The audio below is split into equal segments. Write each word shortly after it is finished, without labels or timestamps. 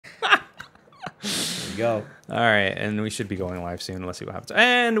go. All right, and we should be going live soon. Let's see what happens.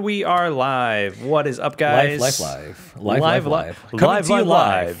 And we are live. What is up, guys? Live. Coming to you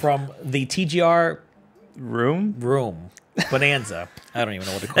live from the TGR room. Bonanza. I don't even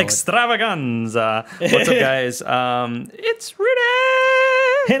know what to call Extravaganza. What's up, guys? It's Rudy.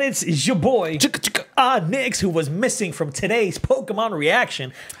 And it's your boy, Nix, who was missing from today's Pokemon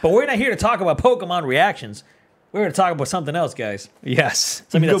reaction. But we're not here to talk about Pokemon reactions. We're going to talk about something else, guys. Yes.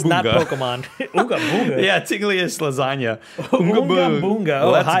 Something that's not Pokemon. Oonga Boonga. Yeah, Tingliest lasagna. Oonga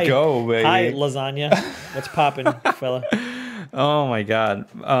Boonga. Let's go, baby. Hi, lasagna. What's popping, fella? Oh, my God.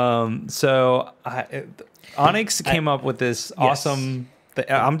 Onyx came up with this awesome...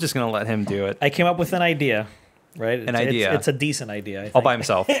 I'm just going to let him do it. I came up with an idea, right? It's a decent idea, I think. All by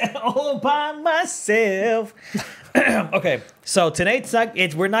himself. All by myself. Okay, so today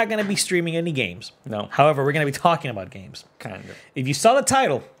we're not going to be streaming any games. No. However, we're going to be talking about games. Kind of. If you saw the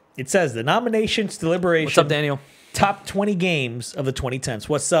title, it says the nominations, Deliberation. What's up, Daniel? Top 20 games of the 2010s.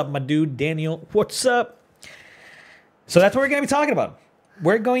 What's up, my dude, Daniel? What's up? So that's what we're going to be talking about.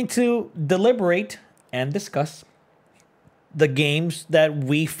 We're going to deliberate and discuss the games that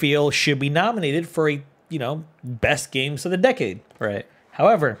we feel should be nominated for best games of the decade. Right.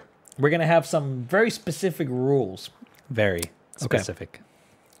 However, we're going to have some very specific rules. Very specific.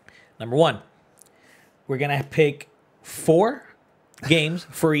 Okay. Number one, we're going to pick 4 games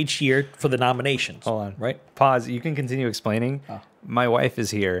for each year for the nominations. Hold on. Right? Pause. You can continue explaining. Oh. My wife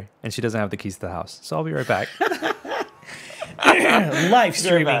is here, and she doesn't have the keys to the house, so I'll be right back. Live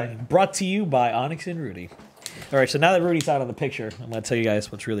streaming brought to you by Onyx and Rudy. All right, so now that Rudy's out of the picture, I'm going to tell you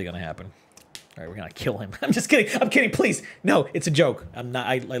guys what's really going to happen. All right, we're going to kill him. I'm just kidding. I'm kidding. Please. No, it's a joke. I'm not.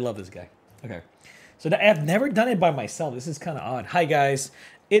 I love this guy. Okay. So I've never done it by myself. This is kind of odd. Hi, guys.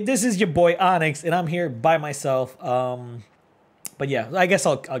 This is your boy Onyx, and I'm here by myself. But yeah, I guess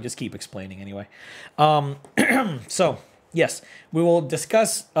I'll just keep explaining anyway. So, yes, we will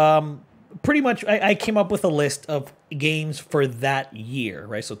discuss pretty much. I came up with a list of games for that year,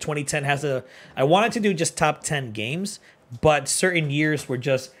 right? So 2010 has I wanted to do just top 10 games, but certain years were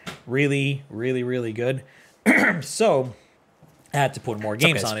just really, really, really good. So I had to put more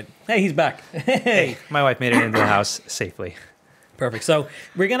games on it. Hey, he's back. Hey, my wife made it into the house safely. Perfect. So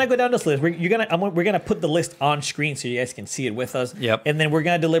we're gonna go down this list. We're gonna put the list on screen so you guys can see it with us. Yep. And then we're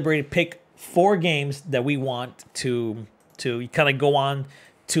gonna deliberate, pick 4 games that we want to kind of go on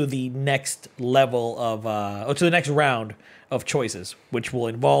to the next level of or to the next round of choices, which will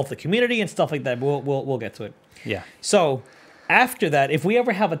involve the community and stuff like that. We'll get to it. Yeah. So after that, if we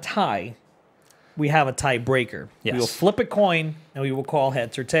ever have a tie, we have a tiebreaker. Yes. We will flip a coin and we will call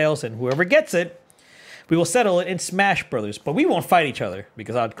heads or tails, and whoever gets it, we will settle it in Smash Brothers. But we won't fight each other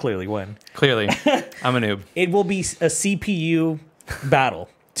because I'd clearly win. Clearly, I'm a noob. It will be a CPU battle.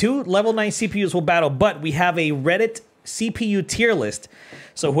 2 level 9 CPUs will battle, but we have a Reddit CPU tier list.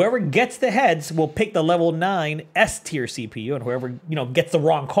 So whoever gets the heads will pick the level 9 S tier CPU, and whoever gets the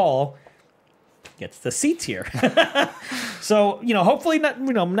wrong call gets the C tier. So hopefully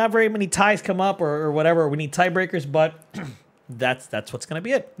not very many ties come up or whatever. We need tiebreakers, but that's what's gonna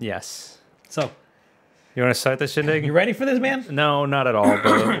be it. Yes. So you want to start this shindig? You ready for this, man? No, not at all.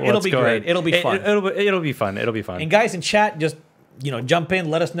 But It'll be great. It'll be fun. It'll be fun. It'll be fun. And guys in chat, just jump in.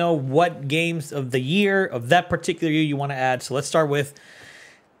 Let us know what games of the year of that particular year you want to add. So let's start with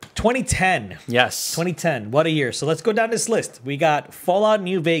 2010. Yes. 2010. What a year. So let's go down this list. We got Fallout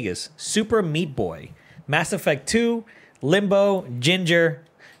New Vegas, Super Meat Boy, Mass Effect 2, Limbo, Ginger,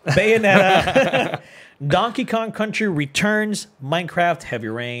 Bayonetta, Donkey Kong Country Returns, Minecraft, Heavy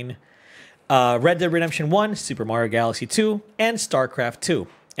Rain, Red Dead Redemption 1, Super Mario Galaxy 2, and StarCraft 2.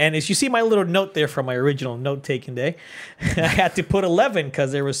 And as you see my little note there from my original note-taking day, I had to put 11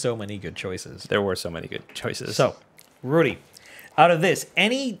 because there were so many good choices. There were so many good choices. So, Rudy, out of this,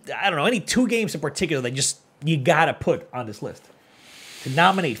 any 2 games in particular that you gotta put on this list to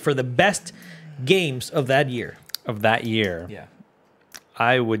nominate for the best games of that year. Of that year. Yeah.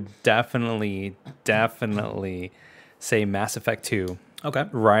 I would definitely say Mass Effect 2. Okay.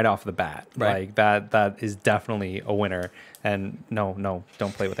 Right off the bat. Right. Like that is definitely a winner. And no,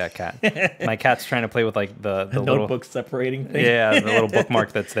 don't play with that cat. My cat's trying to play with like the little notebook separating thing. Yeah, the little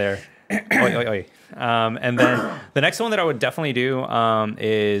bookmark that's there. Oi, oi, oi. And then the next one that I would definitely do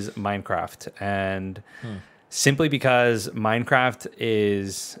is Minecraft. And simply because Minecraft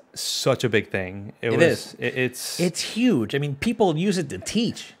is such a big thing. It's huge. I mean, people use it to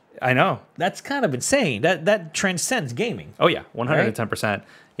teach. I know. That's kind of insane. That transcends gaming. Oh, yeah. 110%.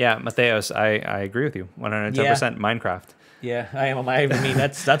 Yeah, Mateos, I agree with you. 110% Minecraft. Yeah, I mean,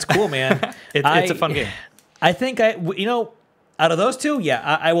 that's cool, man. It's a fun game. I think out of those 2,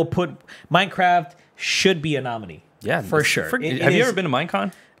 I will put Minecraft, should be a nominee. Yeah, for sure. Have you ever been to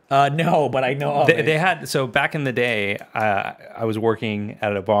Minecon? No, but I know of it. They had, so back in the day, I was working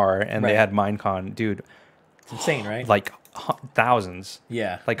at a bar and they had Minecon, dude. It's insane, right? Like thousands.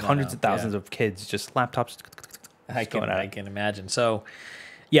 Yeah. Like hundreds of thousands of kids, just laptops. I can imagine. So,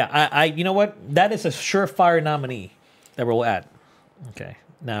 yeah, I you know what? That is a surefire nominee that we'll add. Okay,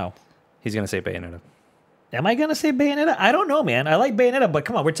 now. He's going to say Bayonetta. Am I going to say Bayonetta? I don't know, man. I like Bayonetta, but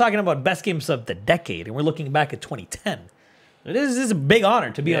come on. We're talking about best games of the decade, and we're looking back at 2010. This is a big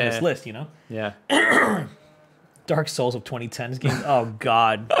honor to be on this list, you know? Yeah. Dark Souls of 2010's games. Oh,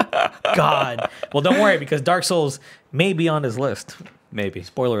 God. God. Well, don't worry, because Dark Souls may be on this list. Maybe.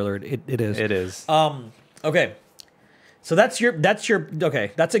 Spoiler alert. It is. It is. Okay. So that's a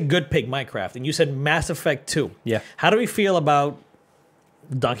good pick, Minecraft. And you said Mass Effect 2. Yeah. How do we feel about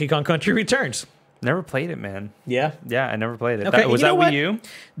Donkey Kong Country Returns? Never played it, man. Yeah? Yeah, I never played it. Okay, Was that Wii U?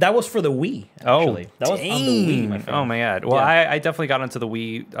 That was for the Wii, actually. That was on the Wii, my friend. Oh, my God. Well, I definitely got into the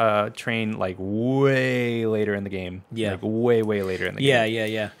Wii train, like, way later in the game. Yeah. Like, way, way later in the game.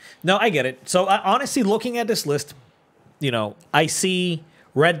 Yeah. No, I get it. So, honestly, looking at this list, you know, I see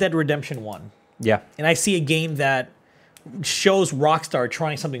Red Dead Redemption 1. Yeah. And I see a game that shows Rockstar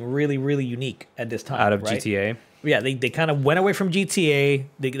trying something really, really unique at this time. Out of GTA. Yeah, they kind of went away from GTA.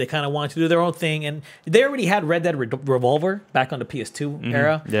 They kind of wanted to do their own thing. And they already had Red Dead Revolver back on the PS2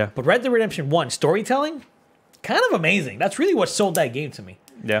 era. Yeah. But Red Dead Redemption 1, storytelling, kind of amazing. That's really what sold that game to me.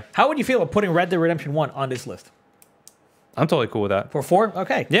 Yeah. How would you feel about putting Red Dead Redemption 1 on this list? I'm totally cool with that. For 4?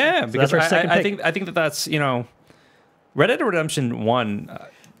 Okay. Yeah, So because that's our second I pick. think that's, you know, Red Dead Redemption 1...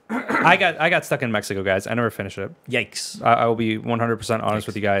 I got stuck in Mexico, guys. I never finished it. Yikes. I will be 100% honest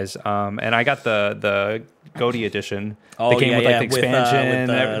with you guys. And I got the Goaty edition. Oh, that came with like the with expansion,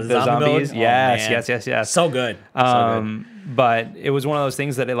 the zombies. Oh, Yes. So good. But it was one of those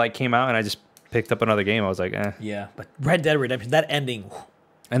things that it like came out and I just picked up another game. I was like, eh. Yeah, but Red Dead Redemption, that ending. Whew.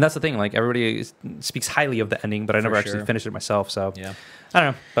 And that's the thing. Like everybody speaks highly of the ending, but I never actually finished it myself. So yeah, I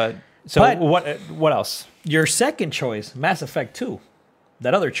don't know. But what else? Your second choice, Mass Effect 2.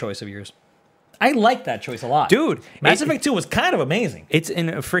 That other choice of yours. I like that choice a lot. Dude, Mass Effect 2 was kind of amazing. It's in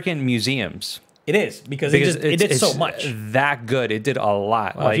freaking museums. It is, because it did so much. That good. It did a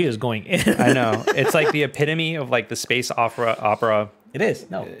lot. Well, he is going in. I know. It's like the epitome of like the space opera. It is.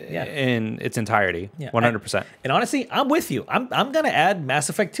 No, yeah. In its entirety. Yeah. 100%. And honestly, I'm with you. I'm going to add Mass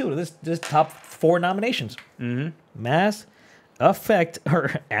Effect 2 to this top 4 nominations. Mm-hmm. Mass Effect,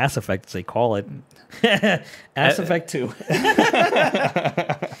 or Ass Effect as they call it. Ass Effect 2. All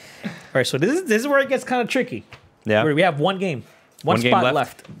right, so this is where it gets kind of tricky. Yeah. We have one game. One spot game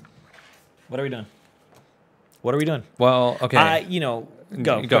left. What are we doing? Well, okay.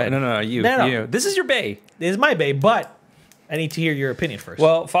 Go ahead. No, you. This is your bay. This is my bay, but I need to hear your opinion first.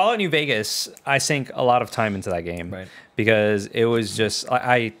 Well, Fallout New Vegas, I sink a lot of time into that game. Right. Because it was just,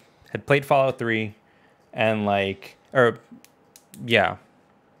 I had played Fallout 3 and I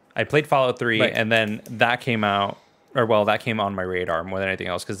played Fallout 3 and then that came out, that came on my radar more than anything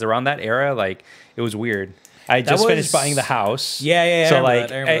else. Because around that era, like, it was weird. I just finished buying the house. Yeah. So,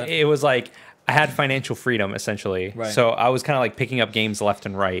 it was like, I had financial freedom, essentially. Right. So I was kind of like picking up games left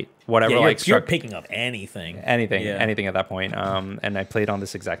and right. Whatever, you're picking up anything. Anything at that point. And I played on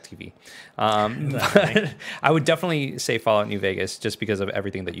this exact TV. But I would definitely say Fallout New Vegas just because of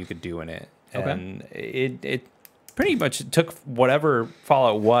everything that you could do in it. Okay. And it pretty much took whatever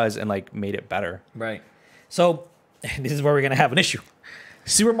Fallout was and like made it better. Right. So this is where we're gonna have an issue.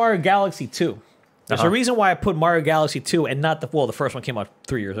 Super Mario Galaxy 2. There's a reason why I put Mario Galaxy 2 and not the first one came out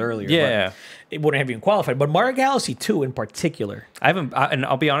 3 years earlier. Yeah, it wouldn't have even qualified. But Mario Galaxy 2 in particular, and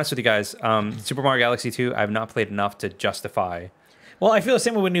I'll be honest with you guys. Super Mario Galaxy 2, I have not played enough to justify. Well, I feel the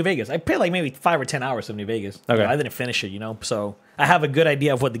same way with New Vegas. I played like maybe 5 or 10 hours of New Vegas. Okay, I didn't finish it, So I have a good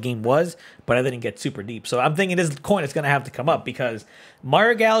idea of what the game was, but I didn't get super deep. So I'm thinking this coin is going to have to come up because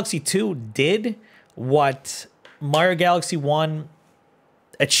Mario Galaxy 2 did what Mario Galaxy 1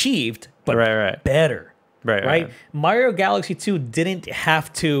 achieved, but better. Right. Mario Galaxy 2 didn't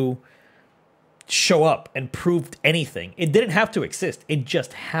have to show up and prove anything. It didn't have to exist. It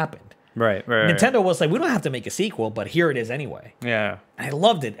just happened. Right. Nintendo was like, we don't have to make a sequel, but here it is anyway. Yeah. And I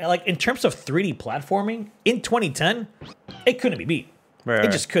loved it. Like, in terms of 3D platforming, in 2010, it couldn't be beat.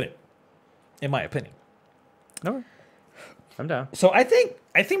 It just couldn't, in my opinion. No. I'm down. So I think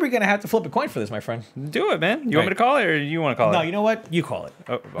we're going to have to flip a coin for this, my friend. Do it, man. You want me to call it or you want to call it? No, you know what? You call it.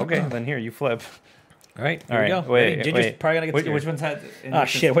 Oh, okay, then here, you flip. All right, here we go. Wait. Probably gonna get which one's had?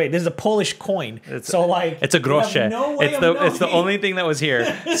 Shit! Wait, this is a Polish coin. It's a grosze. It's the only thing that was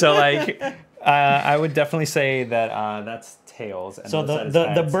here. So I would definitely say that that's tails. And So this side is the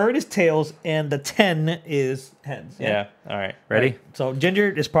heads. bird is tails and the 10 is heads. Yeah. All right. Ready? Right. So Ginger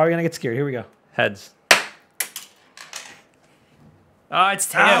is probably gonna get scared. Here we go. Heads. Oh, it's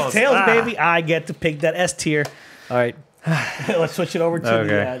tails. Tails, baby. I get to pick that S tier. All right. Let's switch it over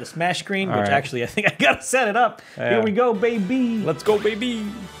to the smash screen, which actually I think I gotta set it up. Yeah. Here we go, baby. Let's go, baby.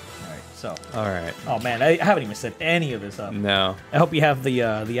 All right. So. All right. Oh man, I haven't even set any of this up. No. I hope you have the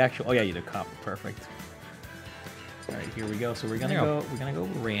actual. Oh yeah, you do. Copy. Perfect. All right, here we go. So we're gonna go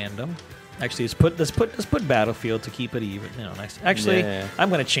random. Actually, let's put Battlefield to keep it even. You know, nice. Actually,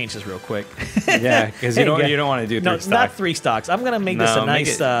 I'm gonna change this real quick. Yeah, because you don't want to do 3 no, stock. not 3 stocks. I'm gonna make this a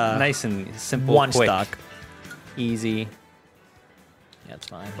nice, nice and simple, 1 quick, stock. easy. Yeah, it's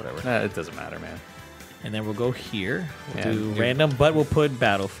fine. Whatever. It doesn't matter, man. And then we'll go here. We'll Yeah, do random, but we'll put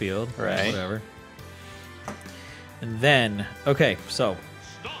Battlefield. Right. Whatever. And then, okay, so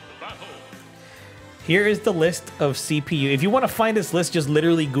here is the list of CPU. If you want to find this list, just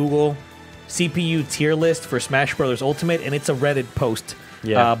literally Google CPU tier list for Smash Bros. Ultimate, and it's a Reddit post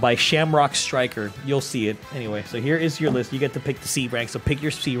by Shamrock Striker. You'll see it. Anyway, so here is your list. You get to pick the C rank, so pick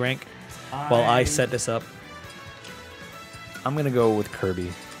your C rank while I set this up. I'm going to go with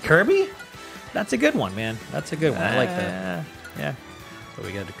Kirby. Kirby? That's a good one, man. That's a good one. I like that. Yeah. So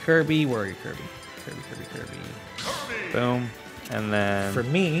we got the Kirby. Where are you, Kirby? Kirby. Boom. And then... For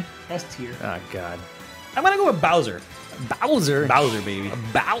me, S tier. Oh, God. I'm going to go with Bowser. Bowser, baby.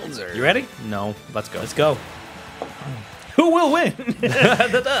 Bowser. You ready? No. Let's go. Let's go. Who will win?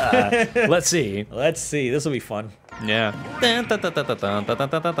 Let's see. Let's see. This will be fun. Yeah.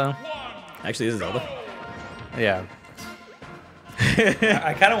 Actually, this is Zelda. Yeah.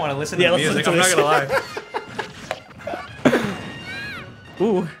 I kind of want to listen to the let's music. listen I'm to not going to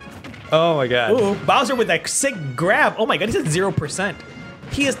lie. Ooh. Oh, my God. Ooh. Bowser with that sick grab. Oh, my God. He's at 0%.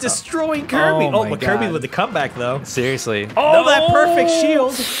 He is destroying Kirby. Oh, my but Kirby God. with the comeback, though. Seriously. Oh, that perfect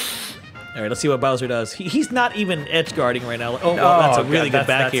shield. All right, let's see what Bowser does. He's not even edge guarding right now. Oh, well, that's a really good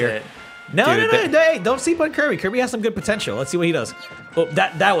back here. It. No, Dude, no, hey, don't sleep on Kirby. Kirby has some good potential. Let's see what he does. Oh,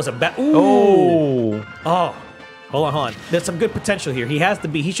 that was a bad. Oh. Oh. Hold on. There's some good potential here.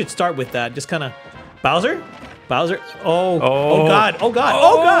 He should start with that. Just kind of. Bowser? Oh. Oh, God. Oh, God.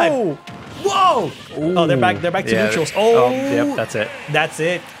 Oh, God. Whoa. Ooh. Oh, they're back to neutrals. Oh. Yep, that's it. That's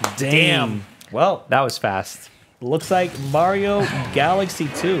it. Damn. Well, that was fast. Looks like Mario Galaxy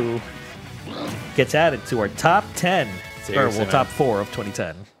 2 gets added to our top 10. Seriously, top 4 of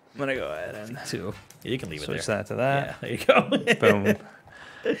 2010. I'm going to go ahead and 2. Yeah, you can leave switch it there. that to that. Yeah, there you go. Boom.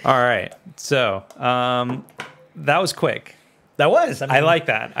 All right. So, that was quick. That was. I like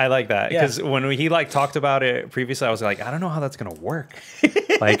that. Because Yeah. when he talked about it previously, I was like, I don't know how that's gonna work.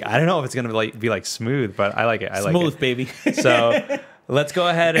 I don't know if it's gonna be smooth, but I like it. Smooth, baby. So let's go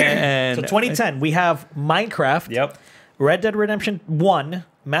ahead and So 2010, we have Minecraft. Yep. Red Dead Redemption 1,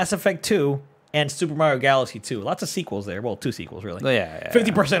 Mass Effect 2, and Super Mario Galaxy 2. Lots of sequels there. Well, 2 sequels, really. Yeah.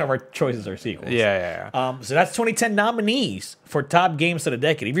 50% of our choices are sequels. Yeah. So that's 2010 nominees for top games of the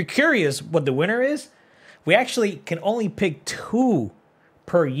decade. If you're curious what the winner is, we actually can only pick 2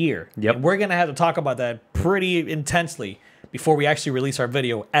 per year. Yep. And we're going to have to talk about that pretty intensely before we actually release our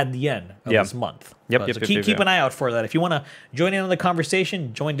video at the end of this month. Yep. So keep an eye out for that. If you want to join in on the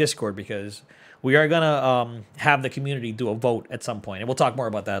conversation, join Discord because we are going to have the community do a vote at some point. And we'll talk more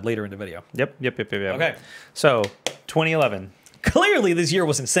about that later in the video. Yep. Okay. So 2011. Clearly, this year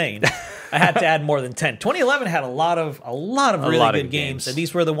was insane. I had to add more than 10. 2011 had a lot of really good games. And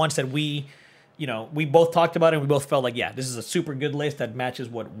these were the ones that we both talked about it and we both felt like, yeah, this is a super good list that matches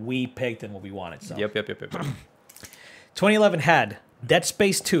what we picked and what we wanted. So. Yep. 2011 had Dead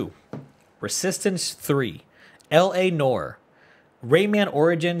Space 2, Resistance 3, L.A. Noire, Rayman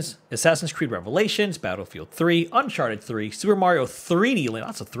Origins, Assassin's Creed Revelations, Battlefield 3, Uncharted 3, Super Mario 3D Land,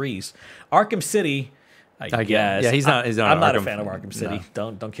 lots of threes, Arkham City, I guess. Yeah, he's not. I'm not a fan of Arkham City.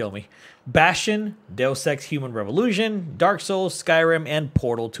 No. Don't kill me. Bastion, Deus Ex Human Revolution, Dark Souls, Skyrim, and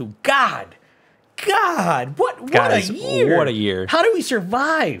Portal 2. God, what Guys, a year! what a year. How do we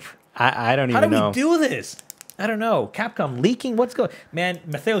survive? I don't even How do know. we do this? I don't know. Capcom leaking? What's going? Man,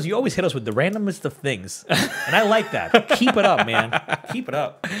 Matheos, you always hit us with the randomest of things, and I like that. Keep it up, man. Keep it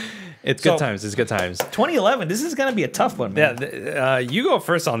up. It's good times. 2011. This is gonna be a tough one, man. Yeah, you go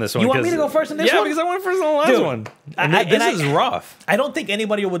first on this one. You want me to go first on this one? Yeah, because I went first on the last Dude, one. This is rough. I don't think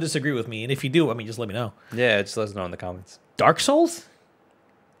anybody will disagree with me, and if you do, just let me know. Yeah, just let us know in the comments. Dark Souls.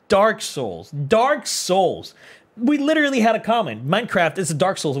 We literally had a comment. Minecraft is a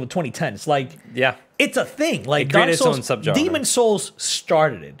Dark Souls of 2010. It's like, yeah, it's a thing. Like it Dark created Souls, its own subgenre. Demon Souls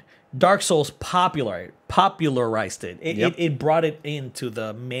started it. Dark Souls popularized it. It brought it into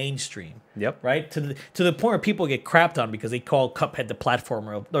the mainstream. Yep. Right? To the point where people get crapped on because they call Cuphead the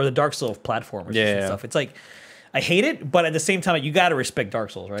platformer or the Dark Souls of platformers and stuff. It's like, I hate it, but at the same time, you got to respect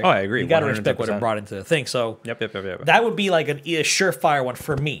Dark Souls, right? Oh, I agree. You got to respect what it 110%. brought into the thing. So Yep. that would be like a surefire one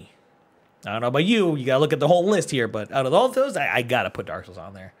for me. I don't know about you. You got to look at the whole list here, but out of all of those, I got to put Dark Souls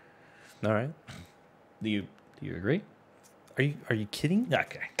on there. All right. Do you agree? Are you kidding?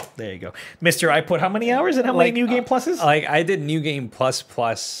 Okay, there you go, Mister. I put how many hours and how many new game pluses? Like I did new game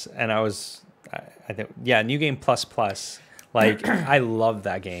plus, and I think new game plus. Like I love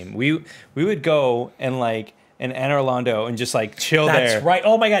that game. We would go and like in Anne Orlando and just like chill there. That's right.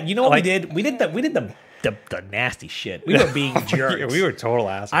 Oh my God, you know what we did? We did the nasty shit. We were being jerks. Yeah, we were total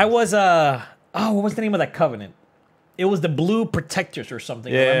assholes. I was what was the name of that covenant? It was the Blue Protectors or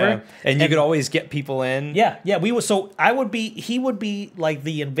something. Remember? And you could always get people in. Yeah. We was he would be like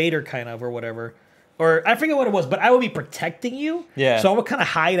the invader kind of or whatever, or I forget what it was, but I would be protecting you. Yeah. So I would kind of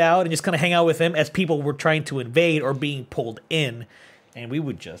hide out and just kind of hang out with him as people were trying to invade or being pulled in, and we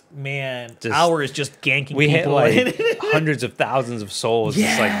would hours just ganking. We hit people like hundreds of thousands of souls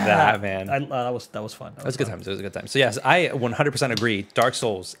just like that, man. that was fun. That was good times. It was a good time. So yes, I 100% agree. Dark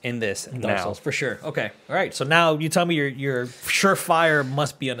Souls in this Dark now. Souls for sure. Okay, all right. So now you tell me your surefire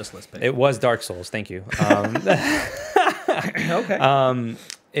must be on this list, babe. It was Dark Souls. Thank you. Okay.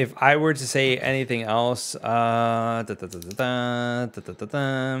 If I were to say anything else, damn,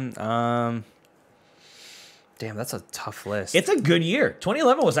 that's a tough list. It's a good year.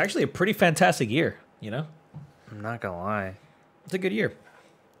 2011 was actually a pretty fantastic year. You know, I'm not gonna lie. it's a good year.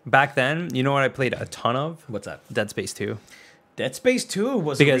 Back then, you know what I played a ton of? What's that? Dead Space 2. Dead Space 2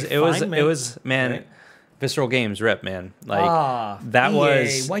 was Because a it was refinement, man, right? Visceral Games rip, man. Like that EA,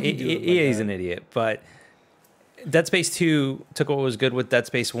 was why'd you do it like EA's that? an idiot, but Dead Space 2 took what was good with Dead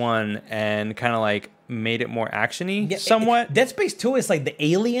Space 1 and kind of like made it more actiony somewhat. Dead Space 2 is like the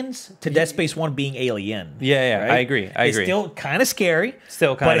aliens to Dead Space 1 being Alien. Yeah, right? I agree. It's still kind of scary.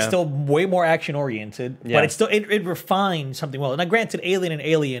 But it's still way more action oriented. Yeah. But it's still it refined something well. Now, granted, Alien and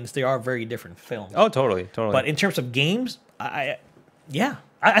Aliens, they are very different films. Oh, totally. But in terms of games, I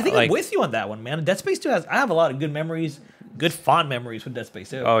think I'm with you on that one, man. Dead Space 2 I have a lot of good memories, good fond memories with Dead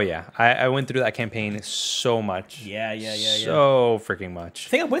Space 2. Oh yeah, I went through that campaign so much. Yeah. So freaking much. I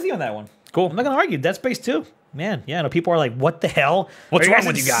think I'm with you on that one. Cool. I'm not gonna argue. Dead Space 2, man. Yeah, no, people are like, "What the hell? What's Are wrong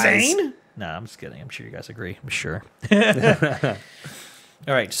with you guys?" insane?" Nah, I'm just kidding. I'm sure you guys agree. I'm sure. All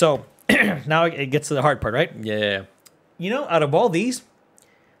right, so now it gets to the hard part, right? Yeah. You know, out of all these,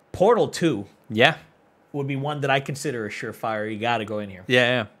 Portal 2 Yeah. would be one that I consider a surefire. You got to go in here.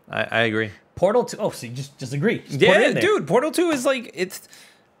 Yeah. I agree. Portal 2. Oh, so you just agree? Just put it Yeah, in there. dude. Portal 2 is like it's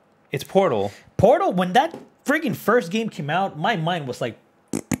Portal. Portal. When that friggin' first game came out, my mind was like,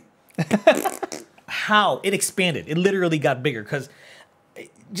 how it expanded. It literally got bigger because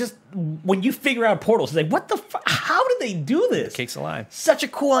just when you figure out portals, it's like, what the fuck? How did they do this? Cake's alive. Such a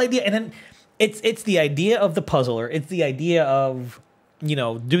cool idea. And then it's the idea of the puzzler. It's the idea of, you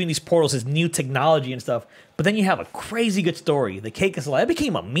know, doing these portals as new technology and stuff. But then you have a crazy good story. The cake is alive. It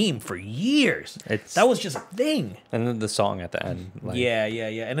became a meme for years. That was just a thing. And then the song at the end. Like, Yeah.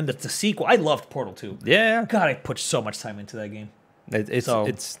 And then the sequel. I loved Portal 2. Yeah. God, I put so much time into that game.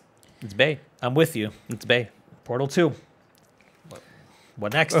 It's Bay. I'm with you. It's Bay. Portal 2.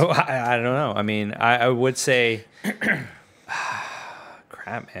 What next? Oh, I don't know. I mean, I would say,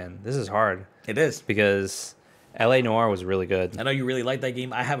 crap, man. This is hard It is. because L.A. Noire was really good. I know you really like that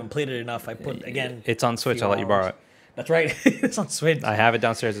game. I haven't played it enough. I put, again... It's on Switch. few I'll let you borrow hours. it. That's right. It's on Switch. I have it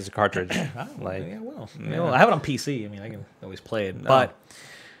downstairs as a cartridge. Like, Yeah, well. Yeah. I have it on PC. I mean, I can always play it. But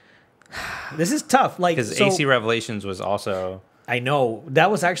this is tough. Like, because so, AC Revelations was also I know.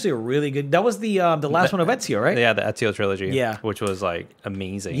 That was actually a really good... That was the last one of Ezio, right? the Ezio trilogy. Yeah. which was like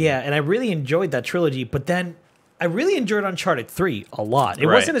amazing. Yeah, and I really enjoyed that trilogy. But then I really enjoyed Uncharted 3 a lot. It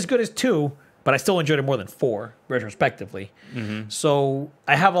Right. wasn't as good as 2, but I still enjoyed it more than 4, retrospectively. Mm-hmm. So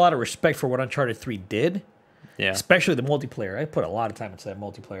I have a lot of respect for what Uncharted 3 did. Yeah, Especially the multiplayer. I put a lot of time into that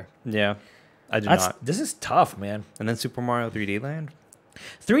multiplayer. yeah. I do not. This is tough, man. And then Super Mario 3D Land.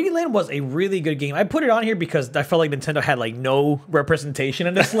 3D Land was a really good game. I put it on here because I felt like Nintendo had like no representation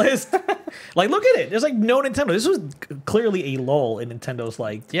in this list. Like, look at it. There's like no Nintendo. This was clearly a lull in Nintendo's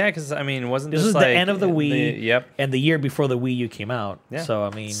like. Yeah, because I mean, wasn't This this was like the end of the Wii. Yep. And the year before the Wii U came out. Yeah. So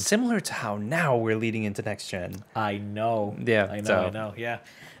I mean, Similar to how now we're leading into next gen. I know. Yeah, I know. so- I know. Yeah.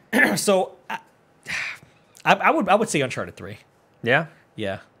 So I would say Uncharted 3. Yeah,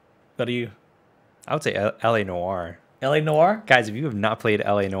 Yeah. What do you? I would say L.A. Noire. LA Noire? Guys, if you have not played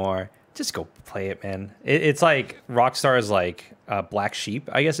L.A. Noire, just go play it, man. It's like Rockstar's like black sheep,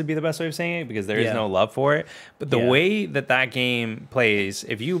 I guess would be the best way of saying it, because there is Yeah. no love for it. But the way that game plays,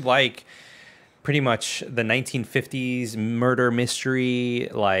 if you like pretty much the 1950s murder mystery,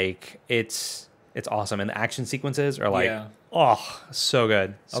 like it's awesome, and the action sequences are like so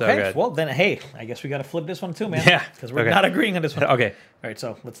good, so good. Well then, hey, I guess we got to flip this one too, man. Yeah, because we're not agreeing on this one. Okay, all right,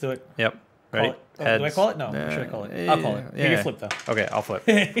 so let's do it. Yep. Ready? Call it. Oh, do I call it? No, should I call it? I'll call it. Yeah. You flip though. Okay, I'll flip.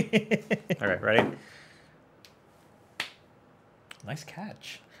 All right, ready? Nice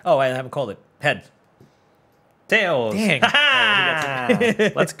catch. Oh, I haven't called it. Head. Tails. Dang.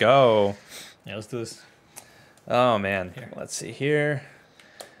 Let's go. Yeah, let's do this. Oh man. Here. Let's see here.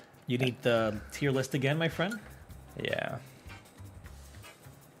 You need the tier list again, my friend? Yeah.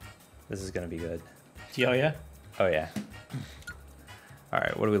 This is gonna be good. Oh yeah. Oh yeah. All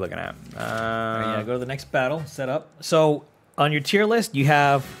right, what are we looking at? All right, yeah, go to the next battle. Set up. So on your tier list, you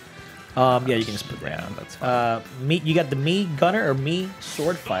have, yeah, you can just put that. Yeah, that's fine. You got the me gunner or me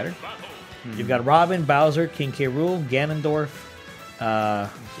sword fighter. You've got Robin, Bowser, King K. Rool, Ganondorf.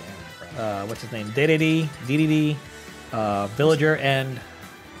 What's his name? DDD, Villager, and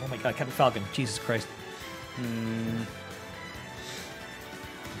oh my God, Captain Falcon. Jesus Christ.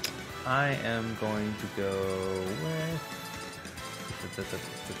 I am going to go with. You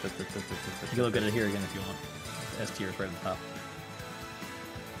can look at it here again if you want. S tier is right at the top.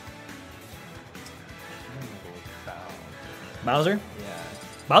 Bowser? Yeah.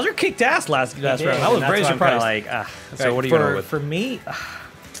 Bowser kicked ass last round. I was very surprised. So what are you going with? For me,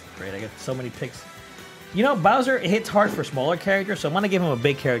 great. I got so many picks. You know, Bowser hits hard for smaller characters, so I'm gonna give him a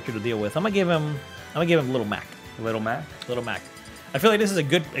big character to deal with. I'm gonna give him Little Mac. Little Mac. Little Mac. I feel like this is a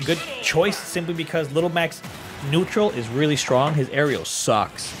good choice simply because Little Mac's neutral is really strong. His aerial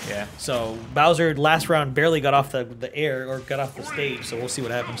sucks. Yeah. So Bowser last round barely got off the air or got off the stage. So we'll see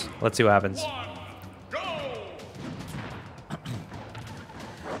what happens. Let's see what happens. All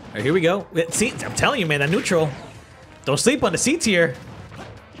right, here we go. See, I'm telling you, man, that neutral. Don't sleep on the C tier.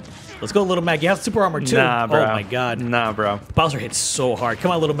 Let's go, Little Mac. You have super armor too. Nah, bro. Oh my God. Nah, bro. Bowser hits so hard.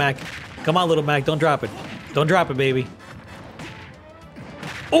 Come on, Little Mac. Come on, Little Mac. Don't drop it. Don't drop it, baby.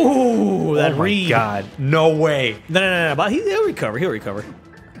 Oh, that read. God. No way. No. But he'll recover. He'll recover.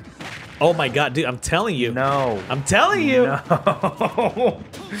 Oh my God, dude. I'm telling you. No. I'm telling you. No.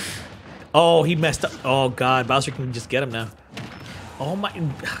 Oh, he messed up. Oh God, Bowser can just get him now. Oh my,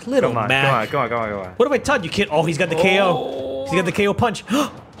 Little Mac. Come on. What have I taught you, kid? Oh, he's got the KO. He's got the KO punch.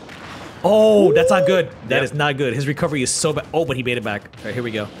 Oh, that's not good. That is not good. His recovery is so bad. Oh, but he made it back. All right, here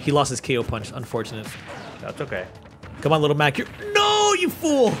we go. He lost his KO punch. Unfortunate. That's okay. Come on, Little Mac. No, you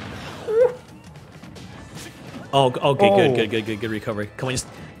fool. Oh, okay, good recovery. Come on, just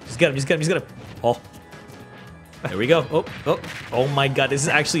get him. Oh. There we go. Oh my God, this is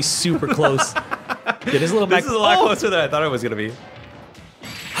actually super close. Yeah, this Little Mac. This is a lot closer than I thought it was gonna be.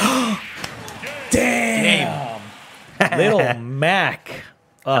 Damn. Little Mac.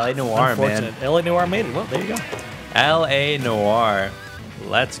 LA Noire, unfortunate. man. LA Noire made it. Well, there you go. LA Noire.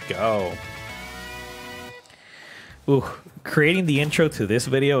 Let's go. Ooh, creating the intro to this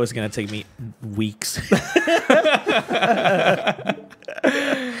video is going to take me weeks. All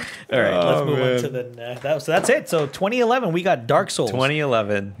right, let's move on to the next. So that's it. So 2011, we got Dark Souls.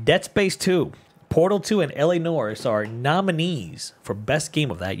 2011. Dead Space 2, Portal 2, and LA Noire are nominees for Best Game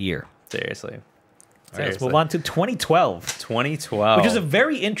of that year. Seriously. All right, let's move on to 2012. 2012. Which is a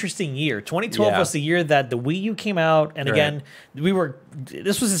very interesting year. 2012 was the year that the Wii U came out. And again,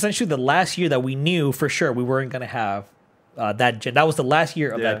 this was essentially the last year that we knew for sure we weren't going to have that gen. That was the last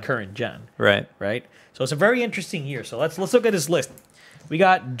year of that current gen. Right. So it's a very interesting year. So let's look at this list. We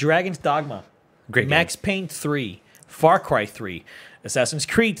got Dragon's Dogma, Great Max Payne 3, Far Cry 3, Assassin's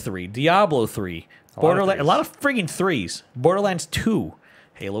Creed 3, Diablo 3, Borderlands, a lot of friggin' threes, Borderlands 2,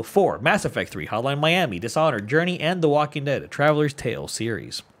 Halo 4, Mass Effect 3, Hotline Miami, Dishonored, Journey, and The Walking Dead, a Traveler's Tale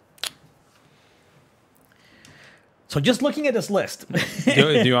series. So just looking at this list.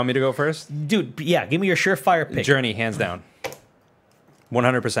 do you want me to go first? Dude, yeah, give me your surefire pick. Journey, hands down.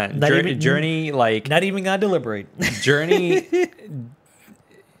 100%. Journey, like... Not even gonna deliberate. Journey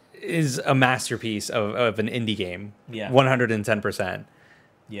is a masterpiece of an indie game. Yeah. 110%.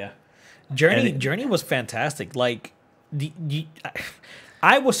 Yeah. Journey was fantastic. Like,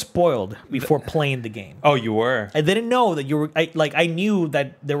 I was spoiled before playing the game. Oh, you were? I didn't know that you were... I knew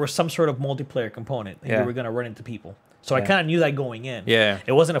that there was some sort of multiplayer component and you were going to run into people. So I kind of knew that going in. Yeah.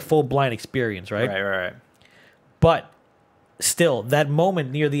 It wasn't a full blind experience, right? Right. But still, that moment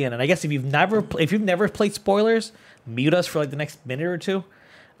near the end, and I guess if you've never played spoilers, mute us for like the next minute or two.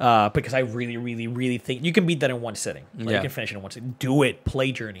 Because I really, really, really think you can beat that in one sitting. Like, you can finish it in one sitting. Do it.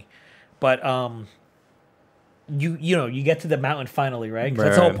 Play Journey. But you get to the mountain finally, right? 'Cause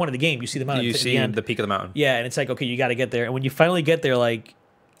that's the whole point of the game. You see the mountain. You at see the end. the peak of the mountain. Yeah, and it's like, okay, you got to get there. And when you finally get there, like,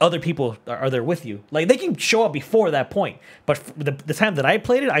 other people are there with you. Like, they can show up before that point. But the time that I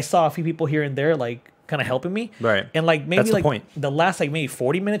played it, I saw a few people here and there, like, kind of helping me. Right. And, like, maybe, That's the like, point. the last, like, maybe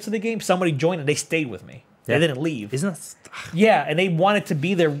 40 minutes of the game, somebody joined and they stayed with me. Yeah. They didn't leave. Isn't that... Yeah, and they wanted to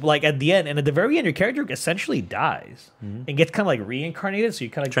be there, like, at the end. And at the very end, your character essentially dies and gets kind of, like, reincarnated. So you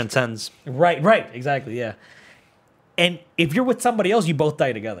kind of... Transcends. Right, exactly, yeah. And if you're with somebody else, you both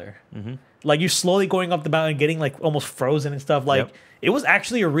die together. Like, you're slowly going up the mountain, getting, like, almost frozen and stuff. Like, it was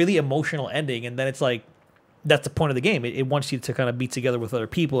actually a really emotional ending. And then it's like, that's the point of the game. It wants you to kind of be together with other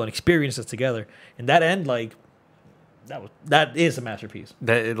people and experience this together. And that end, like, that is a masterpiece.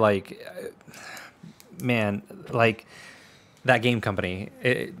 That, like, man, like, that game company.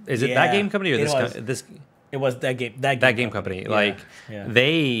 Is it that game company or this? It was that game. That game company. Like,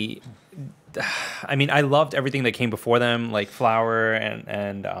 they... I mean, I loved everything that came before them, like Flower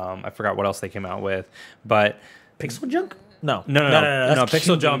and I forgot what else they came out with, but Pixel Junk? No, Pixel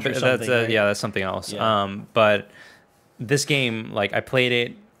Cube Jump. Junk or That's something, right? that's something else. Yeah. But this game, like, I played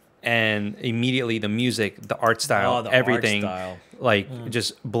it, and immediately the music, the art style, everything,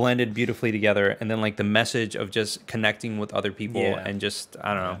 just blended beautifully together. And then, like, the message of just connecting with other people and just,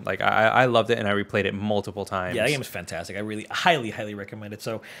 I don't know, like, I loved it, and I replayed it multiple times. Yeah, that game is fantastic. I really highly recommend it.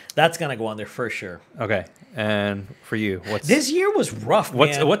 So that's gonna go on there for sure. Okay, and for you, this year was rough,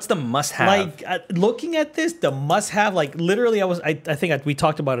 man. What's the must-have? Like, looking at this, the must-have, like, literally, I think we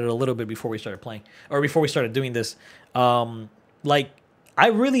talked about it a little bit before we started playing, or before we started doing this. Like, I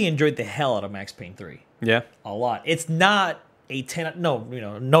really enjoyed the hell out of Max Payne 3. Yeah, a lot. It's not a 10.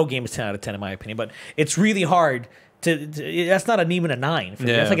 No game is 10 out of 10 in my opinion, but it's really hard to that's not even a 9 for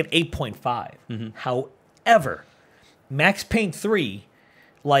me. That's like an 8.5. However, Max Payne 3,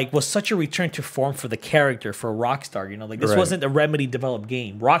 like, was such a return to form for the character, for Rockstar. Like, this wasn't a Remedy developed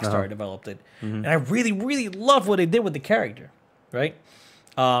game. Rockstar developed it, and I really love what they did with the character. Right.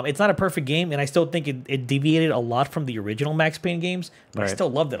 It's not a perfect game, and I still think it deviated a lot from the original Max Payne games, but I still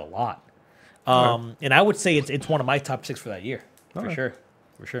loved it a lot. And I would say it's one of my top 6 for that year, for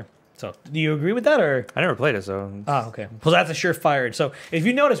sure. So, do you agree with that, or? I never played it, so... Oh, okay. Well, that's a surefire. So, if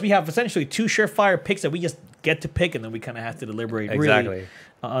you notice, we have essentially 2 surefire picks that we just get to pick, and then we kind of have to deliberate really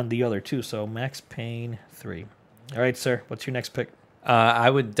on the other 2. So, Max Payne 3. All right, sir. What's your next pick? I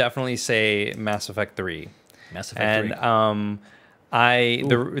would definitely say Mass Effect 3. Mass Effect 3. And,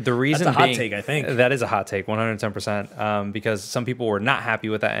 the reason that's a hot being, take, I think. That is a hot take, 110%. Because some people were not happy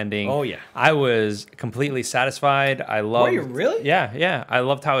with that ending. Oh, yeah. I was completely satisfied. I loved... Were you really? Yeah. I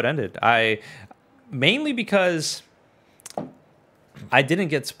loved how it ended. Mainly because I didn't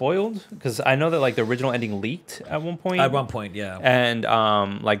get spoiled, because I know that, like, the original ending leaked at one point. At one point, yeah. And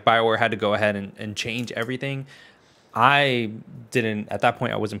like, BioWare had to go ahead and change everything. I didn't, at that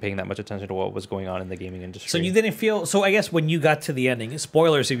point, I wasn't paying that much attention to what was going on in the gaming industry. So you didn't feel, so I guess when you got to the ending,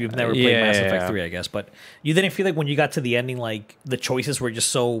 spoilers if you've never played Mass Effect 3, I guess, but you didn't feel like when you got to the ending, like, the choices were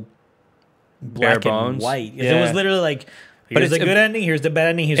just so black and white. Yeah. It was literally like, here's the good ending, here's the bad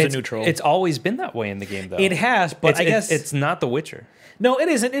ending, here's the neutral. It's always been that way in the game, though. It has, but I guess... It's not The Witcher. No, it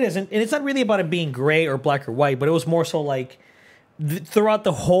isn't. And it's not really about it being gray or black or white, but it was more so like... throughout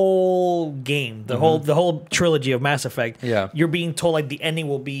the whole game, the whole trilogy of Mass Effect, you're being told, like, the ending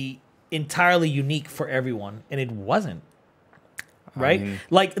will be entirely unique for everyone, and it wasn't. Right?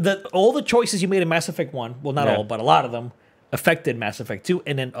 Like, all the choices you made in Mass Effect 1, well, not all, but a lot of them, affected Mass Effect 2,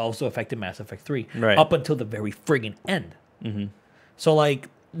 and then also affected Mass Effect 3, up until the very friggin' end. So, like,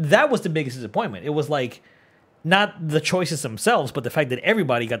 that was the biggest disappointment. It was, like, not the choices themselves, but the fact that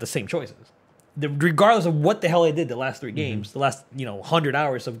everybody got the same choices. Regardless of what the hell they did the last 3 games, the last 100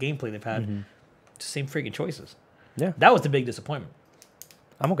 hours of gameplay they've had, same freaking choices. Yeah, that was the big disappointment.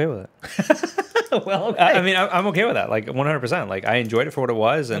 I'm okay with it. Well, okay. I mean, I'm okay with that. Like, 100%. Like, I enjoyed it for what it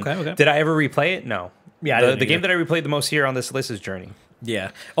was. And did I ever replay it? No. Yeah, the game that I replayed the most here on this list is Journey.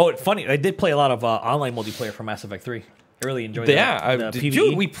 Yeah. Oh, it's funny. I did play a lot of online multiplayer for Mass Effect 3. I really enjoyed that. Yeah,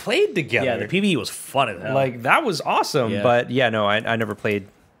 dude, we played together. Yeah, the PvE was fun as hell. Like, that was awesome. Yeah. But yeah, no, I never played.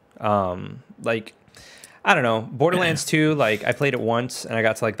 Like, I don't know, Borderlands 2, like, I played it once and I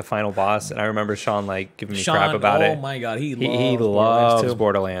got to, like, the final boss, and I remember Sean, like, giving me crap about it. Oh my god, he loves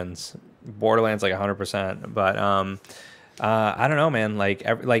Borderlands. Borderlands, like, 100%. But I don't know, man. Like,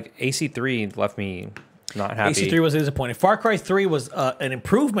 AC3 left me not happy. AC3 was disappointing. Far Cry 3 was an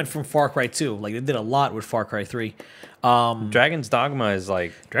improvement from Far Cry 2. Like, they did a lot with Far Cry 3. Dragon's Dogma is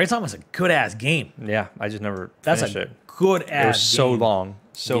like... Dragon's Dogma is a good-ass game. Yeah, I just never finished it. Good ass. It was so long.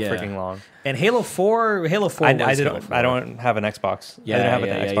 So Yeah. freaking long. And Halo 4 I was Halo don't. 4. I don't have an Xbox. Yeah, I didn't have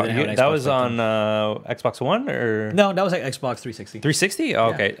yeah, an you Xbox. didn't have an That Xbox was back on Xbox One or No, that was like Xbox 360. 360. Oh,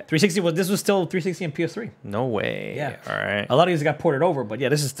 okay. 360 was still 360 and PS3. No way. Yeah. All right. A lot of these got ported over, but yeah,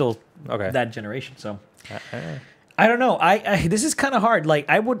 this is still Okay. that generation. So Uh, I don't know. I this is kind of hard. Like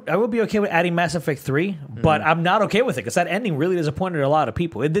I would be okay with adding Mass Effect 3, but I'm not okay with it because that ending really disappointed a lot of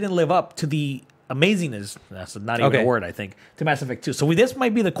people. It didn't live up to the amazingness. That's not even Okay. a word, I think, to Mass Effect 2. So this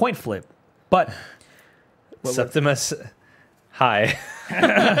might be the coin flip, but Septimus. Hi.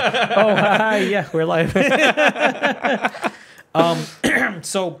 oh hi, yeah, we're live.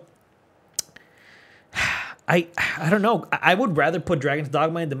 So I don't know. I would rather put Dragon's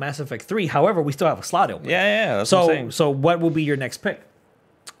Dogma into Mass Effect 3. However, we still have a slot open. Yeah. That's what I'm So saying. so what will be your next pick?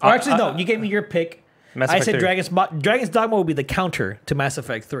 Or actually, no. You gave me your pick. Mass I Effect said 3. Dragon's Dogma will be the counter to Mass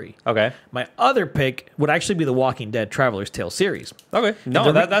Effect 3. Okay. My other pick would actually be the Walking Dead Traveler's Tale series. Okay. No,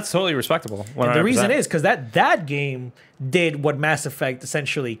 the re- that's totally respectable. 100%. And the reason is because that game did what Mass Effect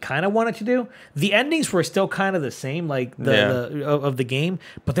essentially kind of wanted to do. The endings were still kind of the same, like of the game,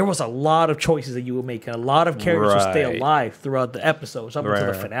 but there was a lot of choices that you would make, and a lot of characters would stay Right. alive throughout the episodes up until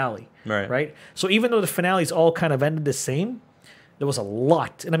the Right. finale. Right. So even though the finales all kind of ended the same, there was a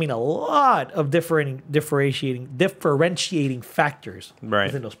lot, and I mean a lot of differentiating factors Right.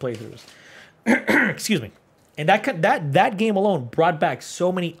 within those playthroughs. Excuse me. And that game alone brought back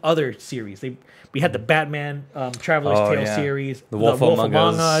so many other series. We had the Batman Traveler's Tale series, The Wolf Among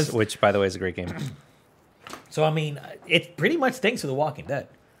Us, which by the way is a great game. So I mean, it pretty much thanks to The Walking Dead,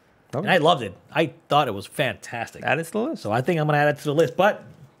 Okay. and I loved it. I thought it was fantastic. Add it to the list. So I think I'm gonna add it to the list. But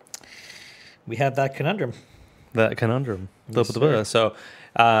we have that conundrum. That conundrum. Yes, sir. So,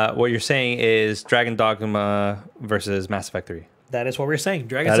 what you're saying is Dragon Dogma versus Mass Effect 3. That is what we're saying.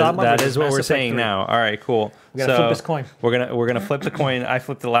 Dragon's That Dogma. is versus what Mass we're Effect saying 3. now. All right, cool. We gotta flip this coin. We're gonna flip the coin. I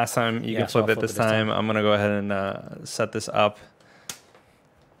flipped it last time. You Yeah, can so flip I'll it flip this it this time. I'm gonna go ahead and set this up.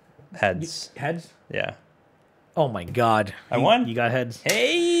 Heads. Heads. Yeah. Oh my God! I won? You got heads.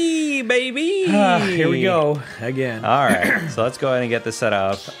 Hey, baby. Here we go again. All right. So let's go ahead and get this set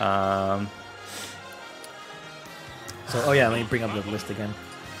up. So, oh yeah, let me bring up the list again.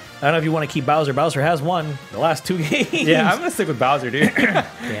 I don't know if you want to keep Bowser. Bowser has won the last 2 games. Yeah, I'm gonna stick with Bowser, dude.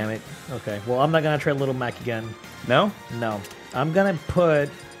 Damn it. Okay. Well, I'm not gonna try Little Mac again. No. No. I'm gonna put.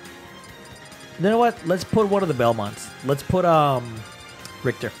 You know what? Let's put one of the Belmonts. Let's put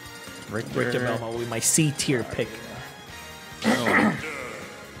Richter. Richter Belmont will be my C tier pick. All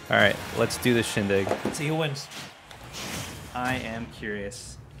right. Let's do the shindig. Let's see who wins. I am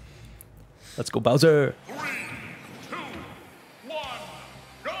curious. Let's go, Bowser. 3, 2, 1,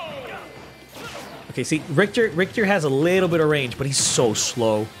 go! Okay, see, Richter has a little bit of range, but he's so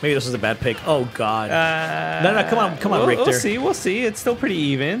slow. Maybe this is a bad pick. Oh God. No, come on, Richter. We'll see. It's still pretty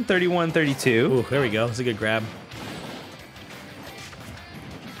even. 31-32. Ooh, there we go. It's a good grab.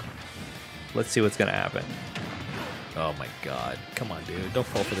 Let's see what's gonna happen. Oh my God. Come on, dude. Don't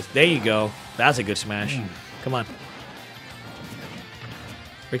fall for this. There you go. That's a good smash. Come on.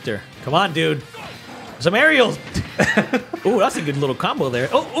 Richter. Come on, dude. Some aerials. Ooh, that's a good little combo there.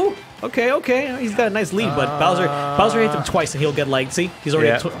 Oh, ooh. Okay. He's got a nice lead, but Bowser hit him twice, and he'll get light. See? He's already...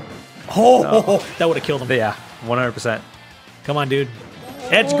 That would have killed him. Yeah, 100%. Come on, dude.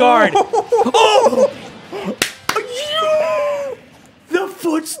 Edge guard. Oh! The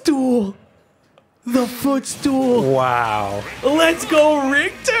footstool. The footstool. Wow. Let's go,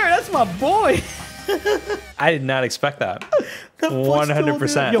 Richter. That's my boy. I did not expect that. The footstool,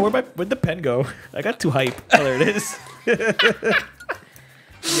 100%. dude. Yo, where'd the pen go? I got too hype. Oh, there it is.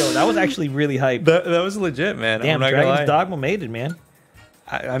 Yo, that was actually really hype. That was legit, man. Damn, I'm not gonna Dragon's lie. Dogma made it, man.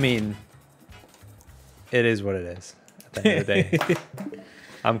 I mean, it is what it is. At the end of the day,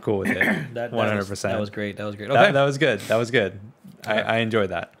 I'm cool with it. 100%. That was great. Okay. That was good. That was good. I enjoyed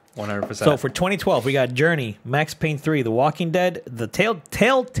that. 100%. So for 2012, we got Journey, Max Payne 3, The Walking Dead, the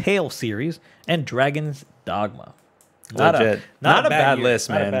Telltale series, and Dragon's Dogma. Legit. Not a bad year. list,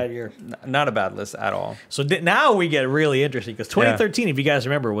 man. Not a bad year. Not a bad list at all. So now we get really interesting because 2013, if you guys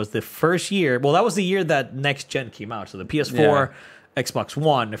remember, was the first year. Well, that was the year that Next Gen came out. So the PS4, Xbox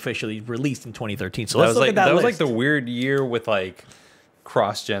One officially released in 2013. So let's look at that That list. was like the weird year with like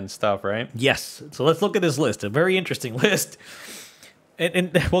cross-gen stuff, right? Yes. So let's look at this list. A very interesting list.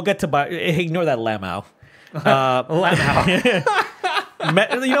 And we'll get to ignore that Lamau.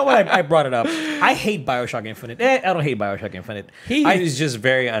 You know what? I brought it up. I hate Bioshock Infinite. I don't hate Bioshock Infinite. He was just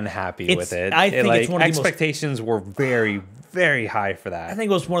very unhappy with it. I think it's one of the most- expectations were very, very high for that. I think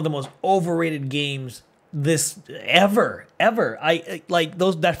it was one of the most overrated games this ever. I like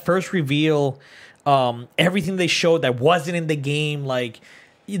that first reveal, everything they showed that wasn't in the game, like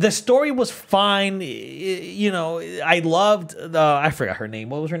The story was fine. You know, I loved I forgot her name.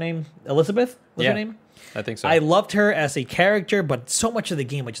 What was her name? Elizabeth was her name? I think so. I loved her as a character, but so much of the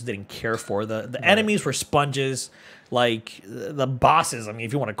game I just didn't care for. The enemies were sponges. Like the bosses, I mean,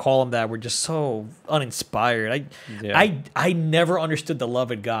 if you want to call them that, were just so uninspired. I never understood the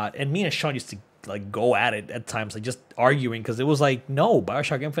love it got, and me and Sean used to like go at it at times, like just arguing because it was like, no,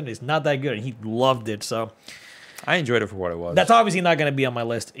 BioShock Infinite is not that good, and he loved it. So I enjoyed it for what it was. that's obviously not going to be on my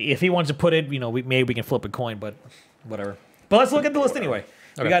list. If he wants to put it, you know, maybe we can flip a coin, but whatever. But let's look at the list anyway.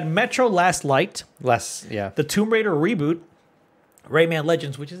 We got Metro Last Light, the Tomb Raider reboot, Rayman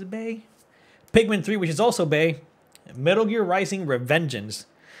Legends, which is a Bay, Pikmin 3, which is also Bay. Metal Gear Rising Revengeance,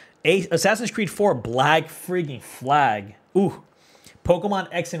 Assassin's Creed 4 Black Frigging Flag, ooh, Pokemon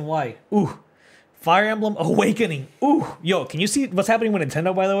X and Y, ooh, Fire Emblem Awakening, ooh, yo, can you see what's happening with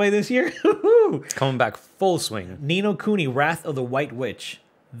Nintendo, by the way, this year? coming back full swing. Ni no Kuni, Wrath of the White Witch,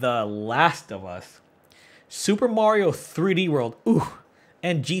 The Last of Us, Super Mario 3D World, ooh,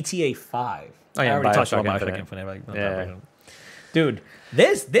 and GTA 5. Oh yeah, I already talked BioShock about BioShock Infinite. Infinite. Dude,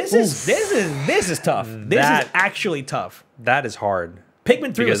 this is tough. This is actually tough. That is hard.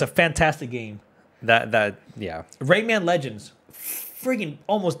 Pikmin 3 was a fantastic game. That yeah. Rayman Legends, friggin'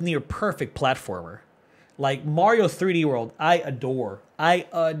 almost near perfect platformer. Like Mario 3D World, I adore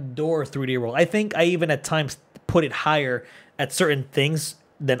 3D World. I think I even at times put it higher at certain things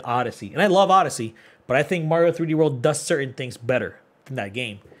than Odyssey. And I love Odyssey, but I think Mario 3D World does certain things better than that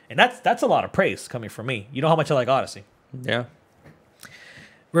game. And that's a lot of praise coming from me. You know how much I like Odyssey. Yeah.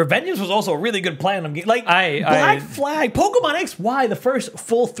 Revengeance was also a really good Platinum game. Like Black Flag, Pokemon XY, the first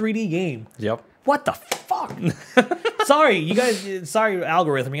full 3D game. Yep. What the fuck? Sorry, you guys. Sorry,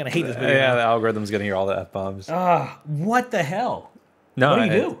 algorithm. You're gonna hate this video. Yeah, the algorithm's gonna hear all the F bombs. What the hell? No, what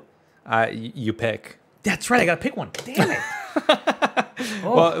do you do? You pick. That's right. I gotta pick one. Damn it.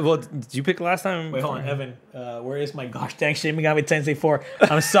 Well, did you pick last time? Wait, hold on, Evan. Where is my gosh dang Shin Megami Tensei 4?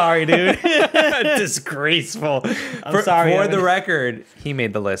 I'm sorry, dude. Disgraceful. Sorry, For Evan. the record, he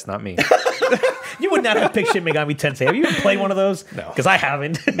made the list, not me. You would not have picked Shin Megami Tensei. Have you even played one of those? No. Because I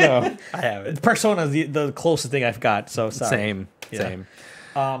haven't. No, I haven't. Persona is the closest thing I've got. So sorry. Same.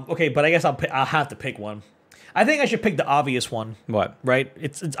 Okay, but I guess I'll have to pick one. I think I should pick the obvious one. What? Right?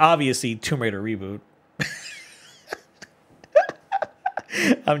 It's obviously Tomb Raider reboot.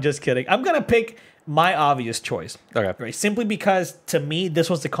 I'm just kidding. I'm gonna pick my obvious choice. Okay. Right. Simply because to me this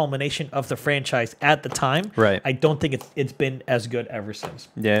was the culmination of the franchise at the time. Right. I don't think it's been as good ever since.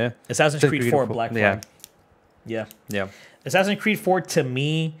 Yeah. Assassin's Creed 4 Black Flag. Yeah. Assassin's Creed 4 to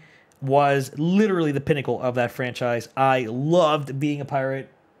me was literally the pinnacle of that franchise. I loved being a pirate.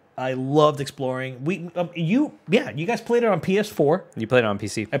 I loved exploring. You guys played it on PS4. You played it on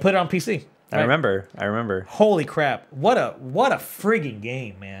PC. I played it on PC. I remember. Holy crap. What a friggin'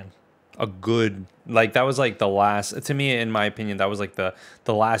 game, man. A good, like, that was like the last, to me, in my opinion, that was like the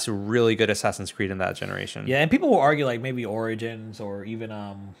last really good Assassin's Creed in that generation. Yeah, and people will argue like maybe Origins or even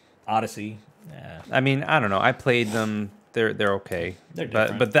Odyssey. Yeah. I mean, I don't know. I played them. They're okay. They're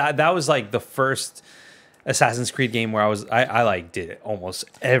different. But that was like the first Assassin's Creed game where I like did almost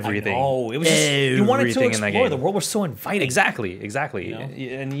everything. Oh, it was just, you wanted to explore. The world was so inviting. Exactly. You know?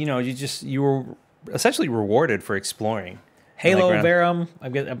 And you were essentially rewarded for exploring. Halo, like, Verum.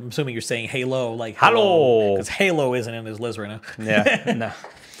 I'm assuming you're saying Halo, like Halo, because Halo isn't in this list right now. Yeah,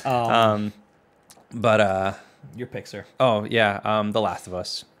 no. But your pick, sir. Oh yeah, The Last of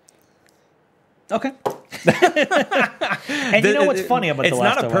Us. Okay. And you know what's funny about The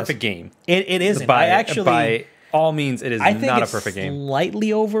Last of Us? It's not a perfect game. It isn't. By all means, it is I think not a it's perfect game.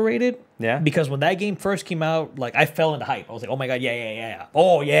 Slightly overrated. Yeah. Because when that game first came out, like I fell into hype. I was like, oh my god, yeah.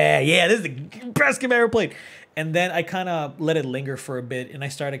 Oh yeah. This is the best game I ever played. And then I kind of let it linger for a bit, and I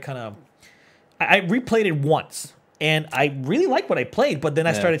started I replayed it once, and I really liked what I played. But then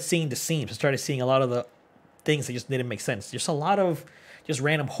I started seeing the seams. I started seeing a lot of the things that just didn't make sense. There's a lot of just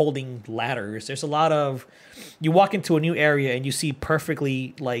random holding ladders. There's a lot of, you walk into a new area and you see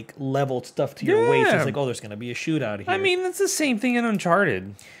perfectly like leveled stuff to your waist. It's like, oh, there's gonna be a shootout here. I mean, that's the same thing in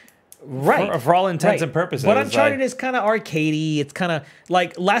Uncharted. Right. For all intents and purposes. But Uncharted is kind of arcadey. It's kind of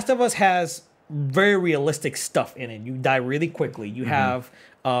like Last of Us has very realistic stuff in it. You die really quickly. You have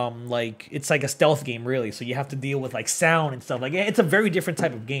like it's like a stealth game really, so you have to deal with like sound and stuff. Like it's a very different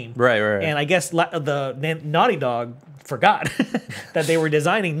type of game. Right. And I guess the Naughty Dog forgot that they were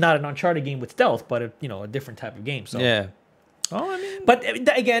designing not an Uncharted game with stealth, but a different type of game. So yeah. Oh, I mean, but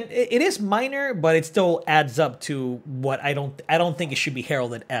again, it is minor, but it still adds up to what I don't think it should be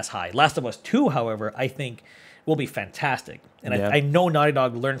heralded as high. Last of Us 2, however, I think will be fantastic. And I know Naughty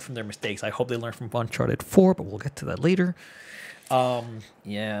Dog learned from their mistakes. I hope they learn from Uncharted 4, but we'll get to that later.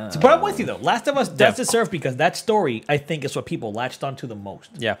 Yeah. But I'm with you though. Last of Us does deserve because that story I think is what people latched onto the most.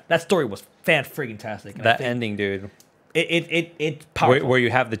 Yeah. That story was fan-friggin-tastic. and I That think ending, dude. it's powerful. Where you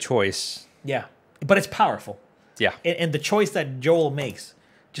have the choice. Yeah, but it's powerful. Yeah. And the choice that Joel makes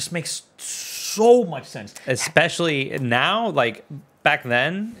just makes so much sense. Especially now, like back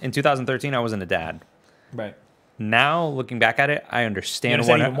then in 2013, I wasn't a dad. Right. Now, looking back at it, I understand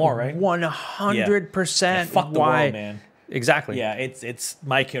even more, right? 100% Yeah, fuck the why. world, man. Exactly. Yeah, it's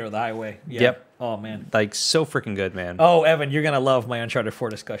my kid or the highway. Yeah. Yep. Oh man. Like so freaking good, man. Oh, Evan, you're gonna love my Uncharted 4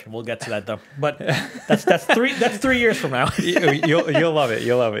 discussion. We'll get to that though. But that's 3 years from now. You'll love it.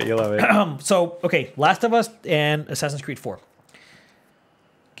 You'll love it. You'll love it. So okay, Last of Us and Assassin's Creed 4.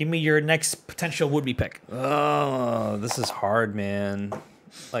 Give me your next potential would-be pick. Oh, this is hard, man.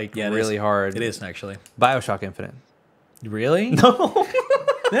 Like Yeah, it really is. hard. It is actually. BioShock Infinite. Really? No.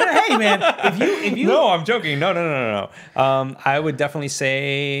 Hey man, if you No, I'm joking. No. I would definitely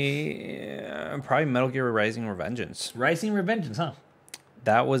say probably Metal Gear Rising: Revengeance. Rising Revengeance, huh?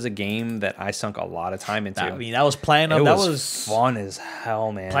 That was a game that I sunk a lot of time into. I mean, that was Platinum. It That was was fun as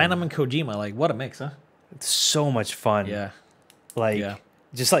hell, man. Platinum and Kojima. Like, what a mix, huh? It's so much fun. Yeah. Like, Yeah.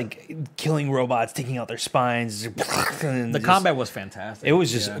 just like killing robots, taking out their spines. The combat was fantastic. It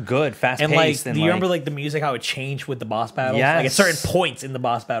was just good, fast And like, paced. do you remember like the music how it changed with the boss battles? Like at Yes. certain points in the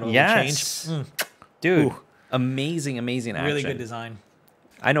boss battle, it would Yes. change. Dude, Ooh. amazing action. Really good design.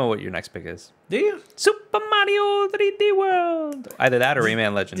 I know what your next pick is. Do you? Super Mario 3D World. Either that or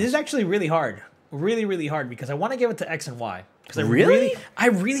Rayman Legends. This is actually really hard. Really, really hard because I want to give it to X and Y. Because Really? I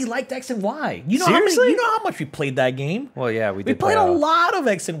really liked X and Y. You know Seriously? you know how much we played that game? Well, yeah, we We did played play a lot of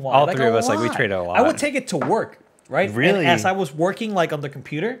X and Y. All like three a of us, like, we lot. traded a lot. I would take it to work, right? Really? And as I was working like on the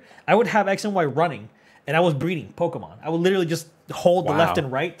computer, I would have X and Y running, and I was breeding Pokemon. I would literally just hold the left Wow.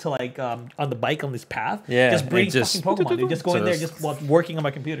 and right to like on the bike on this path. Yeah, just and breeding just- fucking Pokemon. And just go in So there, this- just while working on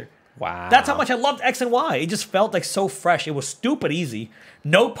my computer. Wow. That's how much I loved X and Y. It just felt like so fresh. It was stupid easy.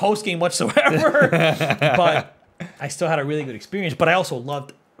 No post game whatsoever. But I still had a really good experience. But I also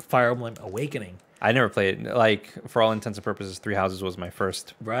loved Fire Emblem Awakening. I never played, like, for all intents and purposes, Three Houses was my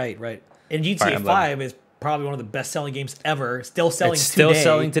first. Right. And Fire GTA Emblem. 5 is probably one of the best selling games ever. Still selling It's still today.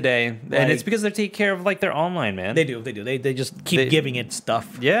 selling today. And Like- it's because they take care of, like, their online, man. They do. They just keep giving it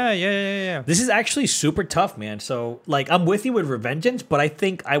stuff. Yeah. This is actually super tough, man. So, like, I'm with you with Revengeance, but I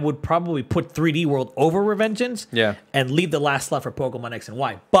think I would probably put 3D World over Revengeance. Yeah. And leave the last slot for Pokemon X and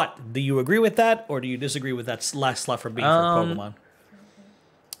Y. But do you agree with that, or do you disagree with that last slot for being for Pokemon?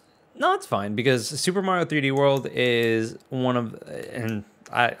 No, it's fine because Super Mario 3D World is one of, and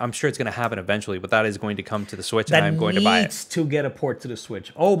I'm sure it's going to happen eventually, but that is going to come to the Switch, and I'm going to buy it. needs to get a port to the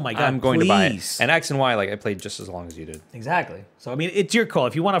Switch. Oh my god! I'm going to buy it. please. And X and Y, like, I played just as long as you did. Exactly. So I mean, it's your call.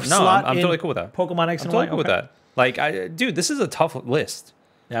 If you want to No, slot I'm in totally cool with that. Pokemon X I'm and totally Y, cool with okay. that. Like, dude, this is a tough list.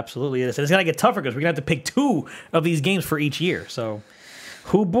 Absolutely, it is. And it's gonna get tougher because we're gonna have to pick 2 of these games for each year. So,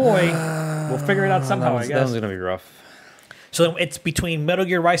 who boy, we'll figure it out somehow. I That guess. one's going to be rough. So it's between Metal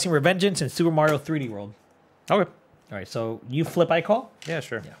Gear Rising: Revengeance and Super Mario 3D World. Okay. All right. So you flip, I call. Yeah,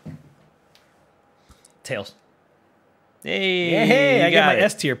 sure. Tails. Hey, Yeah, hey, you I get my got it.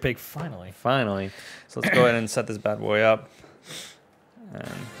 S tier pick finally. Finally. So let's go ahead and set this bad boy up. And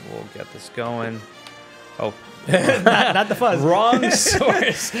we'll get this going. Oh, not the fuzz. wrong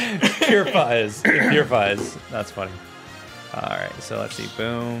source. Pure Fuzz. Pure Fuzz. That's funny. All right, so let's see.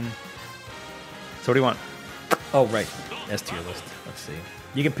 Boom. So what do you want? Oh right, S tier list. Let's see.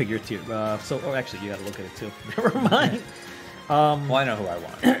 You can pick your tier. Actually, you got to look at it too. Never mind. Well, I know who I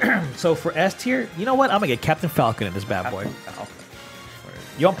want. So for S tier, you know what? I'm gonna get Captain Falcon in this bad boy. Ow.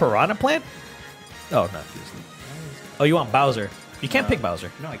 You want Piranha Plant? Oh no. Oh, you want Bowser? You can't pick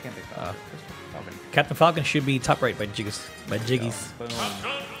Bowser. No, I can't pick that. Captain Falcon should be top right by Jiggies. Boom.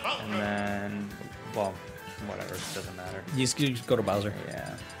 And then, well, whatever. It doesn't matter. You just go to Bowser.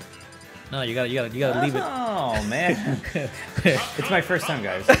 Yeah. No, you gotta leave it. Oh, man. It's my first time,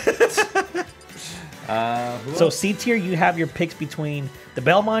 guys. Who So else? C tier, you have your picks between the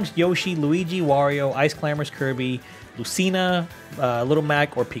Belmonts, Yoshi, Luigi, Wario, Ice Climbers, Kirby, Lucina, Little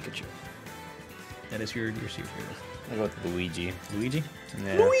Mac, or Pikachu. That is your C tier list. I'll go with Luigi. Luigi?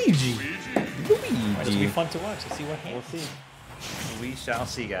 Yeah. Luigi! Luigi. It'll be fun to watch to see what We'll happens. see. We shall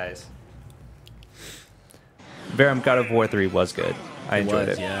see, guys. Verum God of War 3 was good. I enjoyed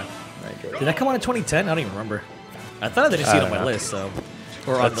it. Yeah. I enjoyed Did that come out in 2010? I don't even remember. I thought I didn't see I it on don't my know. list, so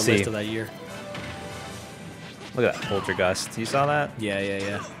or on Let's the see. list of that year. Look at that Poltergust. You saw that?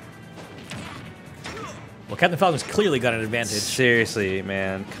 Yeah. Well, Captain Falcon's clearly got an advantage. Seriously,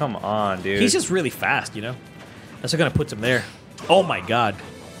 man. Come on, dude. He's just really fast, you know? That's what kind of puts him there. Oh my god.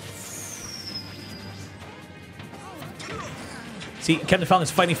 See, Captain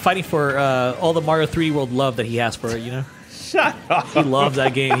Falcon's fighting for all the Mario 3D World love that he has for it, you know? Shut up. He loves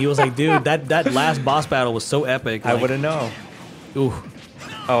that game. He was like, dude, that last boss battle was so epic. I Like, wouldn't know. ooh.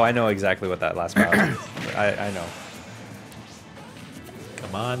 Oh, I know exactly what that last battle is. I know.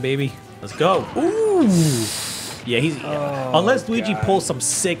 Come on, baby. Let's go. Ooh. Yeah, he's... unless Luigi God. pulls some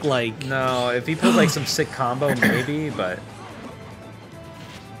sick, like... No, if he pulls like some sick combo, maybe, but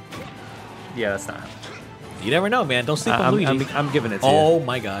yeah, that's not happening. You never know, man. Don't sleep on Luigi. I'm giving it to you. Oh,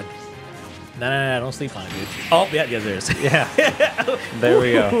 my God. No, don't sleep on it, dude. Oh, yeah, there it is. Yeah. There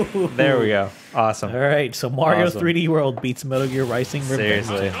we go. There we go. Awesome. All right, so Mario Awesome. 3D World beats Metal Gear Rising Revenge.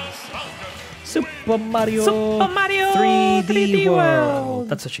 Seriously. Super Mario 3D World.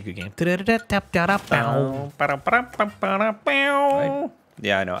 That's such a good game.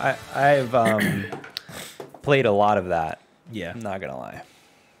 Yeah, I know. I've played a lot of that. Yeah. I'm not gonna lie.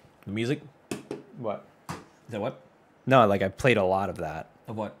 The music? What? Is that what? No, like I played a lot of that.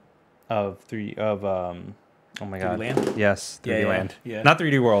 Of what? Oh my god. Land? Yes, 3D Yeah, Land. yeah. Not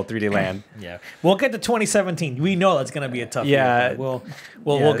 3D World, 3D Land. Yeah. We'll get to 2017. We know that's going to be a tough Yeah. year. But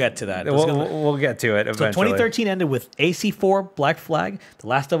we'll get to that. It's gonna- We'll get to it so eventually. 2013 ended with AC4, Black Flag, The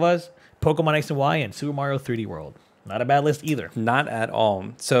Last of Us, Pokemon X and Y, and Super Mario 3D World. Not a bad list either. Not at all.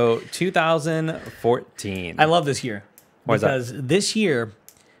 So 2014. I love this year. Why is that? Because this year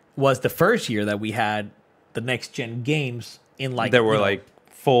was the first year that we had the next gen games in like... There were you know, like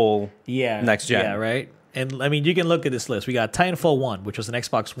full yeah, next gen. Yeah, right? And I mean, you can look at this list. We got Titanfall 1, which was an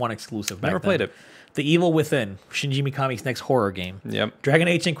Xbox One exclusive back Never then. played it. The Evil Within, Shinji Mikami's next horror game. Yep. Dragon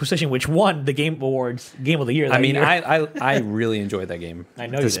Age Inquisition, which won the Game Awards Game of the Year. I that mean, year. I really enjoyed that game. I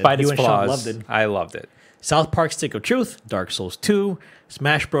know you did. Despite You its and Sean flaws, loved it. I loved it. South Park Stick of Truth, Dark Souls 2,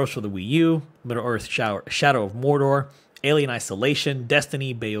 Smash Bros. For the Wii U, Middle Earth Shadow of Mordor, Alien Isolation,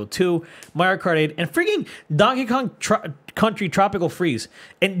 Destiny, Bayo 2, Mario Kart 8, and freaking Donkey Kong Country Tropical Freeze.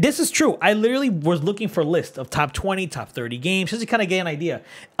 And this is true. I literally was looking for a list of top 20, top 30 games, just to kind of get an idea.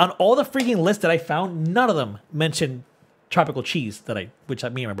 On all the freaking lists that I found, none of them mentioned Tropical Cheese, which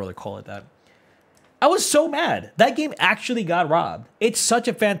me and my brother call it that. I was so mad. That game actually got robbed. It's such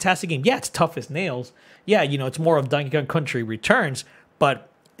a fantastic game. Yeah, it's tough as nails. Yeah, you know, it's more of Donkey Kong Country Returns, but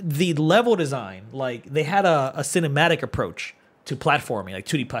the level design, like they had a cinematic approach to platforming, like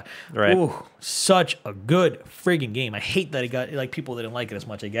 2D Right. Ooh, such a good friggin' game. I hate that it got like people didn't like it as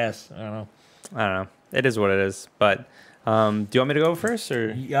much. I guess I don't know. It is what it is. But do you want me to go first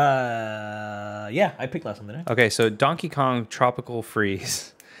or? Yeah, I picked last one, didn't I? Okay, so Donkey Kong Tropical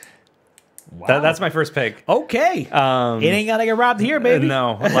Freeze. Wow. That's my first pick. Okay. It ain't gotta get robbed here, baby.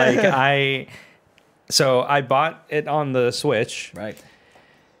 No, like So I bought it on the Switch. Right.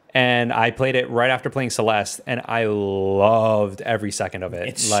 And I played it right after playing Celeste, and I loved every second of it.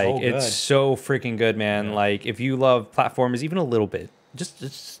 It's so good. It's so freaking good, man. Yeah. Like if you love platformers, even a little bit,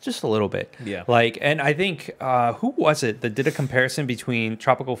 just a little bit. Yeah. Like, and I think who was it that did a comparison between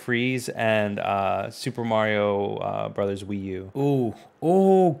Tropical Freeze and Super Mario Brothers Wii U?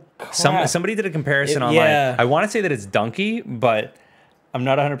 Ooh. Crap. Somebody did a comparison online. yeah. I want to say that it's Donkey, but I'm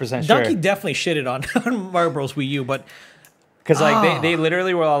not 100% sure. Donkey definitely shitted on Mario Bros. Wii U, but Because like they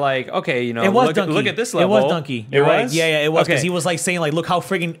literally were all like, okay, you know, it was look, Donkey. look at this level. It was Donkey. It You're right. was? Yeah, it was because Okay. he was like saying like, look how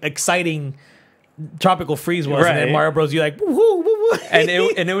friggin' exciting Tropical Freeze was, and then Right. Mario Bros. You like, woo, woo, woo. and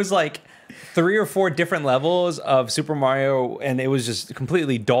it was like 3 or 4 different levels of Super Mario, and it was just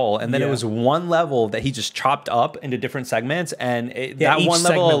completely dull. And then Yeah. it was one level that he just chopped up into different segments, and Yeah, that each one level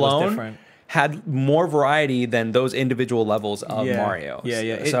segment was alone different. had more variety than those individual levels of Mario.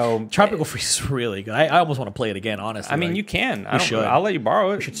 Yeah. So Tropical Freeze is really good. I almost want to play it again. Honestly, I mean, like, you can. should. I'll let you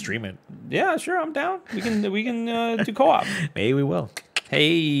borrow it. we should stream it. Yeah, sure. I'm down. We can do co-op. Maybe we will.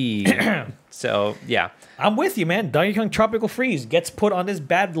 Hey. So yeah. I'm with you, man. Donkey Kong Tropical Freeze gets put on this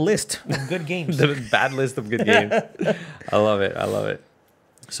bad list of good games. The bad list of good games. I love it. I love it.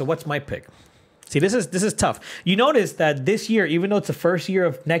 So what's my pick? See, this is tough. You notice that this year, even though it's the first year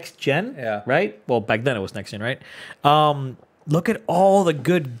of next gen, Yeah. right? Well, back then it was next gen, right? Look at all the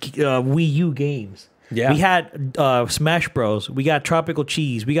good Wii U games. Yeah. We had Smash Bros. We got Tropical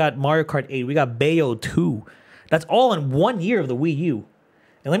Cheese. We got Mario Kart 8. We got Bayo 2. That's all in 1 year of the Wii U.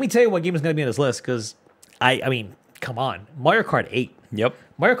 And let me tell you what game is going to be on this list, because I mean, come on, Mario Kart 8. Yep.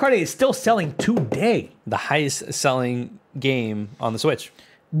 Mario Kart 8 is still selling today. The highest selling game on the Switch.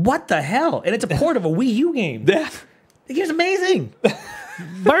 What the hell? And it's a port of a Wii U game. Yeah. The game's amazing.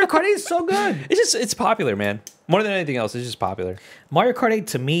 Mario Kart 8 is so good. It's popular, man. More than anything else, it's just popular. Mario Kart 8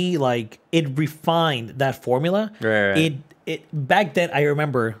 to me, like, it refined that formula. Right. It back then I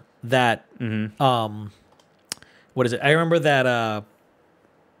remember that what is it? I remember that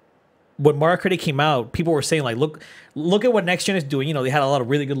when Mario Kart 8 came out, people were saying like, look at what next gen is doing. You know, they had a lot of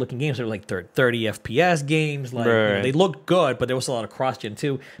really good looking games. They were like 30 FPS games. Like you know, they looked good, but there was a lot of cross gen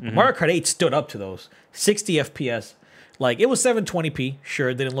too. Mario Kart 8 stood up to those 60 FPS. Like it was 720p. Sure,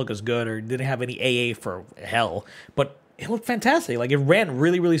 it didn't look as good or didn't have any AA for hell, but it looked fantastic. Like it ran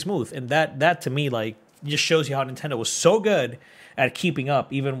really, really smooth, and that to me like just shows you how Nintendo was so good at keeping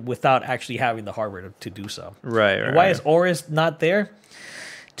up, even without actually having the hardware to do so. Right. And why is Oris not there?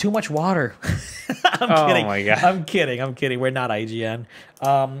 Too much water. I'm kidding. My God. I'm kidding. We're not IGN.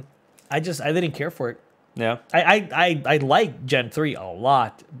 I didn't care for it. Yeah. I like Gen 3 a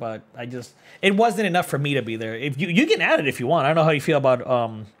lot, but it wasn't enough for me to be there. If you can add it if you want. I don't know how you feel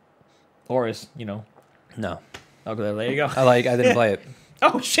about Oris, you know. No. Okay, there you go. I didn't play it.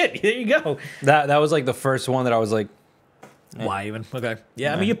 Oh shit, there you go. That was like the first one that I was like, why even? Okay.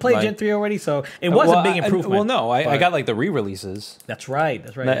 Yeah, I mean you played like- Gen 3 already, so it was a big improvement. I but- got like the re-releases. That's right.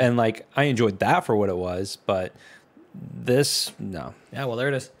 And like I enjoyed that for what it was, but this no. Yeah, well there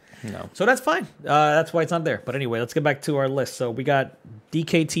it is. No. So that's fine. That's why it's not there. But anyway, let's get back to our list. So we got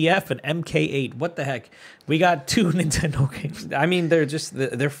DKTF and MK8. What the heck? We got 2 Nintendo games. I mean, they're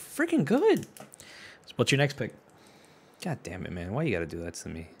freaking good. So what's your next pick? God damn it, man. Why you got to do that to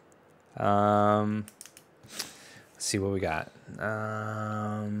me? Let's see what we got.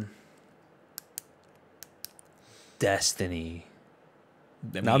 Destiny.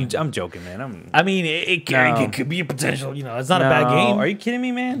 No, I'm joking, man. I mean, it could be a potential. You know, it's not a bad game. Are you kidding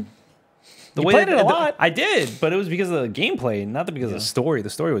me, man? You played it a lot. I did, but it was because of the gameplay, not because of the story. The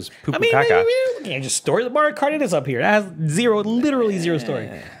story was poop I mean, caca. just story. The Mario Kart 8 is up here. It has literally zero story.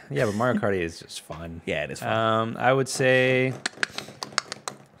 Yeah, but Mario Kart 8 is just fun. Yeah, it is fun. I would say,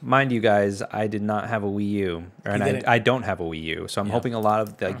 mind you guys, I did not have a Wii U, and I don't have a Wii U, so I'm hoping a lot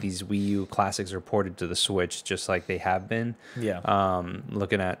of like these Wii U classics are ported to the Switch, just like they have been. Yeah.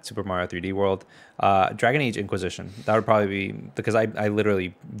 Looking at Super Mario 3D World, Dragon Age Inquisition. That would probably be because I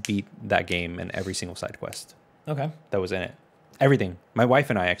literally beat that game in every single side quest Okay. that was in it. Everything. My wife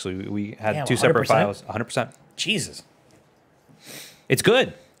and I actually we had Damn, 2 separate 100%? files. 100%. Jesus. It's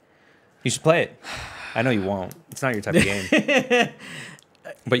good. You should play it. I know you won't. It's not your type of game.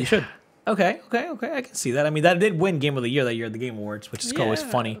 But you should. Okay. I can see that. I mean, that did win Game of the Year that year at the Game Awards, which is always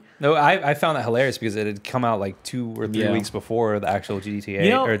funny. No, I found that hilarious because it had come out like 2 or 3 weeks before the actual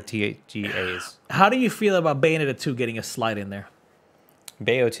GTA or TGAs. How do you feel about Bayonetta 2 getting a slide in there?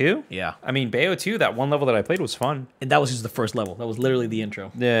 Bayo 2? Yeah. I mean, Bayo 2, that one level that I played was fun. And that was just the first level. That was literally the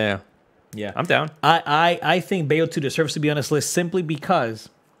intro. Yeah. Yeah. I'm down. I think Bayo 2 deserves to be on this list simply because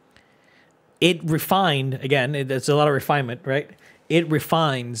it refined, again, it's a lot of refinement, right? It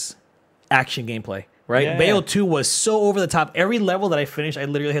refines action gameplay, right? Yeah. Bayo 2 was so over the top. Every level that I finished, I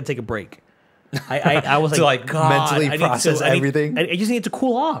literally had to take a break. I was To, like, like, God, mentally process everything? I just need to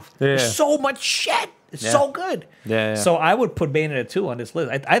cool off. Yeah. There's so much shit. It's so good. Yeah. So I would put Bayonetta 2 on this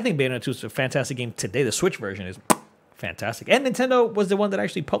list. I think Bayonetta 2 is a fantastic game today. The Switch version is fantastic. And Nintendo was the one that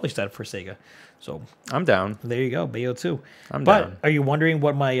actually published that for Sega. So I'm down. there you go, Bayo 2. I'm but down. are you wondering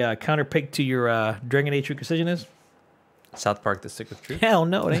what my counter pick to your Dragon Age Decision is? South Park: The Stick of Truth. Hell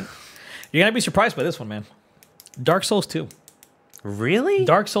no, it ain't. You're going to be surprised by this one, man. Dark Souls 2. Really?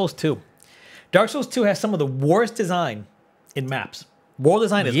 Dark Souls 2. Dark Souls 2 has some of the worst design in maps. World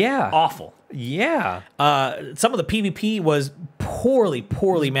design is awful. Yeah. Some of the PvP was poorly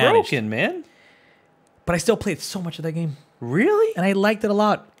managed. Broken, man. But I still played so much of that game. Really? And I liked it a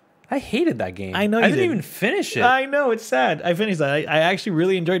lot. I hated that game. I know you I didn't did. even finish it. I know, it's sad. I finished that. I actually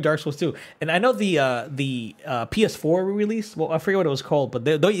really enjoyed Dark Souls 2. And I know the PS4 release, well, I forget what it was called, but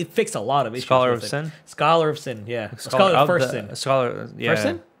it fixed a lot of issues. Scholar with of it. Sin? Scholar of Sin, yeah. Scholar of First Sin. Scholar, yeah. First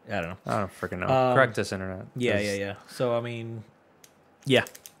Sin? I don't know. I don't freaking know. Correct us, internet. Yeah. So, I mean, yeah.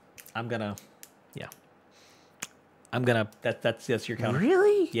 I'm gonna, that's your counter.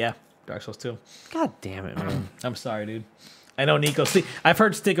 Really? Yeah, Dark Souls 2. God damn it, man. I'm sorry, dude. I know Nico. See, I've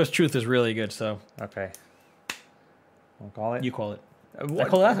heard Nico's Truth is really good, so. Okay. I'll call it. You call it. I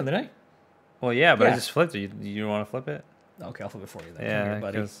called it last time, didn't I? Well, yeah, but Yeah. I just flipped it. You want to flip it? Okay, I'll flip it for you then. Yeah, Come here,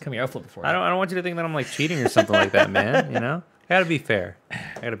 buddy. 'cause Come here, I'll flip it for you. I don't want you to think that I'm like cheating or something like that, man. You know, gotta be fair.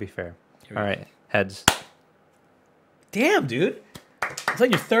 I gotta be fair. we All go. right, heads. Damn, dude. It's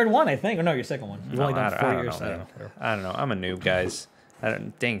like your third one, I think. Or no, your second one. You've only done 4 I don't years. know, I man. don't know. I don't know. I'm a noob, guys. I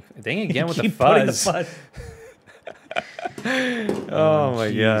don't. Dang again with the Keep putting the fuzz. fuzz. Oh my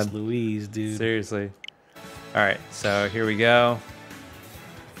Jeez, god. Louise, dude. Seriously. All right, so here we go.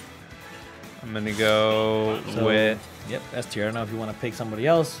 I'm gonna go So, with. Yep, S tier. I don't know if you want to pick somebody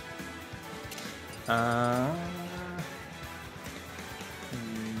else.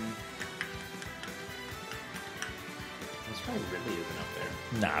 Let's Probably Ridley isn't up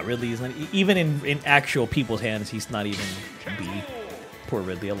there. Nah, Ridley is not. Even in actual people's hands, he's not even B. Poor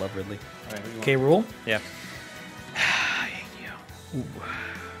Ridley. I love Ridley. All right, K. Rule. Yeah.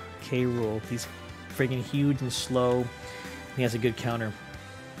 K. Rule. He's freaking huge and slow. He has a good counter.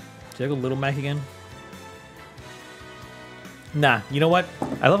 Should I go Little Mac again? Nah. You know what?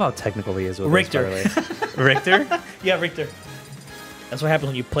 I love how technical he is with Richter. This, by the way. Richter? Yeah, Richter. That's what happens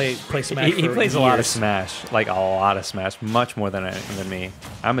when you play Smash. He for plays a lot of years. Smash, like a lot of Smash, much more than me.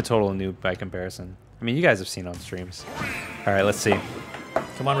 I'm a total noob by comparison. I mean, you guys have seen on streams. All right, let's see.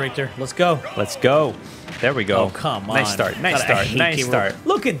 Come on, Richter. Let's go. Let's go. There we go. Oh, come on. Nice start. Nice God, I start. hate Nice K. Rule. start.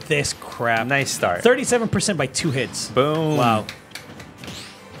 Look at this crap. Nice start. 37% by 2 hits. Boom. Wow.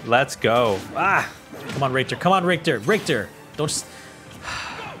 Let's go. Ah. Come on, Richter. Come on, Richter. Richter. Don't.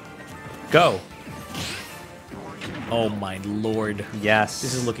 Go. Oh my lord. Yes.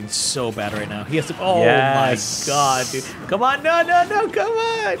 This is looking so bad right now. He has to. Oh Yes. my god, dude. Come on. No, no, no. Come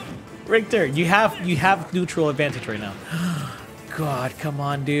on. Richter, you have neutral advantage right now. God, come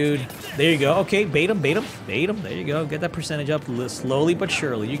on, dude. There you go. Okay, bait him, bait him, bait him. There you go. Get that percentage up slowly but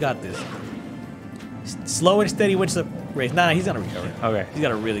surely. You got this. Slow and steady wins the race. Nah, he's gonna recover. Okay. He's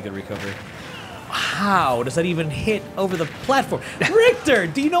got a really good recovery. How does that even hit over the platform? Richter,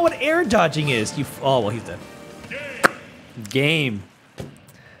 do you know what air dodging is? Oh, well, he's dead. Game.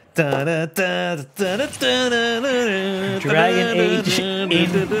 Dragon Age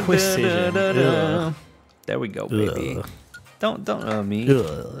Inquisition. Ugh. There we go, baby. Ugh. Don't me.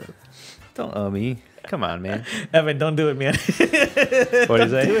 Ugh. Don't me. Come on, man. Evan, don't do it, man. What Don't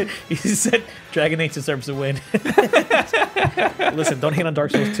is that? do it. You said Dragon Age deserves to win. Listen, don't hate on Dark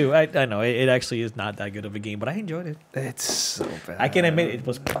Souls 2. I know, it actually is not that good of a game, but I enjoyed it. It's so bad. I can admit it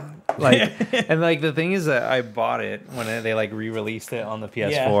was... Like, and like the thing is that I bought it when they like re-released it on the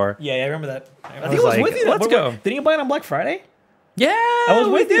PS4. Yeah, I remember that. I think was I was like, with you. let's go. Didn't you buy it on Black Friday? Yeah, I was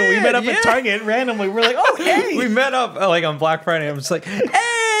with you. We met up yeah. at Target randomly. We're like, oh, hey! We met up like on Black Friday. I'm just like,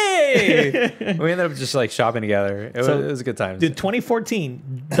 hey! We ended up just like shopping together. It was a good time. Dude,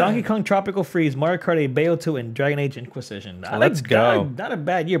 2014, Donkey Kong Tropical Freeze, Mario Kart 8, Bayo 2, and Dragon Age Inquisition. Let's go. Not a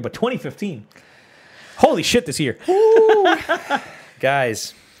bad year, but 2015. Holy shit, this year.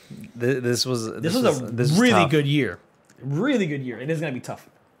 Guys, this was a really tough. good year. Really good year. It is going to be tough.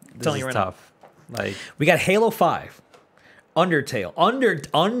 I'm This telling is you right tough. Like, We got Halo 5, Undertale,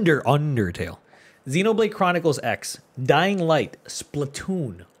 Undertale, Xenoblade Chronicles X, Dying Light,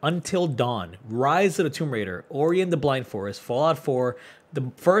 Splatoon, Until Dawn, Rise of the Tomb Raider, Ori and the Blind Forest, Fallout 4,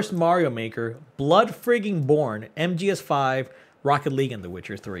 the first Mario Maker, Blood Frigging Born, MGS5, Rocket League, and The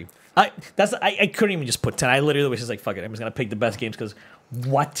Witcher 3. I couldn't even just put 10. I literally was just like, fuck it. I'm just going to pick the best games because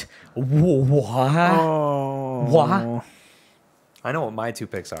what? What? oh, What? I know what my two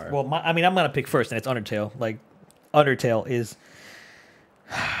picks are. Well, I'm going to pick first, and it's Undertale. Like, Undertale is...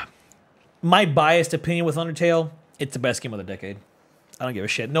 My biased opinion with Undertale, it's the best game of the decade. I don't give a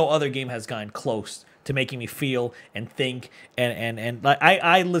shit. No other game has gone close to making me feel and think and like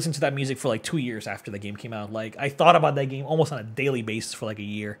I listened to that music for like 2 years after the game came out. Like I thought about that game almost on a daily basis for like a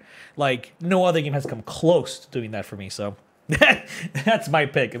year. Like no other game has come close to doing that for me. So that's my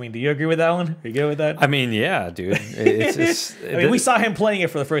pick. I mean, do you agree with that one? Are you good with that? I mean, yeah, dude. I mean, we saw him playing it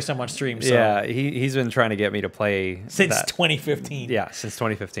for the first time on stream. So Yeah, he's been trying to get me to play since that. 2015. Yeah, since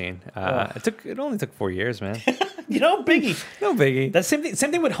 2015. It only took 4 years, man. You know, biggie. No biggie. That's same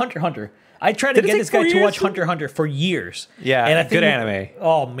thing with Hunter x Hunter. I tried to Did it get take this guy 4 to years? watch Hunter x Hunter for years. Yeah, and I think good anime.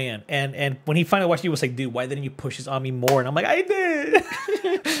 Oh man, and when he finally watched it, he was like, "Dude, why didn't you push this on me more?" And I'm like, "I did,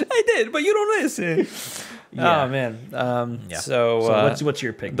 I did, but you don't listen." Yeah. Oh man. Yeah. So, what's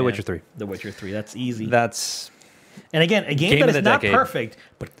your pick? The man? Witcher 3. The Witcher 3. That's easy. That's and again, a game Game that of is the not decade. perfect,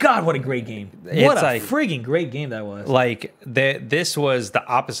 but God, what a great game! It's What a like- friggin' great game that was. like this was the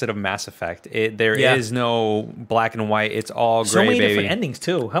opposite of Mass Effect. There is Yeah. no black and white. It's all so gray, many baby. different endings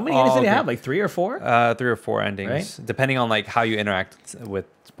too. How many endings All did it gray. have? Like 3 or 4? 3 or 4 endings, Right? depending on like how you interact with.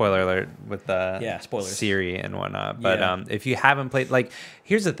 Spoiler alert with spoilers. Siri and whatnot. But Yeah. if you haven't played, like,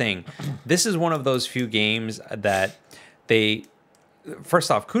 here's the thing: this is one of those few games that they. First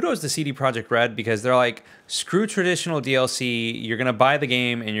off, kudos to CD Projekt Red because they're like, screw traditional DLC. You're gonna buy the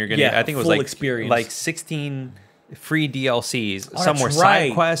game and you're gonna. Yeah, I think it was full like experience. like 16 free DLCs. Oh, Some were that's side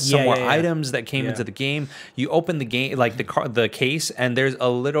right. quests, Yeah, some were yeah, yeah. items that came Yeah. into the game. You open the game, like the case, and there's a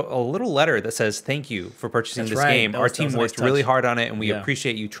little letter that says, "Thank you for purchasing That's this right. game. That Our was team a nice worked really touch. hard on it, and we Yeah.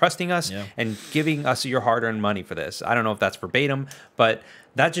 appreciate you trusting us Yeah. and giving us your hard-earned money for this." I don't know if that's verbatim, but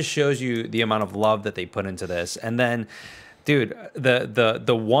that just shows you the amount of love that they put into this. And then, dude,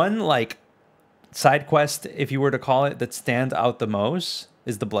 the one like side quest, if you were to call it, that stands out the most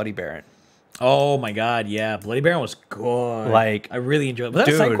is the Bloody Baron. Oh my god, yeah, Bloody Baron was good. Like, I really enjoyed it. Was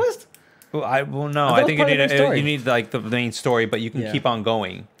that a side dude. quest? Well, no, thought I it think was part of the main story. you need like the main story, but you can Yeah. keep on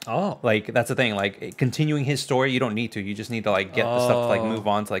going. Oh, Like that's the thing. Like continuing his story, you don't need to. You just need to like get the stuff to like move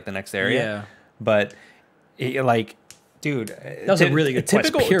on to like the next area. Yeah. But like, dude, that was a really good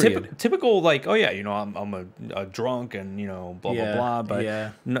quest, period. typical like, oh yeah, you know, I'm a drunk and you know blah Yeah, blah blah. But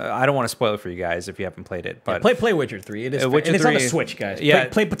yeah. no, I don't want to spoil it for you guys if you haven't played it. But play Witcher 3. It is, Witcher and it's on the 3 Switch, guys. yeah,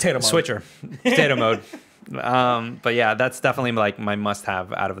 play potato mode. Switcher, potato mode. But yeah, that's definitely like my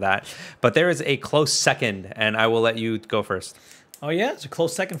must-have out of that. But there is a close second, and I will let you go first. Oh yeah, it's a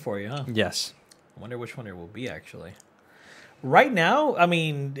close second for you, huh? Yes. I wonder which one it will be actually. Right now, I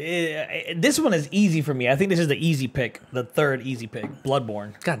mean, this one is easy for me. I think this is the easy pick, the third easy pick,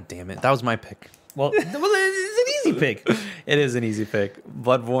 Bloodborne. God damn it, that was my pick. Well, it's an easy pick. It is an easy pick.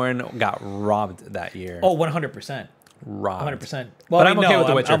 Bloodborne got robbed that year. Oh, 100%. Robbed. 100%. Well, But I'm okay with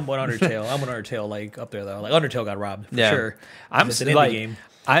The Witcher. I'm one Undertale. I'm an Undertale like up there though. Like Undertale got robbed for Yeah. sure. I'm It's an indie like, game.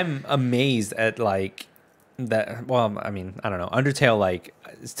 I'm amazed at like that. Well, I mean, I don't know. Undertale, like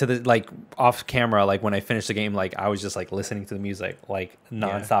to the like off camera, like when I finished the game, like I was just like listening to the music like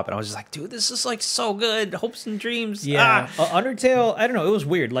nonstop, and I was just like, dude, this is like so good. Hopes and dreams. Yeah, Ah. Undertale. I don't know. It was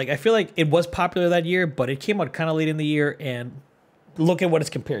weird. Like I feel like it was popular that year, but it came out kind of late in the year, and look at what it's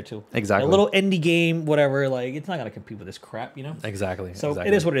compared to. Exactly. A little indie game, whatever. Like it's not gonna compete with this crap, you know. Exactly. So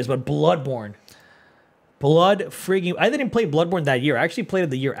exactly. it is what it is. But Bloodborne, I didn't play Bloodborne that year. I actually played it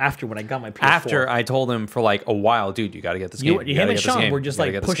the year after when I got my PS4. After I told him for like a while, dude, you got to get this game. him gotta and get this Sean game. were just, You gotta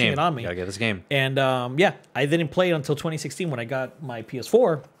like, get this pushing game. it on me. You gotta get this game. And yeah, I didn't play it until 2016 when I got my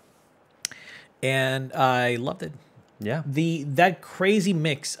PS4, and I loved it. Yeah. That crazy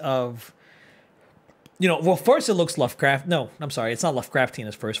mix of, you know, well, first it looks Lovecraft. No, I'm sorry, it's not Lovecraftian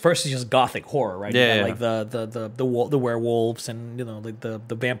at first. First it's just gothic horror, right? Yeah, You yeah. got, like the werewolves and you know like the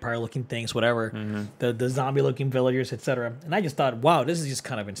vampire looking things, whatever. Mm-hmm. The zombie looking villagers, etc. And I just thought, wow, this is just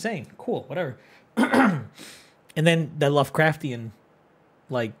kind of insane. Cool, whatever. And then the Lovecraftian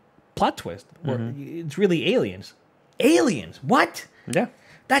like plot twist where Mm-hmm. it's really aliens. Aliens, what? Yeah.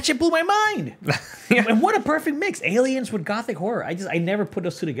 That shit blew my mind. And what a perfect mix. Aliens with gothic horror. I never put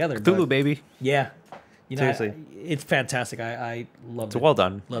those two together. but Cthulhu, baby. yeah. You know, Seriously. it's fantastic. I love it. It's well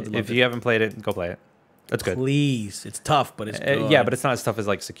done. Loved it, If loved you haven't played it, go play it. That's good. Please. It's tough, but it's good. Yeah, but it's not as tough as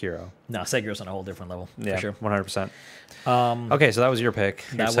like Sekiro. No, Sekiro's on a whole different level. Yeah, For sure. 100%. Okay, so that was your pick.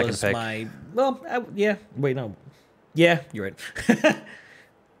 Your That second was pick. my... Well, yeah. Wait, no. Yeah, you're right.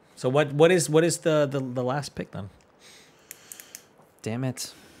 So what is the last pick then? Damn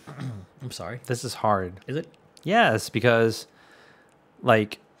it. I'm sorry. This is hard. Is it? Yes, because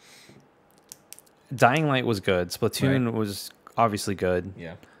like Dying Light was good. Splatoon was obviously good.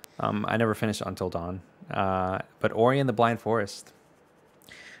 Yeah. I never finished Until Dawn. But Ori and the Blind Forest.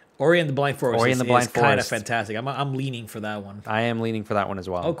 Ori and the Blind Forest Ori and the Blind is kind of Forest. fantastic. I'm leaning for that one. I am leaning for that one as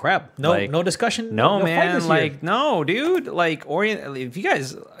well. Oh crap! No, Like, no discussion. No, fight man, this year. like no, dude. Like Orient. If you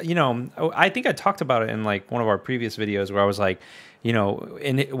guys, you know, I think I talked about it in like one of our previous videos where I was like, you know,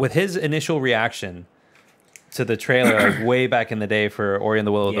 with his initial reaction to the trailer, like way back in the day for Ori and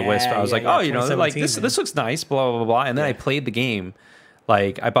the Will of the Wisp, I was like, oh, you know, like 2017, this looks nice, blah blah blah. And then I played the game,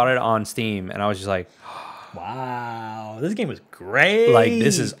 like I bought it on Steam, and I was just like, wow, this game was great. like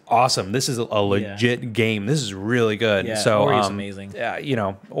this is awesome. This is a legit game. This is really good. Yeah, So Ori's amazing. Yeah, you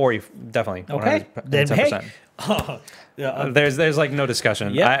know, Ori definitely. Okay, 110%. then hey, There's like no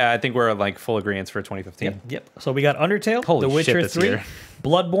discussion. Yep. I think we're like full agreement for 2015. Yep. So we got Undertale, Holy The shit, Witcher this 3, year.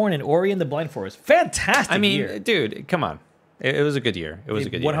 Bloodborne, and Ori and the Blind Forest. Fantastic I mean, year. dude, come on. It was a good year. It was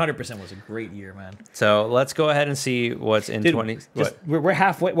a good year. 100% was a great year, man. So let's go ahead and see what's in Dude, 20. just, What? we're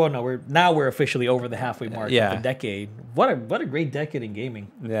halfway. Well, no, we're officially over the halfway mark Yeah. of the decade. What a great decade in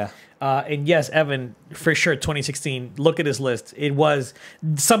gaming. Yeah. And yes, Evan, for sure, 2016. Look at his list. It was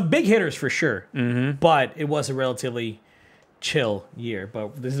some big hitters for sure, but it was a relatively chill year.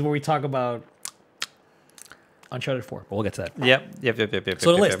 But this is where we talk about Uncharted 4. But we'll get to that. Yep.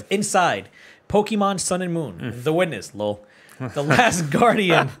 So the list: Inside, Pokemon Sun and Moon, The Witness, lol, The Last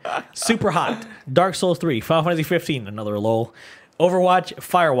Guardian, Super Hot, Dark Souls 3, Final Fantasy 15, another lol, Overwatch,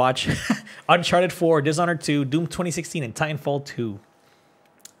 Firewatch, Uncharted 4, Dishonored 2, Doom 2016, and Titanfall 2.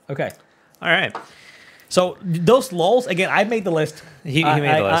 Okay. All right. So those lols again. I made the list. He made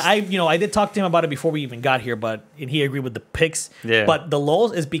the list. I did talk to him about it before we even got here, and he agreed with the picks. Yeah. But the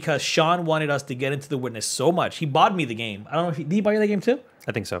lols is because Sean wanted us to get into The Witness so much. He bought me the game. I don't know if did he buy you the game too?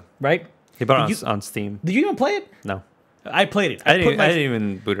 I think so. Right? He bought Did it on Steam. Did you even play it? No. I played it. I put didn't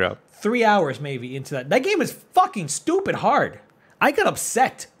even boot it up. 3 hours maybe into that. That game is fucking stupid hard. I got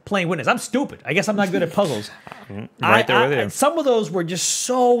upset playing Witness. I'm stupid. I guess I'm not good at puzzles. Right there with you. Some of those were just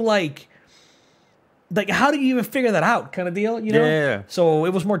so like like, how do you even figure that out? Kind of deal, you know? Yeah. So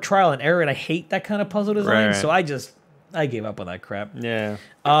it was more trial and error, and I hate that kind of puzzle design. Right. So I gave up on that crap. Yeah.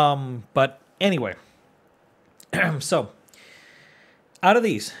 But anyway, so out of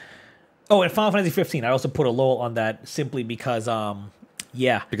these, oh, and Final Fantasy 15, I also put a lull on that simply because,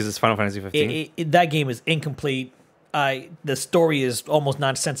 yeah, Because it's Final Fantasy 15. that game is incomplete. The story is almost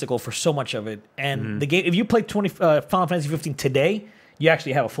nonsensical for so much of it, and the game. If you play Final Fantasy 15 today, you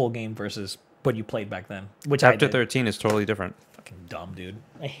actually have a full game versus what you played back then. Which I Chapter did. 13 is totally different. Fucking dumb, dude.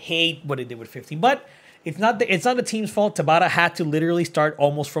 I hate what it did with 15, but it's not the team's fault. Tabata had to literally start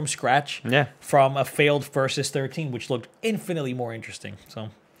almost from scratch. Yeah. From a failed versus 13, which looked infinitely more interesting. So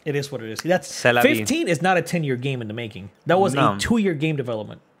it is what it is. That's C'est la vie. 15 is not a 10-year game in the making. That was No. a 2-year game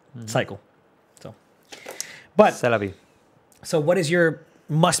development cycle. So, but C'est la vie. so what is your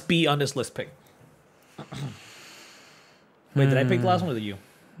must be on this list pick? Wait, did I pick the last one or did you?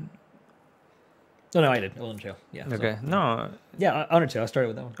 No, I did. Undertale. Yeah. so- Okay. No. yeah, Undertale. I started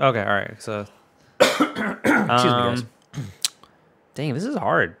with that one. Okay. All right. So. Excuse me, guys. Dang, this is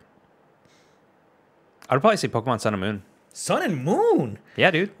hard. I'd probably say Pokemon Sun and Moon. Sun and Moon.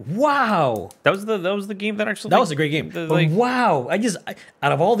 Yeah, dude. Wow. That was the game that actually. That was a great game. the, But like- wow.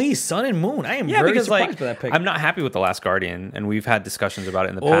 Out of all these, Sun and Moon, I am Yeah, very because surprised like by that pick. I'm not happy with The Last Guardian, and we've had discussions about it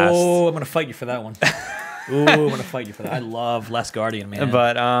in the past. Oh, I'm going to fight you for that one. Ooh, I'm going to fight you for that. I love Last Guardian, man.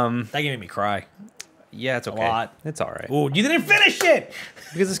 But that game made me cry. yeah, it's okay. lot. It's all right Ooh, you didn't finish it.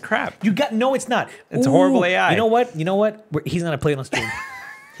 because it's crap. You got no, it's not. It's Ooh, horrible AI. You know what? He's gonna play it on stream.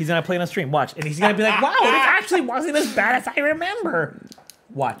 He's gonna play it on stream. Watch, and he's gonna be like, "Wow, this actually wasn't as bad as I remember."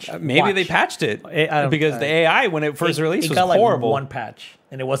 Watch. Maybe watch. they patched it I don't- because the AI when it first released it was got like horrible. one patch,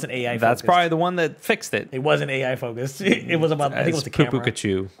 and it wasn't AI. That's focused. probably the one that fixed it. It wasn't AI focused. It was about. I think it was the Poo camera.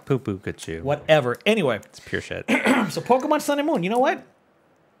 Pikachu. Poo Pikachu. Whatever. Anyway, It's pure shit. so Pokemon Sun and Moon. You know what?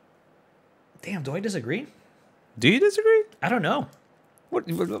 Damn, do I disagree? Do you disagree? I don't know.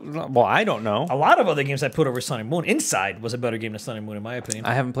 Well, I don't know. A lot of other games I put over Sun and Moon. Inside was a better game than Sun and Moon, in my opinion.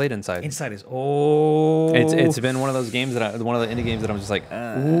 I haven't played Inside. Inside is It's been one of those games one of the indie games that I'm just like,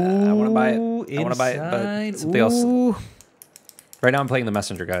 I want to buy it. I want to buy it, but something else. Right now, I'm playing The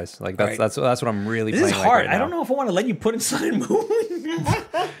Messenger, guys. Like Right. that's what I'm really This playing. is like hard. right I don't now. know if I want to let you put in Sun and Moon.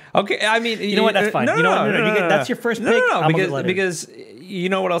 Okay, I mean, You know what? That's fine. You know what? No, you get- that's your first pick. No, I'm gonna let it. because you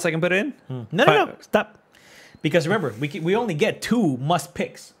know what else I can put in? No. Stop. Because remember, we only get 2 must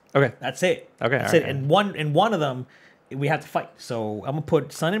picks. Okay, That's it. Okay, That's alright. it. And one of them, we have to fight. So I'm gonna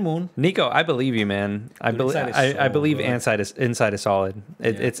put Sun and Moon. Nico, I believe you, man. I believe Inside is I so believe good. Inside is solid.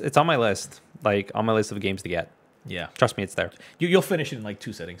 It's on my list, like on my list of games to get. Yeah. Trust me, it's there. You'll finish it in like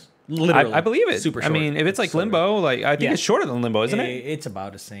 2 settings. Literally. I believe it. Super I short. mean, if it's like So Limbo, like I think Yeah. it's shorter than Limbo, isn't good. it? It's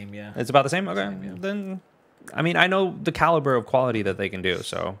about the same. Yeah. It's about the same. Okay, yeah. then I mean, I know the caliber of quality that they can do,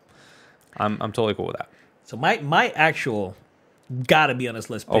 so I'm totally cool with that. So my actual gotta be on this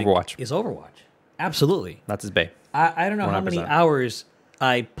list. Pick Overwatch. is Overwatch. Absolutely. That's his bay. I don't know how many 100%. hours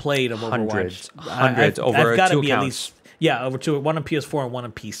I played of Overwatch. Hundreds over gotta 2 be at accounts. least over 2. One on PS4 and one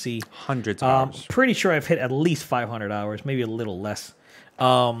on PC. Hundreds of hours. Pretty sure I've hit at least 500 hours, maybe a little less.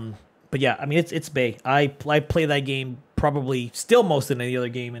 But yeah, I mean it's Bay. I play that game probably still most than any other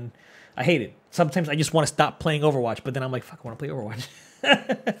game, and I hate it. Sometimes I just want to stop playing Overwatch, but then I'm like, fuck, I want to play Overwatch.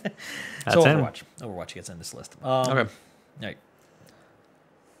 So in. Overwatch gets in this list. Okay. All right.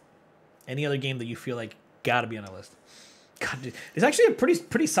 Any other game that you feel like gotta be on the list? God, dude, it's actually a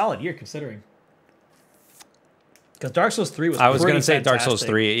pretty solid year considering. Because Dark Souls 3 was. I was pretty gonna say Dark Souls fantastic.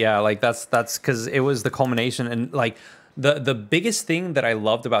 3. Yeah, like that's because it was the culmination, and like the biggest thing that I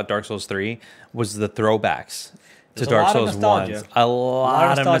loved about Dark Souls 3 was the throwbacks to There's a Dark lot of Souls nostalgia. 1. A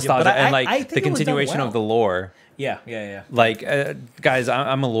lot of nostalgia, but and I like think the it was done continuation well. of the lore. Yeah. Like guys,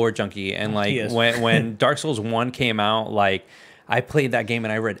 I'm a lore junkie, and He like is. when Dark Souls 1 came out, like I played that game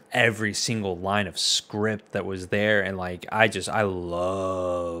and I read every single line of script that was there, and like I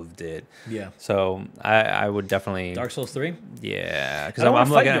loved it. Yeah. So I would definitely Dark Souls 3. yeah, because I don't I'm want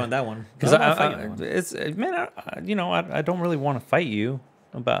to fight looking you at on that one. because I don't wanna fight you on that one. it's man, I don't really want to fight you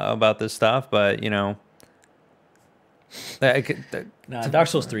about this stuff, but you know, Nah, Dark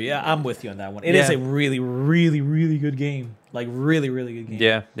Souls 3. Yeah, I'm with you on that one. It is Yeah. a really, really, really good game. Like really, really good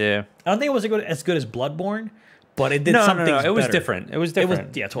game. yeah. I don't think it was as good as Bloodborne, but it did No, something. it was better. different. It was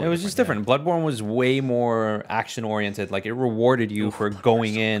different. totally It was just different. Bloodborne was way more action oriented. Like it rewarded you for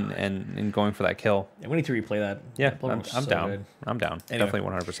going in and going for that kill. Yeah, we need to replay that. Yeah, Bloodborne I'm was I'm so down. good. I'm down. Anyway.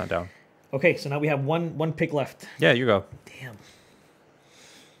 Definitely 100% down. Okay, so now we have one pick left. Yeah, you go. Damn.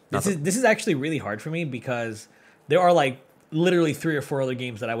 Nothing. This is actually really hard for me because there are like literally 3 or 4 other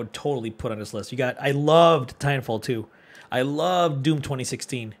games that I would totally put on this list. I loved Titanfall 2. I loved Doom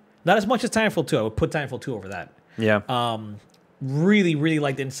 2016. Not as much as Titanfall 2. I would put Titanfall 2 over that. Yeah. Really, really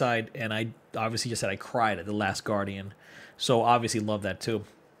liked Inside, and I obviously just said I cried at The Last Guardian. So obviously love that too.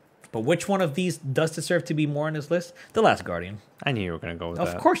 But which one of these does deserve to be more on this list? The Last Guardian. I knew you were going to go with that.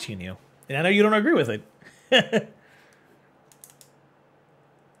 Of course you knew. And I know you don't agree with it.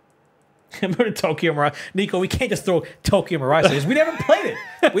 Remember Tokyo Mirage? Nico, we can't just throw Tokyo Mirage at this. We never played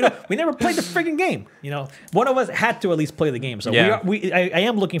it. We never played the freaking game. You know, one of us had to at least play the game. So Yeah. I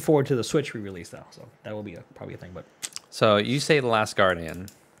am looking forward to the Switch re-release though. So that will be probably a thing. But So you say The Last Guardian.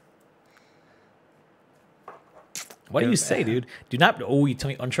 what do you say, dude? Do not. Oh, you tell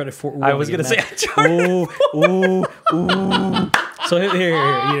me Uncharted 4. Ooh, I was going to say Uncharted. Ooh. So here.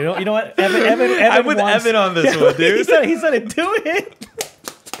 You know what? Evan I'm with wants- Evan on this one, dude. he said it. Do it.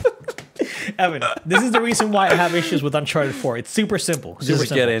 Evan, this is the reason why I have issues with Uncharted 4. It's super simple.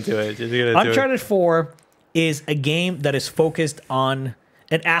 Just get into it. Uncharted 4 is a game that is focused on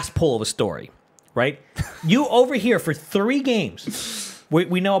an ass pull of a story, right? You over here for 3 games.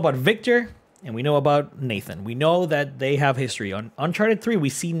 We know about Victor and we know about Nathan. We know that they have history. On Uncharted 3, we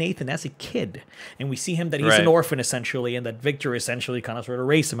see Nathan as a kid, and we see him that he's an Right. orphan essentially, and that Victor essentially kind of sort of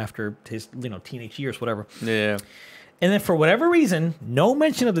raised him after his teenage years, whatever. Yeah. And then for whatever reason, no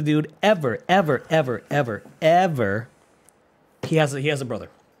mention of the dude ever. He has a brother.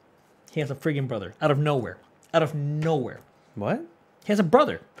 He has a friggin' brother out of nowhere. What? He has a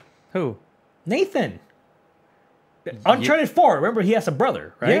brother. Who? Nathan. Uncharted 4. Remember, he has a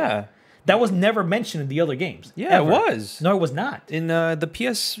brother, right? Yeah. That was never mentioned in the other games. Yeah, ever. it was. No, it was not. In the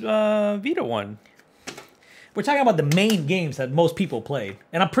PS Vita one. We're talking about the main games that most people played,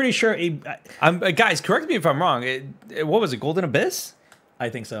 and I'm pretty sure. Guys, correct me if I'm wrong. What was it? Golden Abyss? I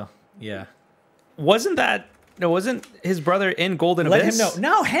think so. Yeah. Wasn't his brother in Golden Let Abyss? him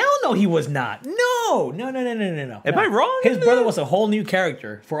know. No, hell no, he was not. No. Am I wrong? His brother was a whole new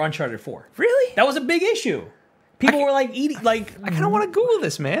character for Uncharted 4. Really? That was a big issue. People were like eating, like. I kind of want to Google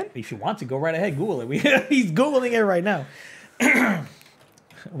this, man. If you want to, go right ahead, Google it. He's Googling it right now.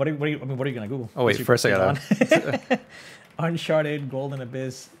 What are you gonna Google? Oh wait, first I gotta Uncharted, Golden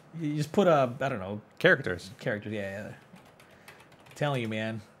Abyss. You just put I don't know, characters. Yeah. I'm telling you,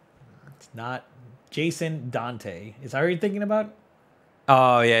 man, it's not Jason Dante. Is that what you're thinking about?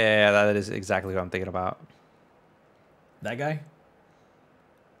 Oh yeah. That is exactly what I'm thinking about. That guy.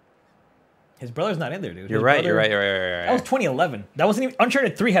 His brother's not in there, dude. You're His right. brother- That was 2011. That wasn't even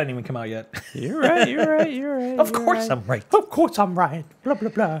Uncharted 3 hadn't even come out yet. You're right. Of course I'm right. Of course I'm right. Blah blah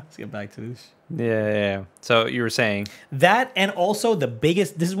blah. Let's get back to this. Yeah. So you were saying That, and also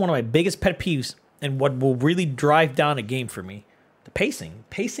this is one of my biggest pet peeves and what will really drive down a game for me. The pacing.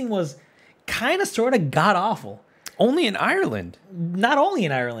 Pacing was kind of sort of god awful. only in Ireland. Not only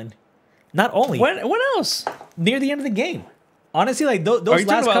in Ireland. Not only. When else? Near the end of the game. Honestly, like those Are you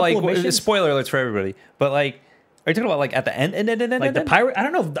last talking about couple of like missions. spoiler alerts for everybody? But like, are you talking about like at the end? Like the pirate, I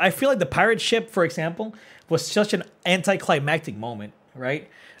don't know. I feel like the pirate ship, for example, was such an anticlimactic moment, right?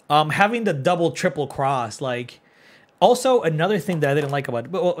 Having the double, triple cross, like. Also, another thing that I didn't like about.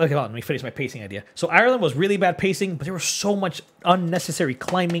 Well, okay, hold on, let me finish my pacing idea. So Ireland was really bad pacing, but there was so much unnecessary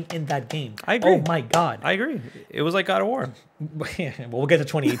climbing in that game. I agree. Oh my god. I agree. It was like God of War. Yeah, well, we'll get to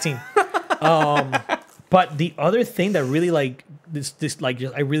 2018. But the other thing that really like this like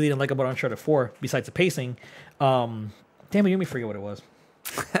just, I really didn't like about Uncharted 4, besides the pacing, damn it, you made me forget what it was.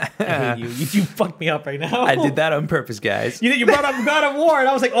 I hate you. You fucked me up right now. I did that on purpose, guys. You brought up God of War, and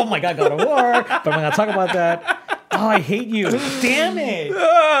I was like, oh my god, God of War. But I'm not gonna talk about that. Oh, I hate you. Damn it.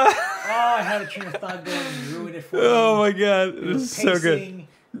 I had a train of thought going and you ruined it for me. Oh my god, It this was is so good. pacing,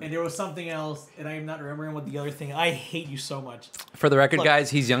 and there was something else, and I am not remembering what the other thing. I hate you so much. For the record, Look. guys,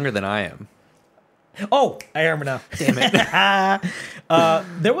 he's younger than I am. Oh, I remember now. Damn it.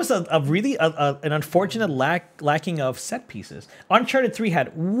 There was a really an unfortunate lacking of set pieces. Uncharted 3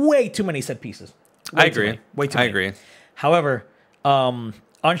 had way too many set pieces. I agree. Way too I many. agree. However,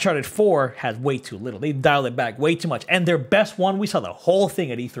 Uncharted 4 had way too little. They dialed it back way too much. And their best one, we saw the whole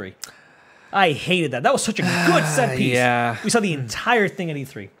thing at E3. I hated that. That was such a good set piece. Yeah. We saw the entire thing at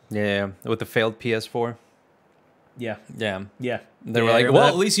E3. Yeah, with the failed PS4. Yeah. Yeah. Yeah. They Yeah, were I like, remember well,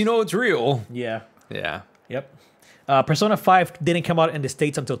 that. at least you know it's real. Yeah. Yeah. Yep. Persona 5 didn't come out in the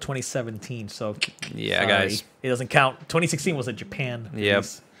States until 2017, so Yeah, sorry. guys. It doesn't count. 2016 was a Japan Yep.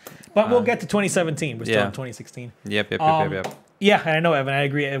 release. But we'll get to 2017. We're still yeah. in 2016. Yep. Yeah, and I know, Evan. I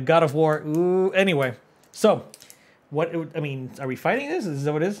agree. God of War. Ooh. Anyway, so what? I mean, are we fighting this? Is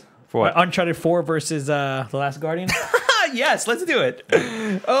that what it is? For what? Uncharted 4 versus The Last Guardian. Yes, let's do it.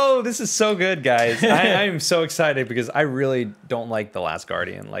 Oh, this is so good, guys. I am so excited because I really don't like The Last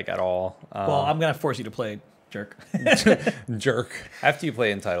Guardian, like, at all. Well, I'm gonna force you to play it. Jerk. Jerk. After you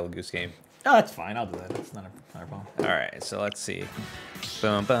play Entitled Goose Game. Oh, that's fine. I'll do that. It's not a problem. All right, so let's see.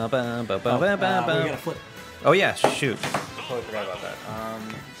 Boom, boom, boom, boom, boom, We boom, boom, gotta boom. flip. Oh yeah, shoot. Totally forgot about that.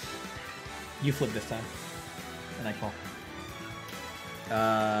 You flip this time. And I call.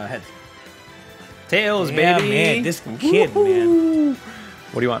 Heads. Tails, Yeah, baby. man. This kid, man.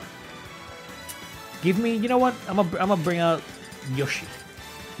 What do you want? Give me, you know what? I'm gonna bring out Yoshi.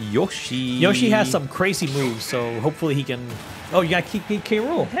 Yoshi. Yoshi has some crazy moves, so hopefully he can. Oh, you got K.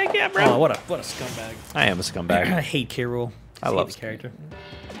 Rool. Heck yeah, bro. Oh, what a scumbag. I am a I scumbag. hate K. Rool. I love this character.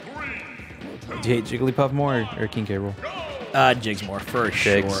 Do you hate Jigglypuff more or King K. Rool? Jigs more for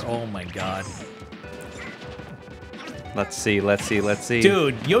Jigs. sure. Oh my god. Let's see.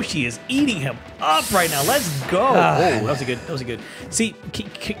 Dude, Yoshi is eating him up right now. Let's go. Oh, that was a good. See,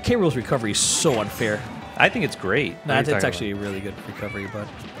 K. Rool's recovery is so unfair. I think it's great. No, it's actually a really good recovery, but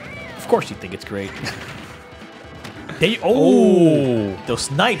of course you think it's great. Those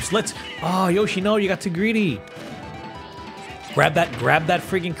snipes. Oh, Yoshi, no, you got too greedy. Grab that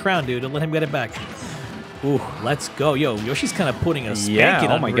freaking crown, dude. Don't let him get it back. Ooh, let's go. Yo, Yoshi's kind of putting a spanking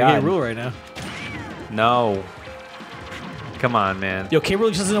oh on my K. God. Rool right now. No. Come on, man. Yo, K. Rool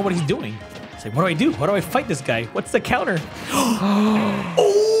just doesn't know what he's doing. It's like, what do I do? How do I fight this guy? What's the counter?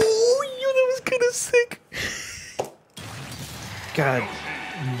 Oh, that was kind of sick. God.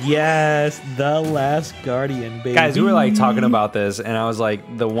 Yes, the Last Guardian, baby. Guys, we were like talking about this, and I was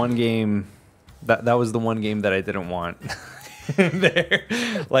like, the one game that was the one game that I didn't want. There,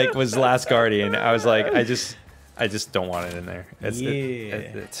 like, was Last Guardian. I was like, I just don't want it in there. It's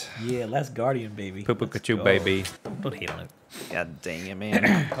Yeah, Last Guardian, baby. Poo poo Let's ka-choo, go. baby. Don't hate on it. God dang it,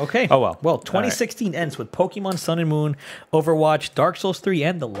 man. Okay. Oh, well. Well, 2016 ends with Pokemon Sun and Moon, Overwatch, Dark Souls 3,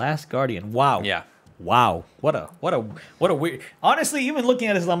 and The Last Guardian. Wow. Yeah. Wow. What a weird. Honestly, even looking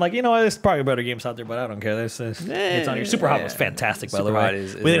at this, I'm like, you know, there's probably better games out there, but I don't care. It's on here. Super Hot was fantastic, by the Super way. Hot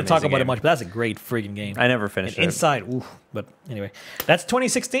is We didn't an talk amazing about it game. much, but that's a great freaking game. I never finished And it. Inside, oof. But anyway, that's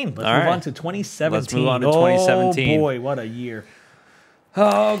 2016. Let's All move right. on to 2017. Let's move on to 2017. Oh boy, what a year.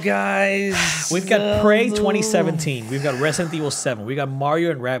 Oh, guys. We've got Prey 2017. We've got Resident Evil 7. We got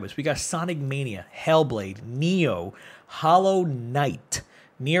Mario and Rabbids. We got Sonic Mania, Hellblade, Neo, Hollow Knight,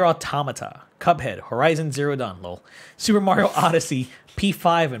 Nier Automata, Cuphead, Horizon Zero Dawn, lol, Super Mario Odyssey,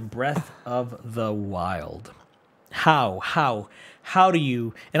 P5, and Breath of the Wild. How do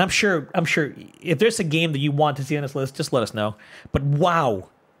you? And I'm sure if there's a game that you want to see on this list, just let us know. But wow,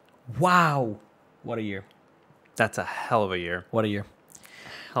 what a year! That's a hell of a year. What a year!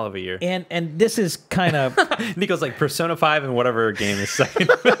 Hell of a year. And this is kind of Nico's like Persona 5 and whatever game is second.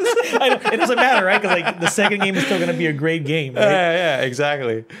 it doesn't matter, right? Because like the second game is still going to be a great game, right? yeah,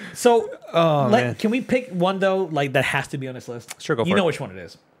 exactly. So, man. can we pick one though, like that has to be on this list? Sure, go You for know it. which one it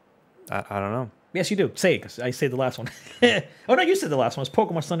is. I don't know. Yes, you do. Say it, because I say the last one. Oh no, you said the last one. It's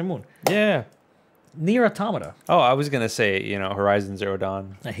Pokemon Sun and Moon. Yeah. Nier Automata. Oh, I was gonna say, Horizon Zero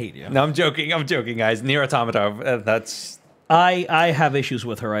Dawn. I hate you. No, I'm joking, guys. Nier Automata. That's I have issues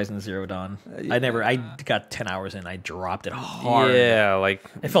with Horizon Zero Dawn. I got 10 hours in. I dropped it hard. yeah, like.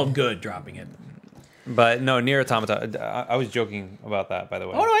 It felt good dropping it. But no, Nier Automata. I was joking about that, by the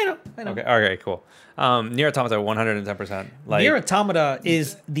way. Oh no, I know. Okay, cool. Nier Automata, 110%. Like Nier Automata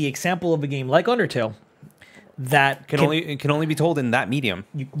is the example of a game like Undertale that can only be told in that medium.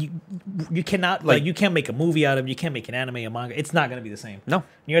 you cannot like you can't make a movie out of it. You can't make an anime, a manga. It's not going to be the same. No.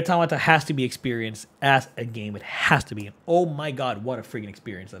 Nier Automata has to be experienced as a game. It has to be. And oh my god, what a freaking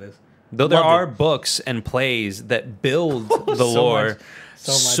experience that is. Though there Loved are it. books and plays that build the So lore much.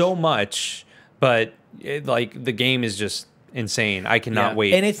 so much, but the game is just insane. I cannot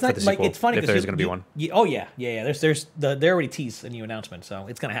wait. And it's for not the like sequel, it's funny if there's going to be one. Oh yeah. They already teased a new announcement, so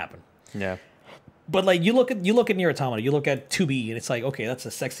it's going to happen. Yeah. But like you look at Nier Automata, you look at 2B, and it's like, okay, that's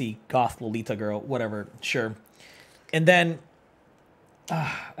a sexy goth Lolita girl, whatever, sure. And then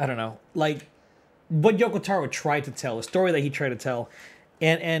I don't know, like what Yoko Taro tried to tell, a story that he tried to tell.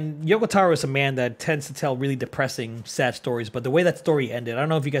 And Yoko Taro is a man that tends to tell really depressing, sad stories. But the way that story ended, I don't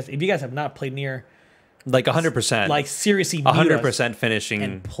know if you guys have not played Nier, Like 100%. like seriously, meet us 100% finishing.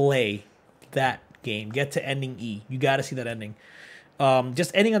 and play that game. Get to ending E. You got to see that ending.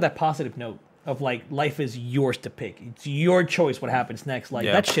 Just ending on that positive note of like life is yours to pick. It's your choice what happens next. Like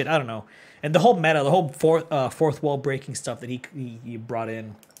that shit, I don't know. And the whole meta, the whole fourth wall breaking stuff that he brought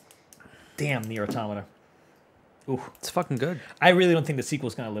in. Damn, Nier Automata. Ooh. It's fucking good. I really don't think the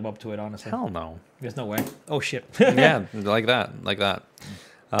sequel's gonna live up to it, honestly. Hell no. There's no way. Oh shit. Yeah, like that.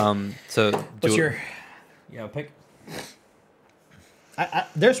 So What's your pick?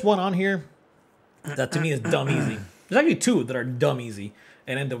 There's one on here that to me is dumb easy. There's actually two that are dumb easy,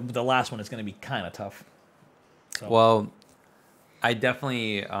 and then the last one is gonna be kind of tough. So Well, I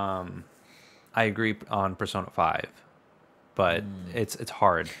definitely I agree on Persona 5, but it's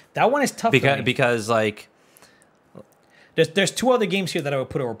hard that one is tough for me. because like There's two other games here that I would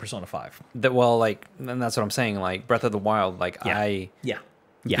put over Persona 5. that like and that's what I'm saying. Like Breath of the Wild, like Yeah. I Yeah.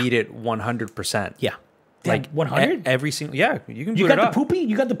 beat it 100%. Yeah. Like 100? every single you can You boot got it the up. poopy?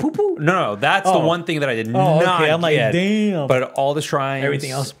 You got the poo-poo? No, that's the Oh. one thing that I did Oh, not okay. I'm like, get. damn. But all the shrines,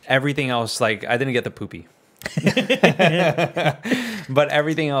 Everything else? like I didn't get the poopy. But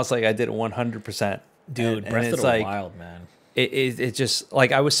everything else, like I did 100%. Dude, Breath of it's the like, Wild, man. It just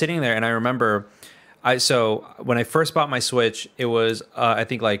like I was sitting there and I remember, so when I first bought my Switch, it was I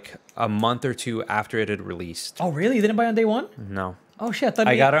think like a month or two after it had released. Oh, really? You didn't buy it on day one? No, Oh, shit. I thought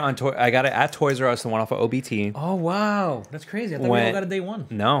I got it on I got it at Toys R Us, the one off of OBT. Oh, wow. That's crazy. I thought we all got it day one.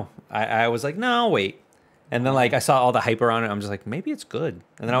 No, I was like, no, wait. And then like I saw all the hype around it. I'm just like, maybe it's good.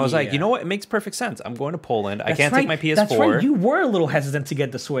 And then I was like, Yeah. you know what? It makes perfect sense. I'm going to Poland. I That's can't right. take my PS4. That's right. You were a little hesitant to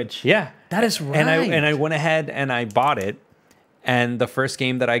get the Switch. Yeah, That is right. and I went ahead and I bought it. And the first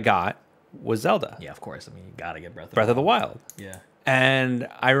game that I got was Zelda, Yeah, of course. I mean, you got to get Breath of the Wild. Yeah. And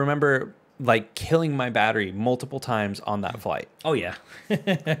I remember like killing my battery multiple times on that flight. Oh, yeah.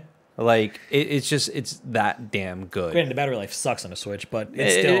 Like it's that damn good. Granted, the battery life sucks on a Switch, but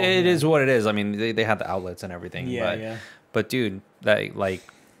it's It still... it is what it is. I mean, they have the outlets and everything. Yeah, but, yeah. But dude, that like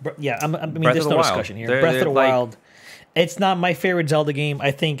Yeah, I mean, Breath there's of the no Wild. discussion here. They're- Breath of they're the like- Wild, it's not my favorite Zelda game.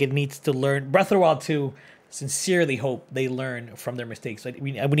 I think it needs to learn. Breath of the Wild 2, sincerely hope they learn from their mistakes. Like,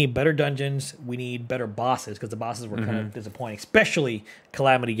 we need better dungeons. We need better bosses, because the bosses were kind of disappointing, especially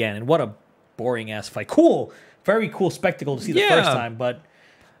Calamity Ganon. What a boring-ass fight. Cool. Very cool spectacle to see the first Yeah. time, but...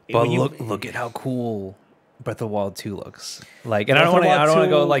 But when you- look at how cool Breath of the Wild 2 looks. Like, and Breath I of the don't want Wild to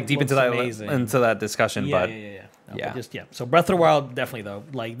go 2 like deep into looks that amazing. discussion, Yeah, but yeah. No, yeah. but just So Breath of the Wild, definitely though.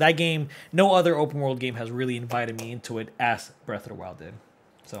 Like that game, no other open world game has really invited me into it as Breath of the Wild did.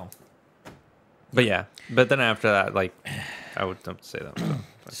 So, But yeah, but then after that, like, I would have to say that.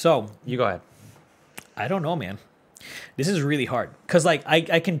 so You go ahead. I don't know, man. This is really hard because like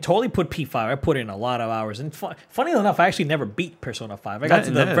I can totally put P5. I put in a lot of hours, and funny enough, I actually never beat Persona 5. I got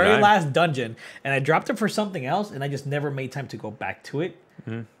to the Neither very did I. last dungeon, and I dropped it for something else, and I just never made time to go back to it.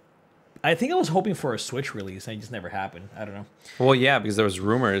 I think I was hoping for a Switch release, and it just never happened. I don't know. Well, yeah, because there was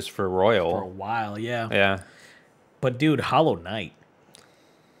rumors for For a Royal. while, yeah. Yeah. But dude, Hollow Knight.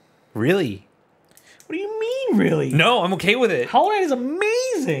 Really? What do you mean, really? No, I'm okay with it. Hollow Knight is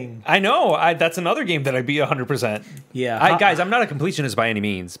amazing. I know. That's another game that I beat 100%. Yeah, Guys, I'm not a completionist by any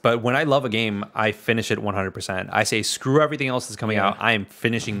means, but when I love a game, I finish it 100%. I say, screw everything else that's coming Yeah. out. I am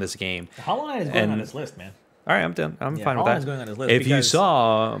finishing this game. Hollow Knight is going on And- this list, man. All right, I'm done. I'm Yeah, fine with Hollow Knight's that. going on his list If you because-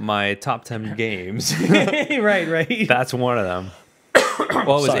 saw my top 10 games, right. that's one of them. Well, it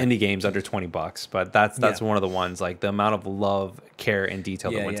was Sorry. indie games under $20, but that's Yeah. one of the ones. Like the amount of love, care, and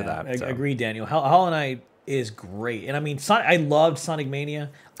detail that went to that. So. Agree, Daniel. Hollow Knight is great, and I mean, I loved Sonic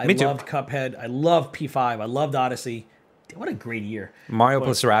Mania. I Me too. loved Cuphead. I loved P5. I loved Odyssey. What a great year. Mario But-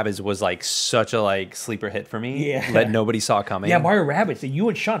 plus Rabbids was like such a like sleeper hit for me Yeah. that nobody saw coming. Yeah, Mario Rabbids. You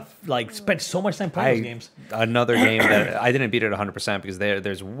and Sean like spent so much time playing those games. Another game that I didn't beat it 100% because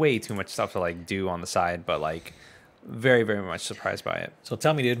there's way too much stuff to like do on the side, but like very, very much surprised by it. So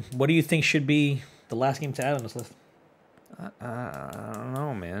tell me, dude, what do you think should be the last game to add on this list? I don't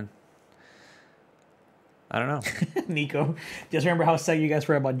know, man. I don't know. Nico, just remember how sad you guys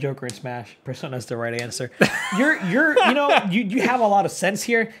were about Joker and Smash. Persona's the right answer. You have a lot of sense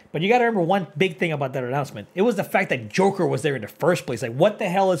here, but you got to remember one big thing about that announcement. It was the fact that Joker was there in the first place. Like, what the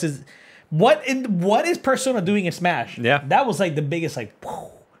hell is his? What is Persona doing in Smash? Yeah. that was like the biggest like,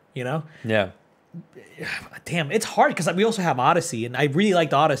 you know. Yeah. Damn, it's hard because we also have Odyssey, and I really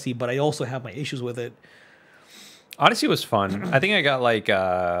liked Odyssey, but I also have my issues with it. Odyssey was fun. I think I got like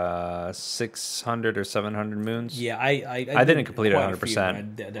 600 or 700 moons. Yeah, I didn't complete it quite a few,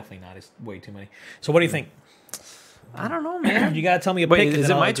 100%. but definitely not. It's way too many. So what do you think? I don't know, man. You gotta tell me a Wait, pick. and is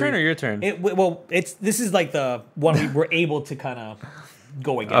then it I'll my agree. turn or your turn? This is like the one we were able to kind of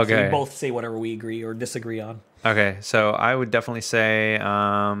go against. Okay. We both say whatever we agree or disagree on. Okay, so I would definitely say,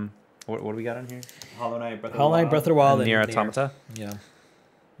 what do we got on here? Hollow Knight, Breath Breath of the Wild, and Nier and Automata. Yeah.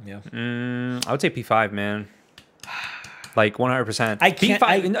 I would say P5, man. Like 100%. I can't-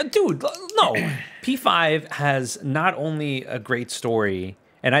 P5, dude, no. P5 has not only a great story,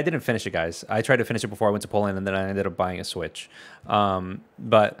 and I didn't finish it, guys. I tried to finish it before I went to Poland, and then I ended up buying a Switch.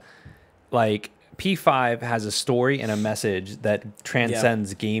 But like P5 has a story and a message that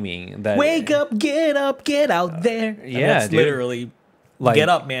transcends gaming. That Wake up, get out there. I mean, yeah, that's dude. literally Like- get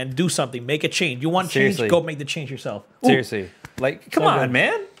up, man. Do something. Make a change. You want change? Seriously. Go make the change yourself. Ooh. Seriously, like, come So on, good.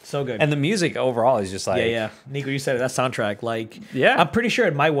 man. So good. And the music overall is just like yeah. Nico, you said it. That soundtrack, like, Yeah. I'm pretty sure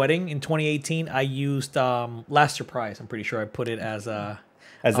at my wedding in 2018, I used Last Surprise. I'm pretty sure I put it as a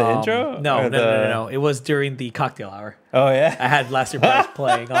as the intro. No, Or no. It was during the cocktail hour. Oh yeah. I had Last Surprise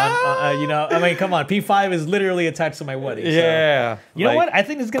playing on you know, I mean, come on, P5 is literally attached to my wedding. So. Yeah. You know what? I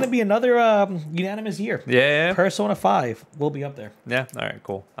think it's gonna be another unanimous year. Yeah. Persona 5 will be up there. Yeah. All right.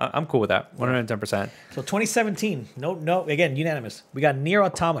 Cool. I'm cool with that. 110%. So 2017, no, again, unanimous. We got Nier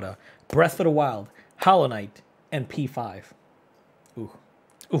Automata, Breath of the Wild, Hollow Knight, and P5. Ooh.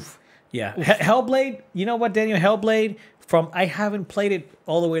 Oof. Yeah. Hellblade, you know what, Daniel? Hellblade, I haven't played it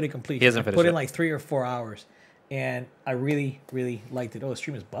all the way to completion. He hasn't I finished put in it. like 3 or 4 hours, and I really, really liked it. Oh, the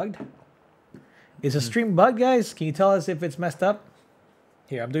stream is bugged? Is the stream bugged, guys? Can you tell us if it's messed up?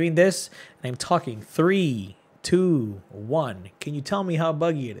 Here, I'm doing this, and I'm talking. 3, 2, 1. Can you tell me how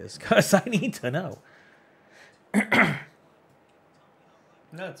buggy it is? Because I need to know.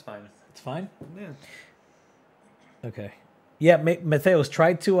 No, it's fine. It's fine? Yeah. Okay. Yeah, Mateos,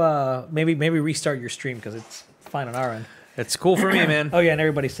 try to maybe restart your stream because it's fine on our end. It's cool for me, man. Oh, yeah, and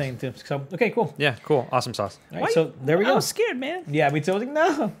everybody's saying too. So, okay, cool. Yeah. Cool. Awesome sauce. All right, so there we go. I was scared, man. Yeah, me too. I was like,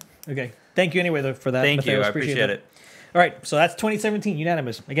 no. Okay. Thank you anyway though, for that. Thank you. Mateos. I appreciate it. All right, so that's 2017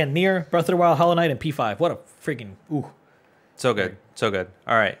 unanimous. Again, Nier, Breath of the Wild, Hollow Knight, and P5. What a freaking ooh. So good. So good.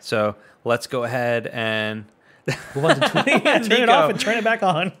 All right. So let's go ahead and Move on to 20. Turn it Nico. off and turn it back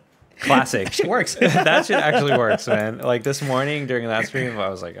on. classic. That shit works. That shit actually works, man. Like this morning during that stream, I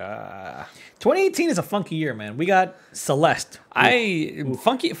was like, 2018 is a funky year, man. We got Celeste.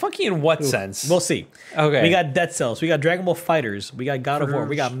 funky in what sense? We'll see. Okay. We got Dead Cells. We got Dragon Ball Fighters. We got God of War.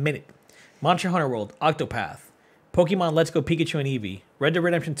 We got Minute. Monster Hunter World. Octopath. Pokemon Let's Go Pikachu and Eevee. Red Dead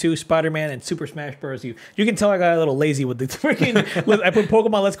Redemption 2, Spider-Man, and Super Smash Bros. You can tell I got a little lazy with the freaking... I put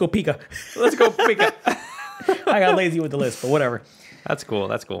Pokemon Let's Go Pika. Let's go Pika. I got lazy with the list, but whatever. That's cool.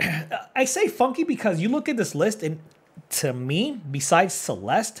 That's cool. I say funky because you look at this list, and to me, besides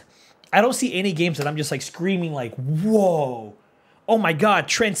Celeste, I don't see any games that I'm just like screaming like, whoa, oh my God,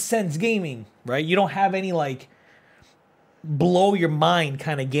 transcends gaming, right? You don't have any like blow your mind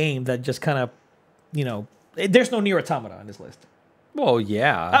kind of game that just kind of, you know, there's no Nier Automata on this list. Well,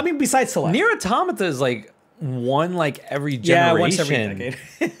 yeah. I mean, besides Celeste. Nier Automata is like one like every Yeah, generation. once every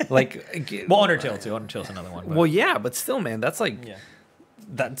decade. Like, Well, Undertale too. Undertale's another one. But well, yeah, but still, man, that's like yeah.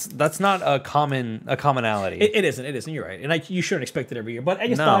 that's not a commonality. It isn't. You're right, and you shouldn't expect it every year. But I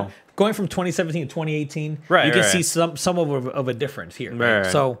just No. thought going from 2017 to 2018, Right, you can right, see right. some of a difference here. Right, right.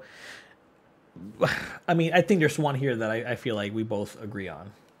 So, I mean, I think there's one here that I feel like we both agree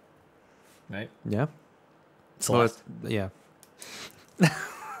on. Right? yeah. Celeste. Well, yeah.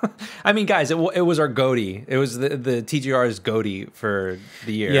 I mean, guys, it was our goatee. It was the TGR's goatee for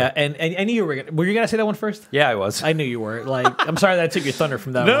the year. Yeah, and I knew you were you gonna say that one first? Yeah, I was. I knew you were. Like, I'm sorry that I took your thunder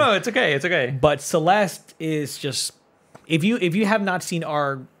from that one. No, it's okay. It's okay. But Celeste is just if you have not seen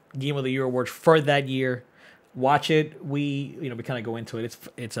our Game of the Year awards for that year, watch it. We kind of go into it.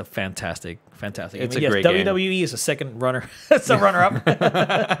 It's a fantastic. It's I mean, a great game. WWE is a second runner. It's a runner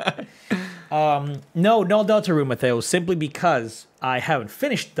up. No Deltarune, Mateo, simply because I haven't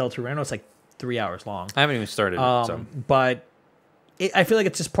finished Deltarune. I know it's like 3 hours long. I haven't even started it. So. But I feel like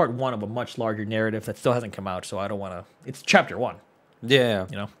it's just part one of a much larger narrative that still hasn't come out. So I don't want to. It's chapter one. Yeah,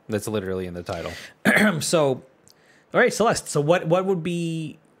 You know. that's literally in the title. So, all right, Celeste. So what would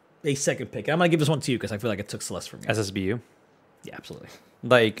be a second pick? I'm gonna give this one to you because I feel like it took Celeste from you. SSBU. Yeah, absolutely.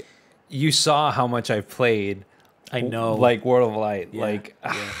 Like, you saw how much I've played. I know. Like World of Light. Yeah, Like,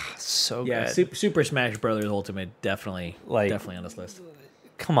 yeah. so Yeah, good. Super Smash Brothers Ultimate definitely on this list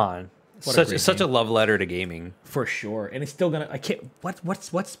Come on. What a great Such a game. love letter to gaming. for sure. And it's still gonna. I can't. What's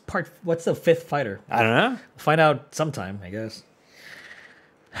the fifth fighter? I don't know. Find out sometime, I guess.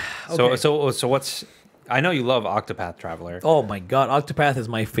 So Okay. so what's? I know you love Octopath Traveler. Oh my God, Octopath is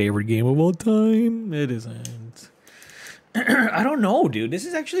my favorite game of all time. It isn't. I don't know, dude. This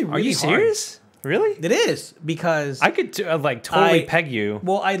is actually really Are you hard. serious? Really? It is because I could like totally I- peg you.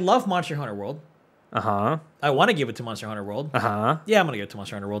 well, I love Monster Hunter World. Uh huh. I want to give it to Monster Hunter World. Uh huh. Yeah, I'm gonna give it to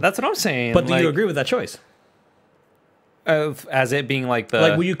Monster Hunter World. That's what I'm saying. But do like, you agree with that choice? as it being like the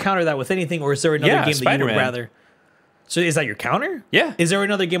Like, will you counter that with anything, or is there another Yeah, game that you Spider-Man. would rather? So, is that your counter? Yeah. Is there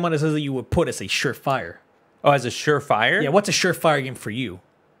another game on this list that you would put as a surefire? oh as a surefire? Yeah. What's a surefire game for you?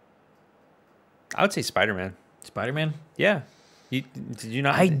 I would say Spider-Man. Spider-Man. Yeah. Did you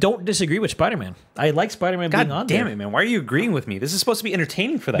not? I don't disagree with Spider-Man. I like Spider-Man God being on damn there it, man! Why are you agreeing with me? This is supposed to be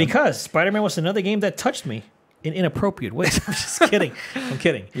entertaining for them. because Spider-Man was another game that touched me. in inappropriate ways. I'm just kidding. I'm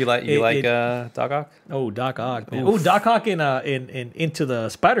kidding. You like Doc Ock? Oh, Doc Ock, man. Oh, Doc Ock in Into the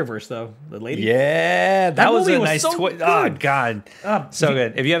Spider-Verse, though. The lady. Yeah, that was movie a was nice so twist. good. Oh god, so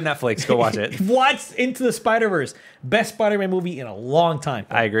good. If you have Netflix, go watch it. What's Into the Spider-Verse? Best Spider-Man movie in a long time.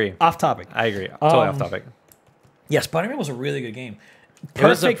 I agree. Off topic. I agree. Totally off topic. Yeah, Spider-Man was a really good game. It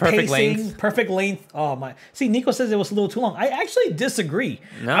was a perfect length. Perfect length. Oh my! See, Nico says it was a little too long. I actually disagree.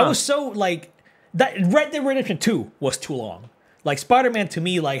 No. I was so like that. Red Dead Redemption 2 was too long. Like Spider-Man to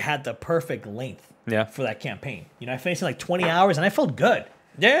me, like had the perfect length. Yeah. For that campaign, you know, I finished in like 20 hours and I felt good.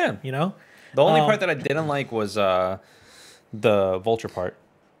 Yeah. You know, The only part that I didn't like was the Vulture part.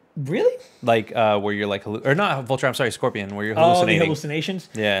 really. Like where you're like or not Vulture. I'm sorry, Scorpion. Where you're Oh, the hallucinating hallucinations.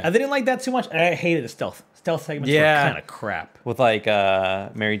 Yeah. I didn't like that too much. I hated the stealth. Stealth segments Yeah. were kind of crap. with like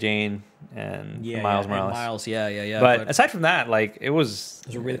Mary Jane and Miles and Morales. Miles, yeah. But aside from that, like it was.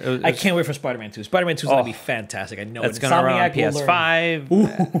 It was really, I can't wait for Spider-Man 2. Spider-Man 2 is gonna be fantastic. I know It's gonna run on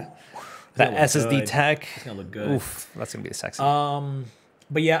PS5. That SSD good. tech. It's gonna look good. Oof, that's gonna be sexy.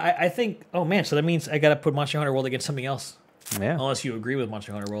 But yeah, I think. Oh man, so that means I gotta put Monster Hunter World against something else. Yeah. Unless you agree with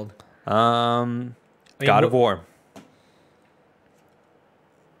Monster Hunter World. God of what- War.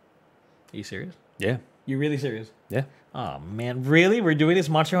 Are you serious? Yeah. You really serious? Yeah. Oh man, really? We're doing this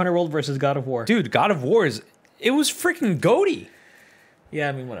Monster Hunter World versus God of War. Dude, God of War it was freaking goaty. Yeah,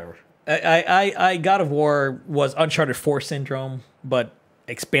 I mean whatever. I God of War was Uncharted 4 syndrome, but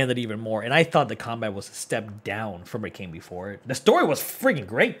expanded even more. And I thought the combat was a step down from what came before it. The story was freaking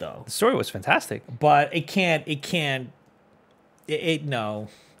great though. The story was fantastic. But no.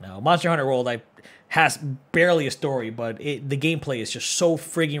 Monster Hunter World has barely a story, but the gameplay is just so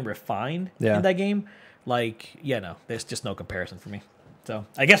friggin' refined in that game. Like, yeah, no, there's just no comparison for me. So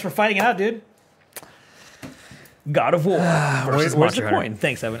I guess we're fighting it out, dude. God of War versus where's Monster the Hunter. coin?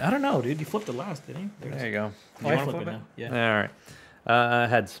 Thanks, Evan. I don't know, dude. You flipped it last, didn't you? There you go. Oh, I flip it now. Yeah. All right.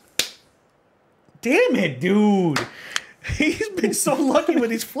 Heads. Damn it, dude. He's been so lucky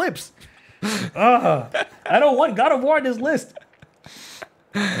with these flips. I don't want God of War on this list.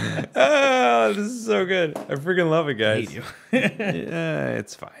 Oh, this is so good. I freaking love it, guys. I hate you. Yeah,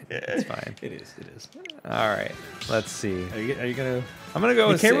 it's fine. It's fine. It is. All right. Let's see. Are you gonna? I'm gonna go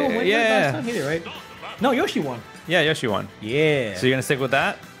with K-Rool win last yeah. time? He did, right? No, Yoshi won. Yeah, Yoshi won. Yeah. So you're gonna stick with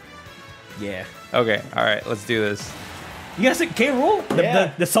that? Yeah. Okay. All right. Let's do this. You guys think K-Rool?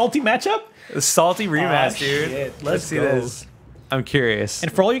 The salty matchup? The salty rematch, dude. Shit. Let's see go. this. I'm curious.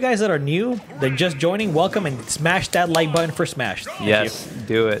 And for all you guys that are new, they're just joining, welcome and smash that like button for Smash. Thank Yes,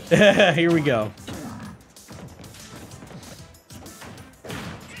 do it. you. Here we go.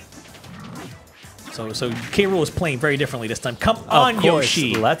 So K-Rool is playing very differently this time. Come on, course.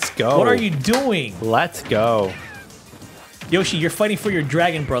 Yoshi. Let's go. What are you doing? Let's go. Yoshi, you're fighting for your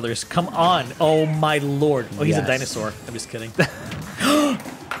dragon brothers. Come on. Oh, my lord. Oh, he's a Yes. dinosaur. I'm just kidding.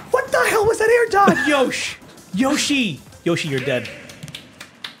 What the hell was that air dodge, Yoshi? Yoshi, you're dead.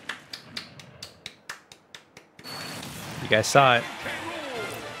 You guys saw it.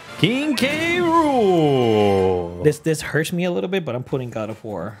 King K. Rool. This hurts me a little bit, but I'm putting God of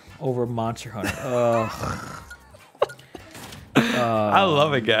War over Monster Hunter. I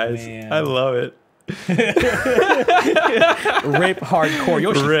love it, guys. man. I love it. Rip hardcore.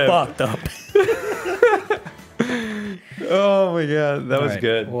 Yoshi Rip. fucked up. Oh my god, that was Alright,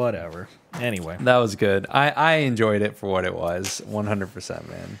 good. Whatever. Anyway. That was good. I enjoyed it for what it was. 100%,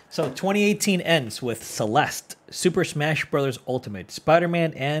 man. So 2018 ends with Celeste, Super Smash Bros. Ultimate,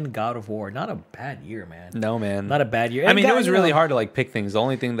 Spider-Man, and God of War. Not a bad year, man. No, man. Not a bad year. I And mean, it God, was you really know, hard to like pick things. The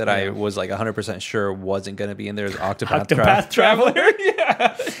only thing that I Yeah. was like 100% sure wasn't going to be in there is Octopath Octopath Traveler.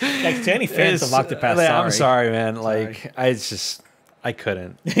 Yeah. Like, to any fans of Octopath, like, sorry. I'm sorry, man. Sorry. Like, I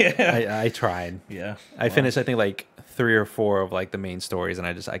couldn't. Yeah. I tried. Yeah. I finished, I think, like 3 or 4 of like the main stories, and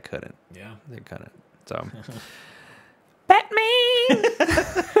I couldn't. Yeah. I couldn't. So.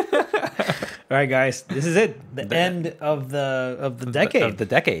 All right, guys. This is it. The end of the decade. Of the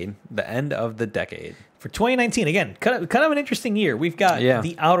decade. The end of the decade. For 2019, again, kind of an interesting year. We've got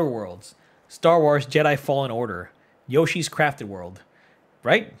The Outer Worlds, Star Wars Jedi Fallen Order, Yoshi's Crafted World,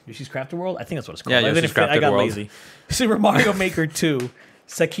 right? Yoshi's Crafted World? I think that's what it's called. Yeah, Yoshi's I Crafted got World. lazy. Super Mario Maker 2,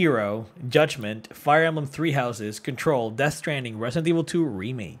 Sekiro, Judgment, Fire Emblem Three Houses, Control, Death Stranding, Resident Evil 2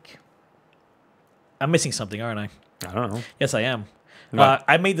 Remake. I'm missing something, aren't I? I don't know. Yes, I am. What?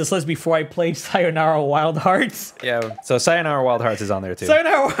 I made this list before I played Sayonara Wild Hearts. Yeah. So Sayonara Wild Hearts is on there too.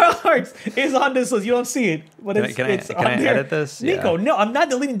 Sayonara Wild Hearts is on this list. You don't see it, but Can it's I on there. edit this? Nico, Yeah. no, I'm not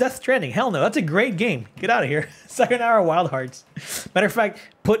deleting Death Stranding. Hell no, that's a great game. Get out of here. Sayonara Wild Hearts. Matter of fact,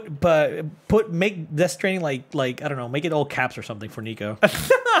 make Death Stranding like I don't know, make it all caps or something for Nico.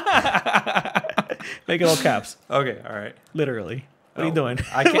 Make it all caps. Okay, all right. Literally. What are you doing?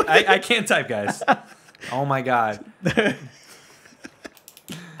 I can't type, guys. Oh my god.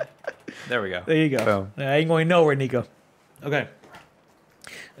 There we go. There you go. Boom. I ain't going nowhere, Nico. Okay.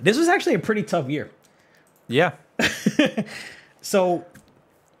 This was actually a pretty tough year. Yeah. So,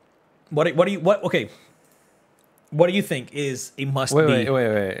 what do you think is a must be?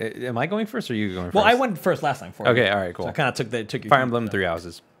 Wait. Am I going first or are you going first? Well, I went first last time for you. Okay, all right, cool. So I kind of took your Fire Emblem Three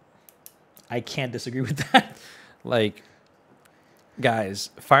Houses. I can't disagree with that. Like, guys,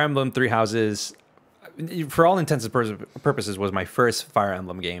 Fire Emblem Three Houses, for all intents and purposes, was my first Fire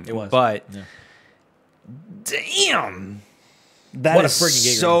Emblem game. It was. But, Yeah. damn. That What a is freaking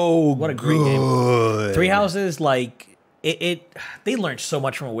game. so What a great game. Three Houses, like, they learned so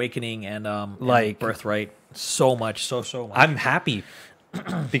much from Awakening and Like- Birthright. So much, so much. I'm happy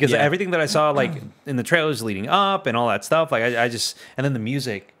because Yeah. everything that I saw, like in the trailers leading up and all that stuff, like I just, and then the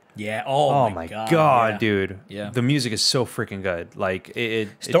music. Yeah. Oh my god, yeah. dude! Yeah. The music is so freaking good. Like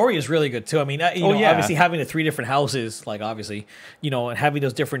Story is really good too. I mean, you know, yeah. obviously having the three different houses, like obviously, you know, and having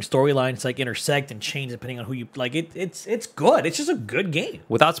those different storylines like intersect and change depending on who you like. It's good. It's just a good game.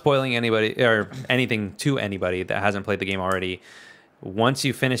 without spoiling anybody or anything to anybody that hasn't played the game already. Once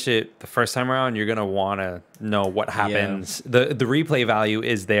you finish it the first time around, you're gonna want to know what happens. The replay value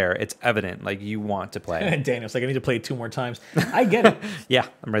is there; it's evident. Like you want to play. Daniel's like, I need to play it 2 more times. I get it. Yeah,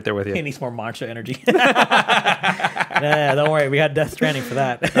 I'm right there with He you. needs more mantra energy. Yeah, don't worry. We had Death Stranding for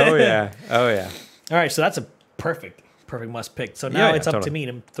that. Oh yeah, oh yeah. All right, so that's a perfect must pick. So now Yeah, it's up to totally.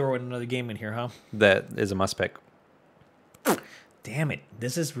 me to throw in another game in here, huh? That is a must pick. Damn it.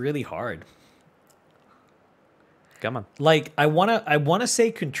 This is really hard. Come on. Like I wanna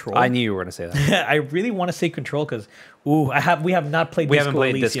say Control. I knew you were gonna say that. I really want to say Control because we have not played. We Disco haven't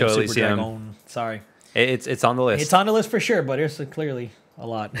played Elysium, Disco Super Elysium. Dragon. Sorry, It's on the list. it's on the list for sure, but there's clearly a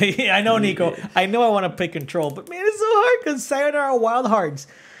lot. I know, Nico. I know I want to pick Control, but man, it's so hard because Sayonara Wild Hearts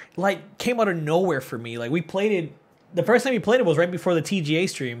like came out of nowhere for me. Like we played it. The first time we played it was right before the TGA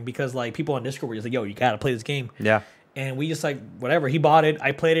stream because like people on Discord were just like, "Yo, you gotta play this game." Yeah. And we just like whatever. He bought it,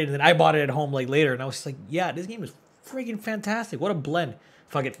 I played it, and then I bought it at home like later, and I was just like, "Yeah, this game is freaking fantastic! What a blend!"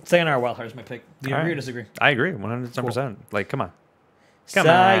 Fuck it, Sayonara Wild Hearts is my pick. Do you agree or disagree? I agree, 110%. Like, come on.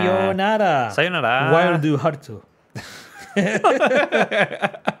 Sayonara. Sayonara. Wild Hearts.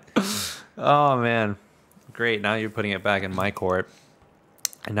 Oh man, great! Now you're putting it back in my court,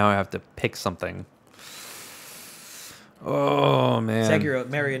 and now I have to pick something. Oh man, Sekiro,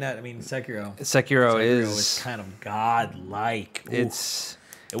 Marionette. I mean, Sekiro. Sekiro is kind of godlike. Ooh. It's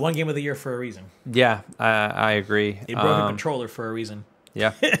It won Game of the Year for a reason. yeah, I agree. It broke a controller for a reason.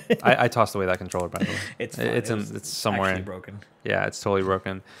 Yeah, I tossed away that controller by the way. It's fine. It's somewhere actually in. broken. Yeah, it's totally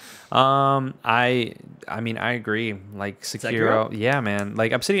broken. I mean I agree. Like Sekiro, yeah, man.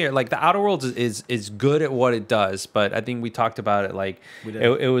 Like I'm sitting here, like the Outer Worlds is good at what it does, but I think we talked about it. Like We did.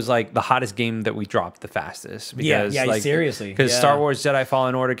 it was like the hottest game that we dropped the fastest. Because, Yeah, like, seriously. Because Yeah. Star Wars Jedi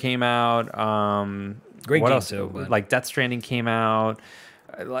Fallen Order came out. Great what game else? too, but- Like Death Stranding came out.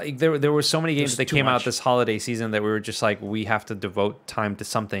 Like there were so many games There's that too came out much. this holiday season that we were just like, we have to devote time to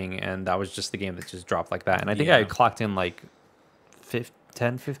something, and that was just the game that just dropped like that. And I think Yeah. I clocked in like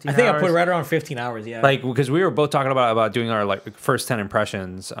 10, 15 I think hours. I put it right around 15 hours. Yeah. Like because we were both talking about doing our like first 10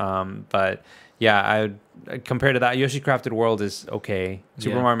 impressions. But yeah, I compared to that, Yoshi Crafted World is okay.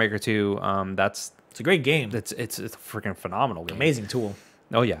 Super Yeah. Mario Maker 2, that's it's a great game. it's a freaking phenomenal game. Amazing tool.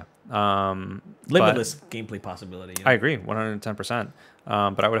 Oh yeah. Limitless gameplay possibility. You know? I agree, 110%.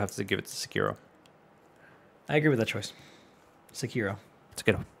 But I would have to give it to Sekiro. I agree with that choice. Sekiro. It's a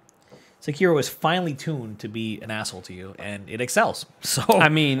good one. Sekiro is finely tuned to be an asshole to you, and it excels. So I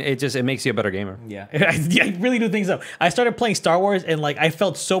mean, it makes you a better gamer. yeah, I really do think so. I started playing Star Wars, and like I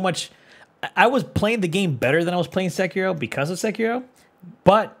felt so much. I was playing the game better than I was playing Sekiro because of Sekiro.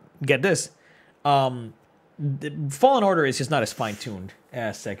 But get this, Fallen Order is just not as fine tuned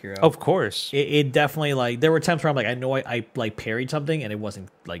as Sekiro. Of course. It definitely like there were times where I'm like I know I like parried something and it wasn't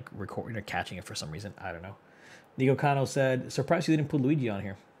like recording or catching it for some reason. I don't know. Nico Kano said, "Surprised you didn't put Luigi on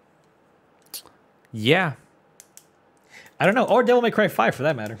here." Yeah. I don't know, or Devil May Cry 5 for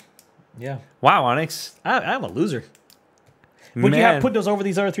that matter. Yeah, Wow, Onyx. I'm a loser. Would you have put those over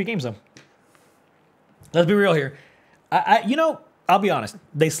these other 3 games though? Let's be real here. You know, I'll be honest.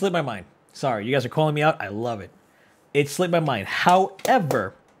 They slipped my mind. Sorry, you guys are calling me out. I love it. It slipped my mind.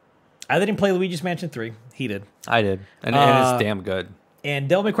 However, I didn't play Luigi's Mansion 3. He did. I did. And it's damn good. And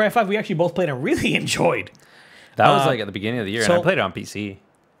Devil May Cry 5, we actually both played and really enjoyed. That was like at the beginning of the year, and I played it on PC.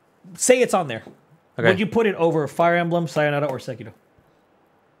 Say it's on there. Okay. Would you put it over Fire Emblem, Sayonara, or Sekiro?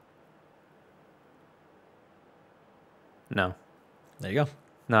 No. There you go.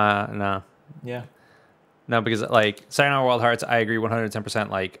 Nah. Yeah. No, because like Sayonara Wild Hearts, I agree 110%.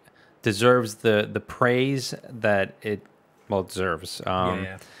 Like deserves the praise that it deserves.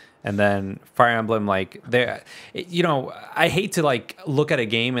 Yeah. And then Fire Emblem, like I hate to like look at a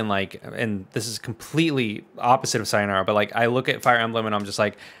game and this is completely opposite of Sayonara, but like I look at Fire Emblem and I'm just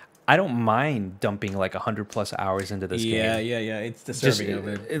like, I don't mind dumping like 100+ hours into this game. Yeah. It's deserving of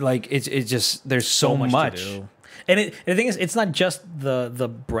it. It's just there's so much. to do. And the thing is, it's not just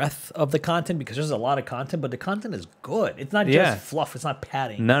the breadth of the content, because there's a lot of content, but the content is good. It's not just fluff. It's not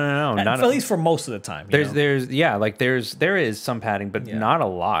padding. No, not at least for most of the time. There is some padding, but not a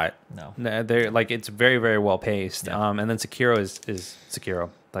lot. No, there like it's very, very well paced. Yeah. And then Sekiro is Sekiro.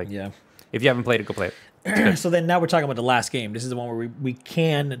 Like yeah. If you haven't played it, go play it. So then now we're talking about the last game. This is the one where we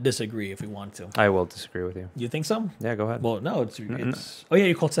can disagree if we want to. I will disagree with you. You think so? Yeah, go ahead. Well, no, it's oh yeah,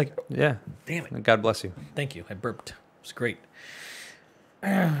 you called second. Yeah. Damn it. God bless you. Thank you. I burped. It's great.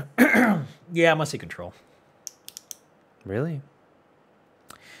 Yeah, I must say Control. Really?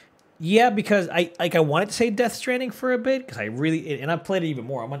 Yeah, because I wanted to say Death Stranding for a bit, because and I've played it even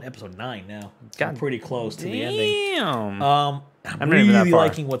more. I'm on episode 9 now. So I'm pretty close to the ending. Damn. I'm not even that really far.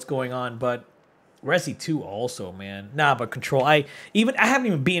 liking what's going on, but Resi 2 also, man. Nah, but Control. I haven't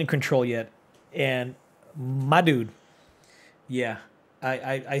even been in Control yet, and my dude, yeah,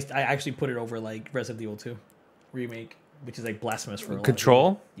 I actually put it over like Resident Evil 2 remake, which is like blasphemous for a lot of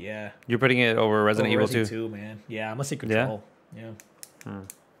Control? people. Yeah. You're putting it over Resident Evil 2? 2, man. Yeah, I must say Control. Yeah.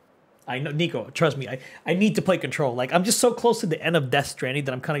 I know, Nico, trust me, I need to play Control. Like, I'm just so close to the end of Death Stranding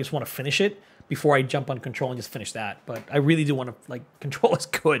that I'm kind of just want to finish it before I jump on Control and just finish that. But I really do want to, like, Control is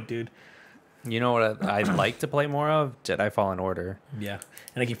good, dude. You know what I'd like to play more of? Jedi Fallen Order. Yeah.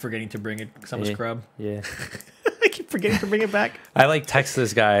 And I keep forgetting to bring it because I'm a scrub. Yeah. I keep forgetting to bring it back. I like text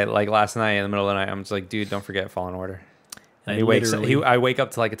this guy like last night in the middle of the night. I'm just like, dude, don't forget Fallen Order. And I wake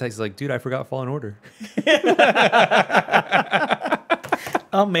up to like a text like, dude, I forgot Fallen Order.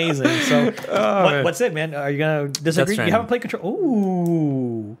 Amazing. So what's it, man? Are you gonna disagree? You haven't played Control.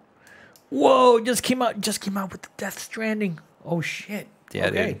 Ooh. Whoa, just came out with the Death Stranding. Oh shit. Yeah,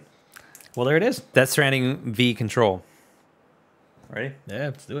 okay. Dude. Well, there it is. Death Stranding v Control. Ready? Yeah,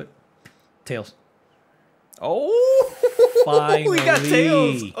 let's do it. Tails. Oh, finally. We got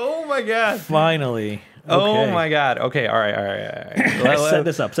Tails. Oh my god. Finally. Okay. Oh my god. Okay. All right. Set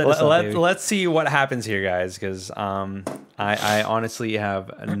this up. Let's see what happens here, guys, because I honestly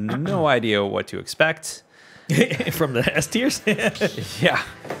have no idea what to expect from the S tiers. Yeah.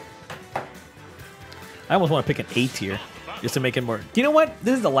 I almost want to pick an A tier just to make it more. Do you know what?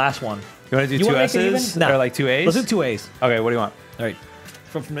 This is the last one. You want to do two S's or like two A's? Let's do two A's. Okay. What do you want? All right.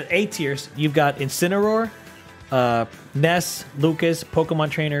 From the A tiers, you've got Incineroar, Ness, Lucas, Pokemon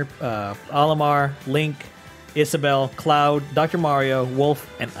Trainer, Olimar, Link, Isabelle, Cloud, Dr. Mario, Wolf,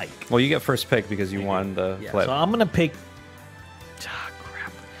 and Ike. Well, you get first pick because you won the flip. So I'm going to pick...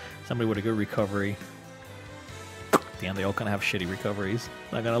 crap. Somebody with a good recovery. Damn, they all kind of have shitty recoveries.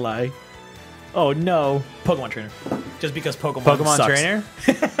 Not going to lie. Oh, no. Pokemon Trainer. Just because Pokemon sucks. Trainer?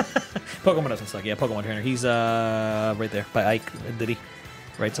 Pokemon doesn't suck. Yeah, Pokemon Trainer. He's right there by Ike. Did he?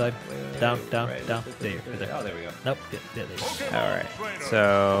 Right side. Down. There. Right there. Oh, there we go. Nope. Yeah, there you go. All right.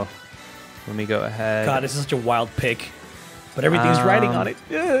 So let me go ahead. God, this is such a wild pick. But everything's writing on it.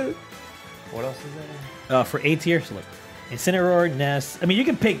 Yeah. What else is there? For A tier, so look. Incineroar, Ness. I mean, you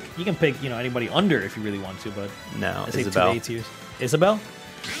can pick, anybody under if you really want to, but no, I say Isabelle. two A tiers. Isabelle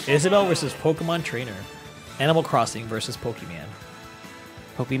versus Pokemon Trainer. Animal Crossing versus Pokemon.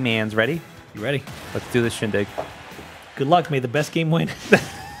 Pokemon's ready? You ready? Let's do this shindig. Good luck. May the best game win.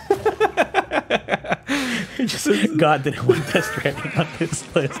 Just God didn't want Death Stranding on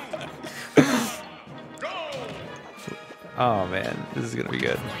this list. Oh man, this is gonna be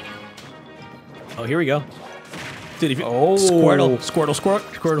good. Oh, here we go, dude. If you Squirtle.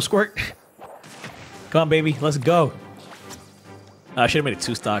 Come on, baby, let's go. I should have made it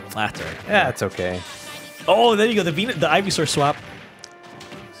 2-stock. That's all right. Yeah, it's okay. Oh, there you go. The Ivysaur swap.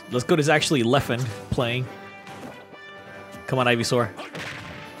 Let's go. There's actually Leffen playing. Come on, Ivysaur.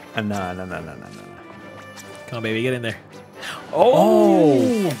 No. Come on, baby, get in there. Oh,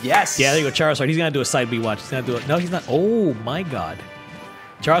 yes. Yeah, there you go, Charizard. He's gonna do a side B watch. He's gonna do it. No, he's not. Oh my God.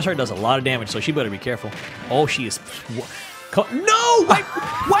 Charizard does a lot of damage, so she better be careful. Oh, she is. No!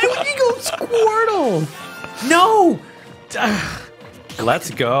 Why would you go Squirtle? No! Let's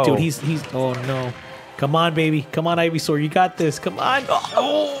go. Dude, he's. Oh no. Come on, baby. Come on, Ivysaur. You got this. Come on.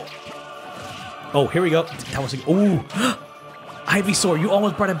 Oh, here we go. That was like. Oh. Ivysaur, you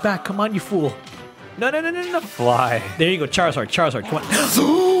almost brought it back. Come on, you fool. No. Fly. There you go, Charizard. Come on.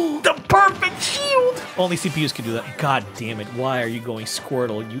 The perfect shield. Only CPUs can do that. God damn it. Why are you going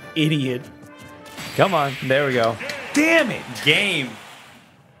Squirtle, you idiot? Come on. There we go. Damn it! Game.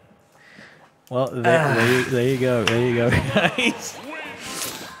 Well, there you go. There you go, guys.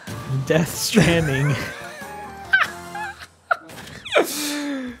 Death Stranding.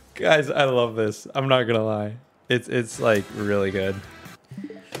 Guys, I love this. I'm not gonna lie. It's like really good.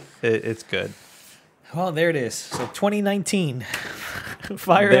 It's good. Well, there it is. So 2019.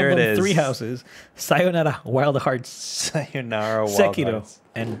 Fire There it Emblem is. Three Houses, Sayonara Wild Hearts, Sayonara Wild Sekiro, Hearts.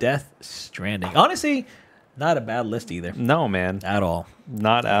 and Death Stranding. Honestly, not a bad list either. No, man. At all.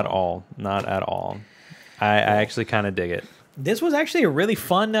 Not at all. Not at all. I actually kind of dig it. This was actually a really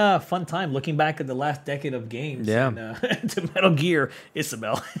fun time looking back at the last decade of games. Yeah. And, to Metal Gear,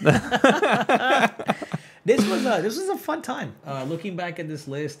 Isabel. This was a fun time looking back at this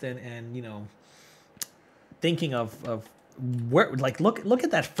list and you know thinking of where like look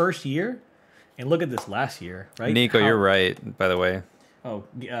at that first year and look at this last year, right? Nico, you're right, by the way. Oh,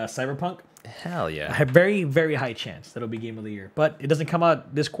 Cyberpunk. Hell I yeah. have very, very high chance that'll be game of the year, but it doesn't come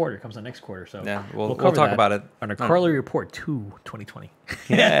out this quarter. It comes out next quarter. So Yeah, we'll cover talk that about it. on our quarterly report 2020.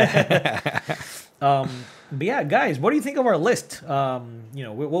 But yeah, guys, what do you think of our list? You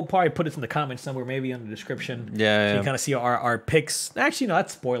know, we'll probably put it in the comments somewhere, maybe in the description. Yeah, so yeah. you kind of see our picks. Actually, no,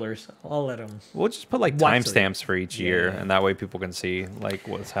 that's spoilers. I'll let them. We'll just put like Watch the- timestamps for each year, Yeah. and that way people can see like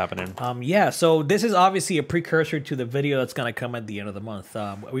what's happening. Yeah, so this is obviously a precursor to the video that's going to come at the end of the month.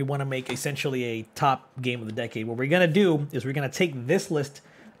 We want to make essentially a top game of the decade. What we're going to do is we're going to take this list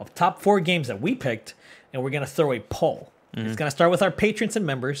of top 4 games that we picked, and we're going to throw a poll. It's going to start with our patrons and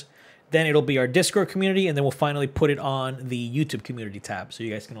members. Then it'll be our Discord community, and then we'll finally put it on the YouTube community tab, so you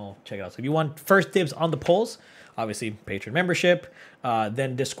guys can all check it out. So if you want first dibs on the polls, obviously patron membership,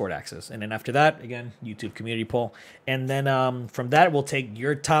 then Discord access, and then after that, again, YouTube community poll, and then from that we'll take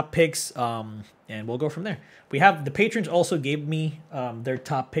your top picks, and we'll go from there. We have the patrons also gave me their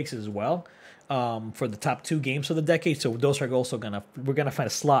top picks as well for the top 2 games of the decade. So those are also we're gonna find a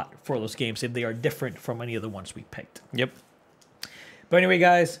slot for those games if they are different from any of the ones we picked. Yep. But anyway,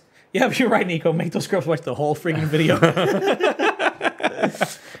 guys. Yeah, you're right, Nico. Make those girls watch the whole freaking video.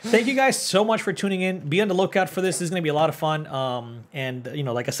 Thank you guys so much for tuning in. Be on the lookout for this. This is going to be a lot of fun. And, you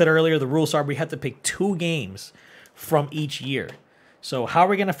know, like I said earlier, the rules are we have to pick 2 games from each year. So how are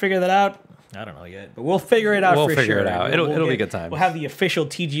we going to figure that out? I don't know yet, but we'll figure it out for sure. We'll figure it out. It'll be a good time. We'll have the official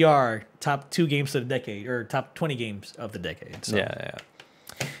TGR top 2 games of the decade or top 20 games of the decade. So Yeah.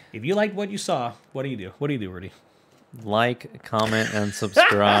 if you liked what you saw, what do you do? What do you do, Rudy? Like, comment, and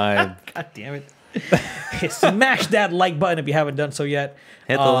subscribe. God damn it. Smash that like button if you haven't done so yet.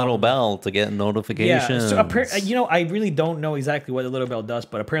 Hit the little bell to get notifications. Yeah, so you know, I really don't know exactly what the little bell does,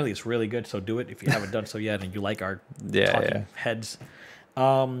 but apparently it's really good. So do it if you haven't done so yet and you like our talking heads.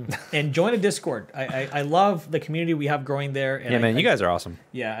 And join the Discord. I love the community we have growing there. And yeah, man, you guys are awesome.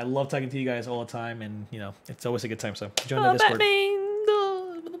 Yeah, I love talking to you guys all the time, and you know, it's always a good time. So join the Discord.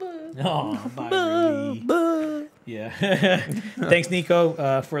 Oh, bye, Rudy. Yeah. Thanks,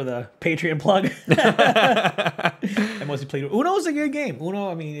 Nico, for the Patreon plug. I mostly played Uno. Is a good game. Uno,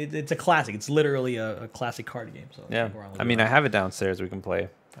 I mean, it's a classic. It's literally a classic card game. So Yeah. I mean, I have it downstairs. We can play.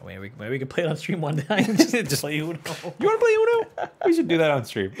 Maybe we can play it on stream one time. Just play Uno. You want to play Uno? We should do that on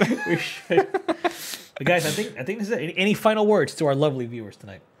stream. We should. But guys, I think this is it. Any final words to our lovely viewers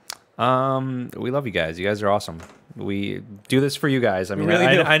tonight? We love you guys. You guys are awesome. We do this for you guys. I mean, really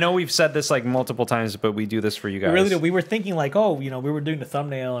do. I know we've said this like multiple times, but we do this for you guys. We really do. We were thinking like, oh, you know, we were doing the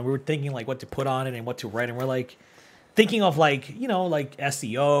thumbnail and we were thinking like what to put on it and what to write, and we're like thinking of like, you know, like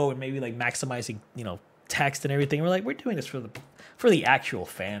SEO and maybe like maximizing, you know, text and everything. We're like, we're doing this for the actual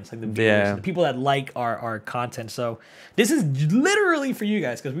fans, like the viewers, the people that like our content. So this is literally for you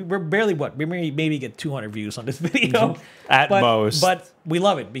guys because we're barely we maybe get 200 views on this video at most, but we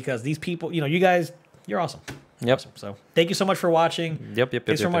love it because these people, you know, you guys, you're awesome. Yep. Awesome. So thank you so much for watching. Yep.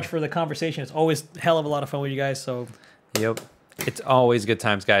 Thanks so much for the conversation. It's always hell of a lot of fun with you guys. So Yep. It's always good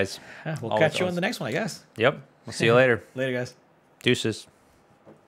times, guys. we'll Always, catch you on the next one, I guess. Yep. We'll see you later. Later, guys. Deuces.